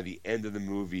then by the end of the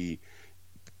movie,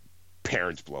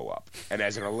 parents blow up. And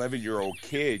as an 11-year-old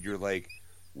kid, you're like,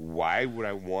 why would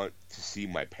I want to see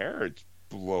my parents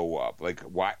blow up? Like,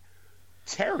 why?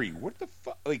 Terry, what the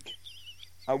fuck? Like,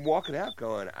 I'm walking out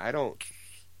going,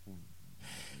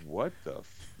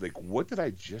 what did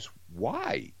I just,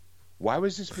 why? Why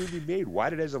was this movie made? Why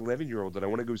did, as an 11-year-old, did I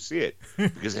want to go see it?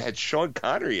 Because it had Sean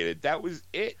Connery in it. That was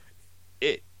it.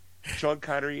 Sean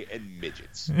Connery and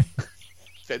midgets.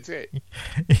 That's it.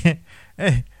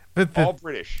 But all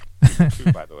British,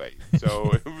 too, by the way.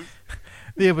 So,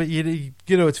 yeah, but you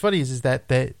know, what's funny is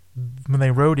that when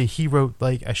they wrote it, he wrote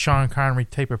like a Sean Connery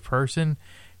type of person.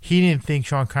 He didn't think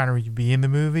Sean Connery would be in the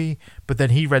movie, but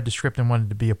then he read the script and wanted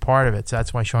to be a part of it. So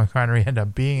that's why Sean Connery ended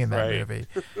up being in that movie.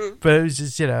 But it was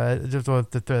just, you know, just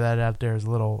wanted to throw that out there as a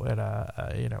little,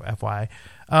 you know, FYI.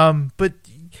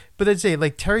 But I'd say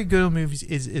like Terry Gilliam movies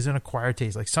is an acquired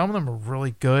taste. Like some of them are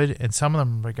really good, and some of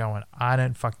them are going, I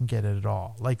didn't fucking get it at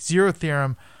all. Like Zero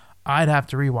Theorem, I'd have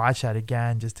to rewatch that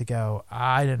again just to go,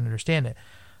 I didn't understand it.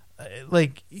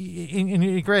 Like,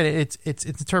 and granted, it's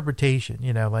interpretation,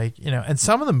 you know, like, you know, and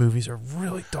some of the movies are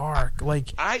really dark.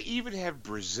 Like, I even have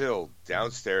Brazil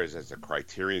downstairs as a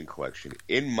Criterion collection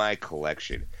in my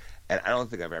collection, and I don't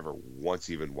think I've ever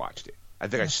once even watched it. I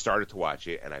think I started to watch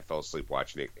it and I fell asleep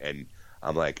watching it, and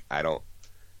I'm like,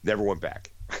 never went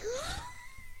back.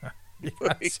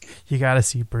 You gotta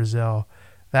see Brazil.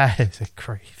 That is a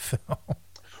great film.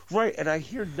 Right, and I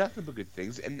hear nothing but good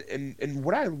things, and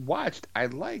what I watched, I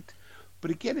liked, but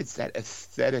again, it's that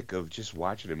aesthetic of just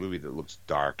watching a movie that looks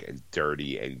dark and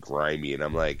dirty and grimy, and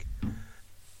I'm like,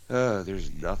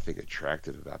 there's nothing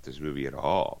attractive about this movie at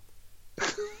all.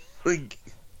 like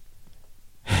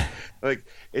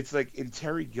it's like in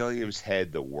Terry Gilliam's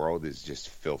head, the world is just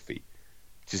filthy,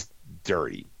 just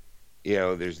dirty. You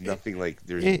know, there's nothing like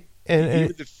even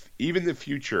the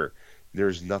future.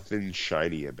 There's nothing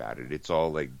shiny about it. It's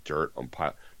all like dirt on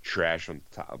trash on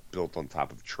top, built on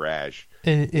top of trash.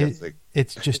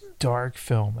 It's just dark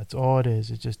film. That's all it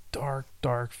is. It's just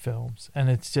dark films, and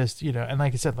it's just, you know. And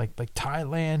like I said, like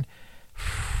Thailand,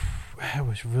 it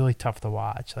was really tough to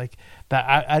watch. Like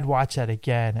that, I'd watch that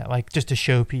again, like just to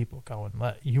show people, going,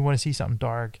 you want to see something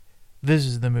dark, this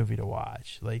is the movie to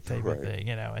watch, like type of thing,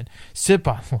 you know. And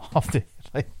Sipon loved it.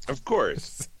 Like, of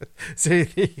course. So there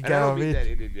you and go. I don't mean that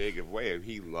in a negative way.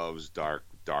 He loves dark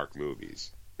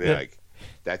movies. Yeah. Like,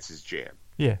 that's his jam.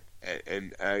 Yeah.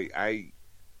 And I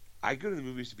go to the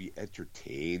movies to be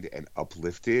entertained and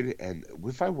uplifted. And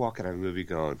if I walk out of a movie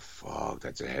going, "Fuck,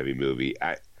 that's a heavy movie,"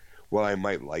 I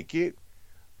might like it.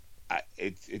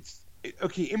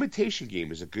 Okay. Imitation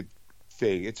Game is a good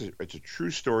thing. It's a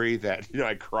true story that, you know,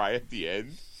 I cry at the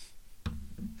end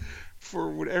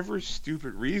for whatever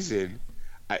stupid reason.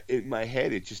 In my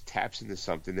head, it just taps into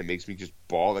something that makes me just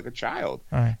bawl like a child.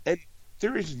 Right. And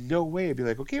there is no way I'd be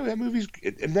like, okay, well,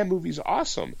 that movie's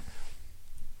awesome.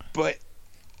 But,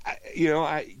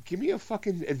 give me a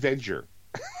fucking Avenger.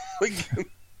 like,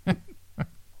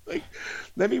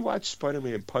 let me watch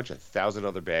Spider-Man punch 1,000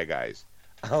 other bad guys.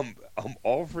 I'm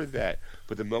all for that.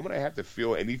 But the moment I have to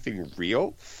feel anything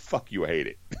real, fuck you, I hate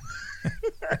it.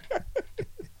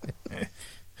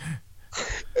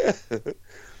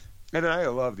 And I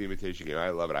love The Imitation Game.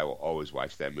 I love it. I will always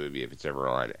watch that movie if it's ever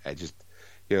on. I just,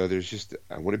 I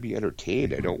want to be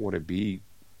entertained. I don't want to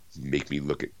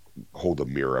hold a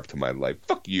mirror up to my life.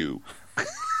 Fuck you.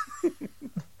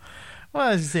 Well,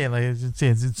 I was just saying, like,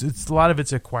 it's a lot of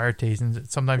it's acquired taste, and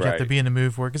sometimes you have to Right. be in the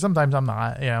mood for it. Because sometimes I'm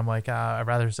not. You know, I'm like, I'd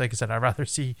rather, like I said, I'd rather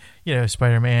see,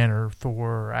 Spider-Man or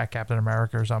Thor or Captain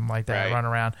America or something like that, Right. run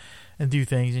around and do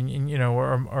things, and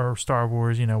or Star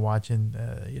Wars, watching,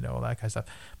 all that kind of stuff.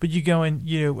 But you go and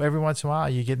every once in a while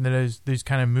you get into those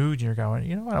kind of moods, and you're going,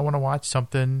 you know what, I want to watch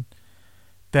something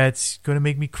that's going to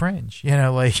make me cringe,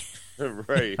 like.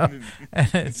 Right. And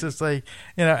it's just like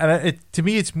to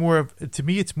me it's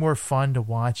more fun to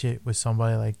watch it with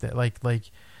somebody like that, like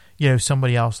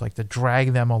somebody else, like to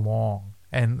drag them along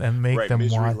and make Right. them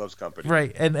Misery watch, loves company.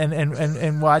 right,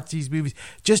 and watch these movies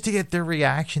just to get their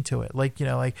reaction to it, like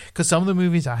because some of the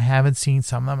movies I haven't seen,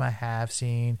 some of them I have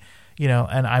seen,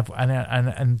 and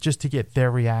and just to get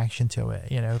their reaction to it,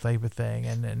 type of thing,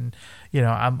 and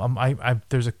I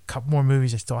there's a couple more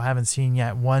movies I still haven't seen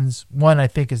yet. One I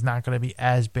think is not going to be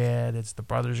as bad. It's The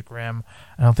Brothers Grimm.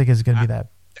 I don't think it's going to be that.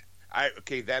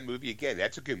 Okay, that movie again.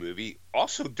 That's a good movie.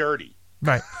 Also dirty.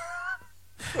 Right.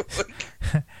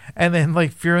 And then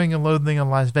like Fearing and Loathing in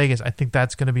Las Vegas, I think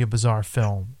that's going to be a bizarre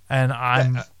film, and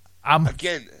I'm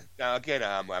Again, I'm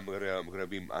gonna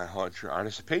be my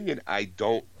honest opinion. I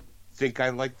don't think I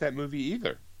like that movie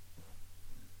either.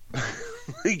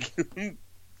 Like,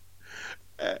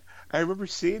 I remember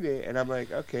seeing it, and I'm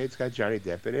like, okay, it's got Johnny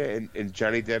Depp in it, and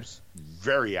Johnny Depp's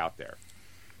very out there.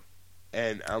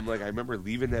 And I'm like, I remember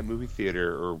leaving that movie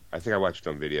theater, or I think I watched it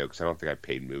on video because I don't think I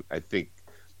paid. I think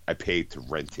I paid to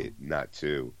rent it, not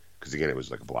to, because again, it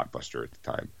was like a Blockbuster at the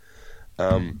time.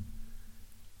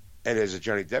 And as a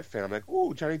Johnny Depp fan, I'm like,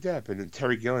 oh, Johnny Depp. And then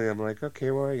Terry Gilliam, I'm like,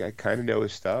 okay, well, I kind of know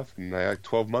his stuff. And I like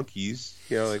 12 Monkeys,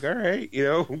 like, all right,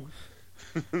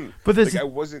 But like I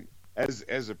wasn't,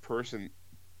 as a person,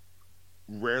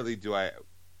 rarely do I'm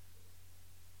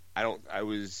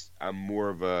more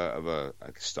of a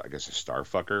I guess a star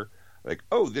fucker. Like,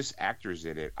 oh, this actor's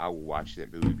in it, I'll watch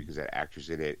that movie because that actor's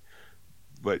in it.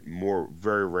 But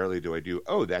very rarely do I do,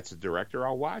 oh, that's a director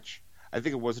I'll watch. I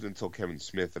think it wasn't until Kevin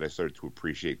Smith that I started to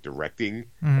appreciate directing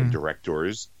and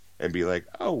directors and be like,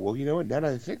 oh, well, you know what? Now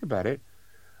that I think about it,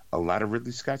 a lot of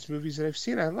Ridley Scott's movies that I've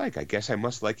seen I like. I guess I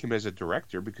must like him as a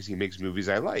director because he makes movies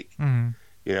I like. I'm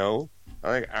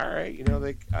like, all right,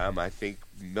 I think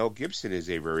Mel Gibson is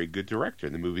a very good director.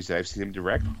 The movies that I've seen him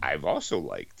direct, I've also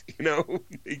liked.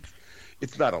 Like,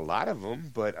 it's not a lot of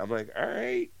them, but I'm like, all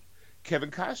right,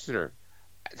 Kevin Costner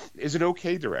is an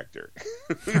okay director.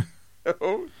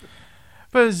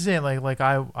 But I was saying, like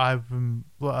I've been,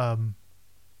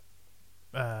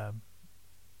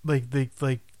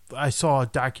 like I saw a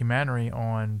documentary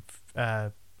on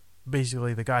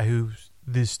basically the guy who's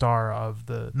the star of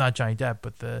not Johnny Depp,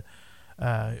 but the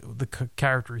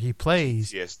character he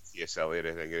plays. Yes, T.S. Eliot,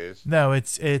 I think it is. No,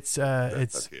 it's T.S.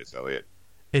 Eliot.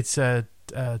 It's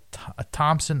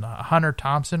Thompson, Hunter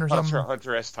Thompson or something.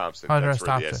 Hunter S. Thompson. Hunter That's S.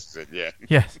 where the Thompson. S is in, yeah.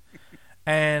 Yes,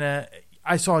 and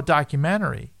I saw a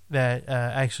documentary that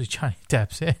actually Johnny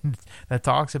Depp's in that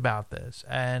talks about this,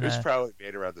 and It was probably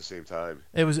made around the same time.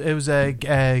 it was a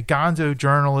Gonzo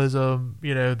journalism,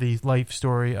 the life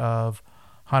story of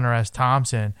Hunter S.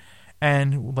 Thompson,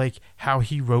 and like how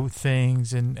he wrote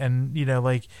things, and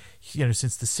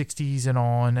since the '60s and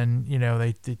on, and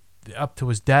they up to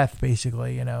his death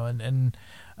basically, and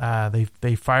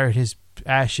they fired his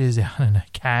ashes out in a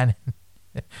cannon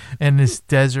in this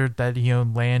desert that he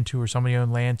owned land to, or somebody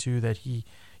owned land to, that he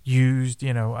used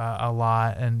a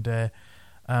lot, and but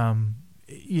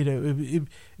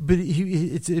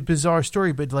it's a bizarre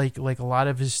story, but like a lot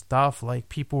of his stuff, like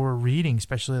people were reading,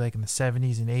 especially like in the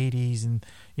 70s and 80s, and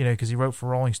because he wrote for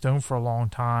Rolling Stone for a long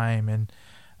time, and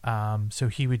so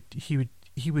he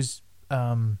was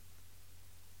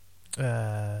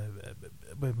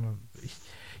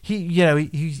he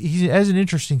has an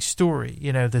interesting story,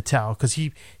 to tell, because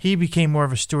he became more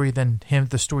of a story than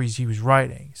the stories he was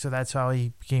writing. So that's how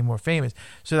he became more famous.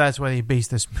 So that's why they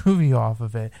based this movie off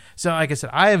of it. So like I said,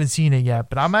 I haven't seen it yet,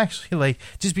 but I'm actually like,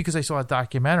 just because I saw a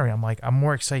documentary, I'm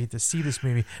more excited to see this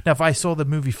movie. Now, if I saw the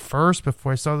movie first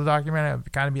before I saw the documentary,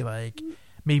 I'd kind of be like,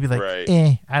 maybe like,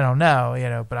 Right. I don't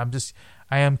know, but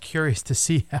I am curious to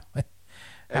see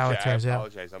how it turns I out.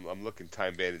 apologize. I'm looking.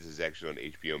 Time Bandits is actually on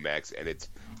HBO Max, and it's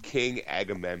King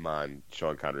Agamemnon.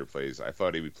 Sean Connery plays. I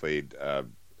thought he played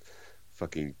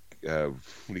what do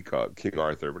you call it? King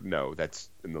Arthur, but no, that's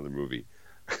another movie.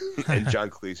 And John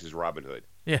Cleese is Robin Hood.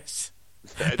 Yes.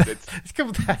 That's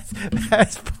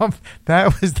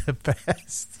That was the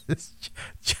best.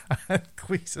 John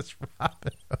Cleese's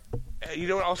Robin Hood. You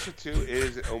know what? Also, too,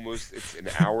 it's an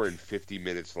hour and 50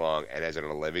 minutes long, and as an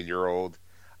 11-year-old,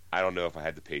 I don't know if I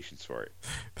had the patience for it.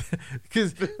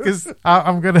 Because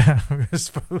I'm gonna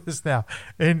spoil this now.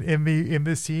 In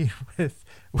the scene with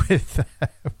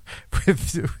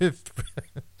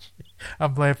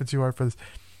I'm laughing too hard for this.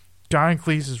 John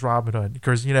Cleese is Robin Hood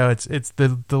because it's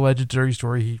the legendary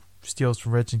story he steals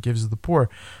from rich and gives to the poor.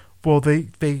 Well, they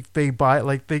buy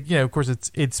of course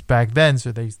it's back then,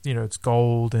 so they it's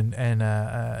gold and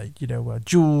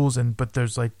jewels but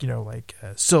there's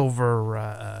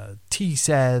silver tea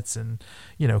sets and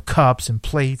cups and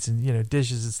plates and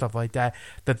dishes and stuff like that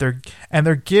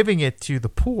they're giving it to the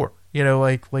poor,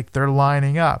 like they're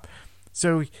lining up.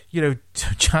 So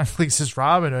John Cleese's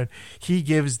Robin Hood, he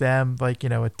gives them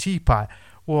a teapot.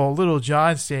 Well, little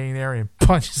John's standing there and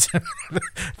punches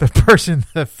the person in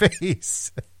the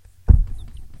face.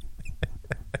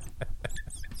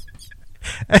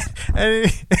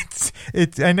 And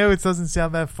it's I know it doesn't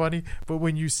sound that funny, but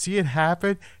when you see it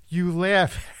happen, you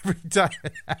laugh every time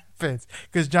it happens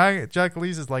because John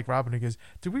Cleese is like Robin, who goes,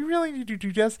 "Do we really need to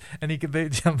do this?" And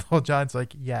little John's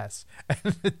like, "Yes,"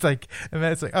 and it's and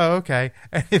then it's oh, okay,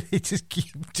 and they just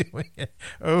keep doing it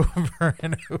over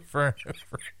and over and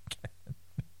over again,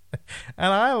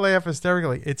 and I laugh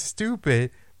hysterically. It's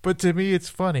stupid, but to me, it's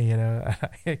funny. I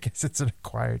guess it's an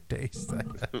acquired taste,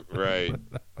 right?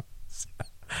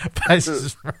 But I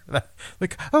just remember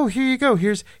that, oh, here you go.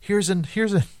 Here's a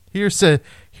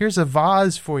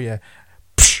vase for you.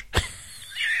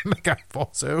 And the guy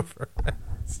falls over.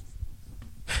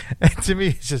 And to me,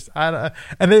 it's just and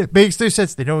it makes no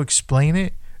sense. They don't explain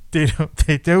it. They don't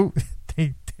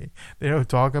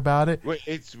talk about it. Well,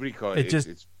 it's what do you call it?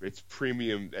 It's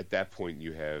premium. At that point,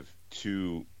 you have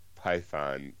two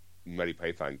Monty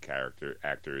Python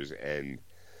actors, and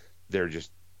they're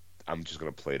just. I'm just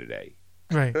gonna play today.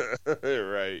 Right.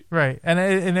 Right. And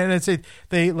it's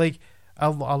they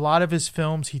a lot of his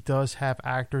films. He does have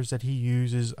actors that he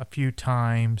uses a few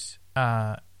times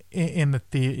in the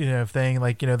thing.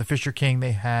 The Fisher King.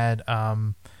 They had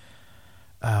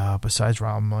besides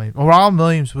Robin Williams. Well, Robin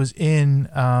Williams was in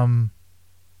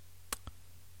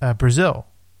Brazil.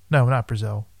 No, not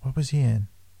Brazil. What was he in?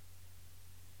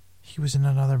 He was in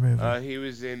another movie. He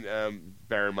was in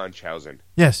Baron Munchausen.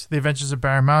 Yes, The Adventures of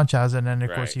Baron Munchausen, and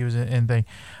of course he was in thing.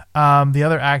 The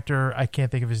other actor, I can't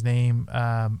think of his name,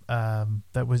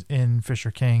 that was in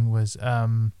Fisher King was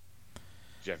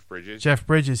Jeff Bridges. Jeff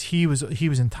Bridges. He was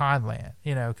in Thailand,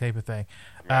 type of thing.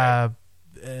 Right.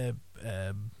 The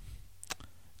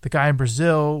guy in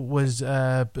Brazil was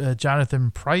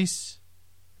Jonathan Price.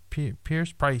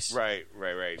 Pierce Price. Right.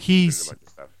 He's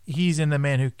in The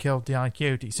Man Who Killed Don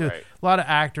Quixote. So a lot of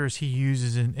actors he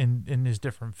uses in his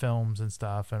different films and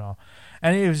stuff and all.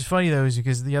 And it was funny though,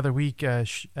 because the other week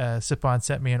Sipon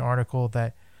sent me an article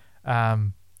that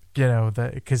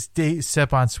because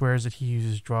Sipon swears that he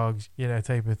uses drugs,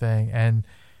 type of thing, and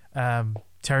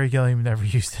Terry Gilliam never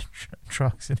used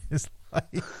drugs in his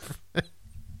life.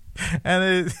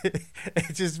 And it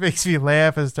just makes me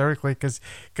laugh hysterically because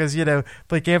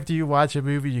after you watch a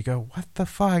movie you go, what the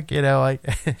fuck, and all of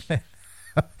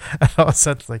a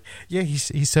sudden it's like, yeah,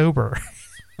 he's sober.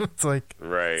 It's like,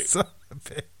 right, son of a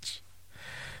bitch.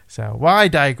 So I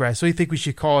digress. What do you think we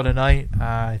should call it a night?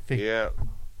 I think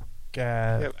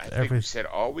I think we said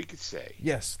all we could say.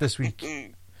 Yes, this week.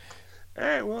 All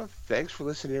right, well, thanks for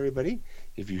listening, everybody.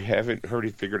 If you haven't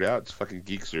already figured it out, it's fucking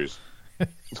Geeksters.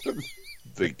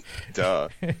 Duh.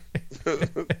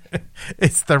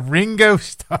 It's the Ringo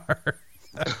Starr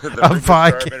the of Ringo Starr of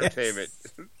podcasts. entertainment.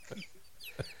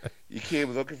 You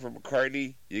came looking for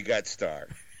McCartney, you got Starr.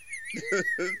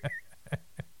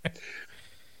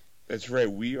 That's right.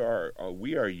 We are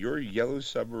your yellow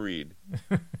submarine.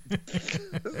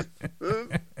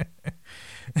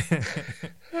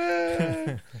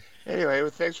 Anyway, well,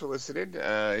 thanks for listening.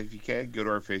 If you can, go to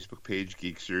our Facebook page,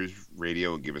 Geeksters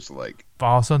Radio, and give us a like.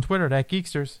 Follow us on Twitter at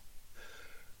Geeksters.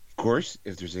 Of course,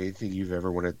 if there's anything you've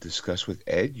ever want to discuss with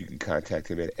Ed, you can contact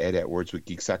him at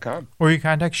ed@wordswithgeeks.com. Or you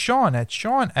contact Sean at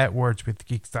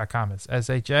wordswithgeeks.com. It's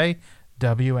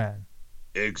SHAWN.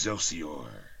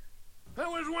 Excelsior. That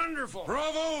was wonderful.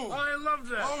 Bravo! I loved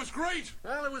that. Oh, it was great.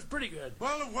 Well, it was pretty good.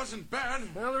 Well, it wasn't bad.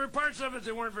 Well, there were parts of it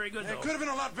that weren't very good, though. It could have been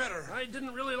a lot better. I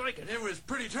didn't really like it. It was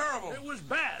pretty terrible. It was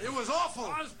bad. It was awful.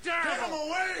 It was terrible. Get him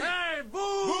away! Hey,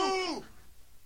 boo! Boo!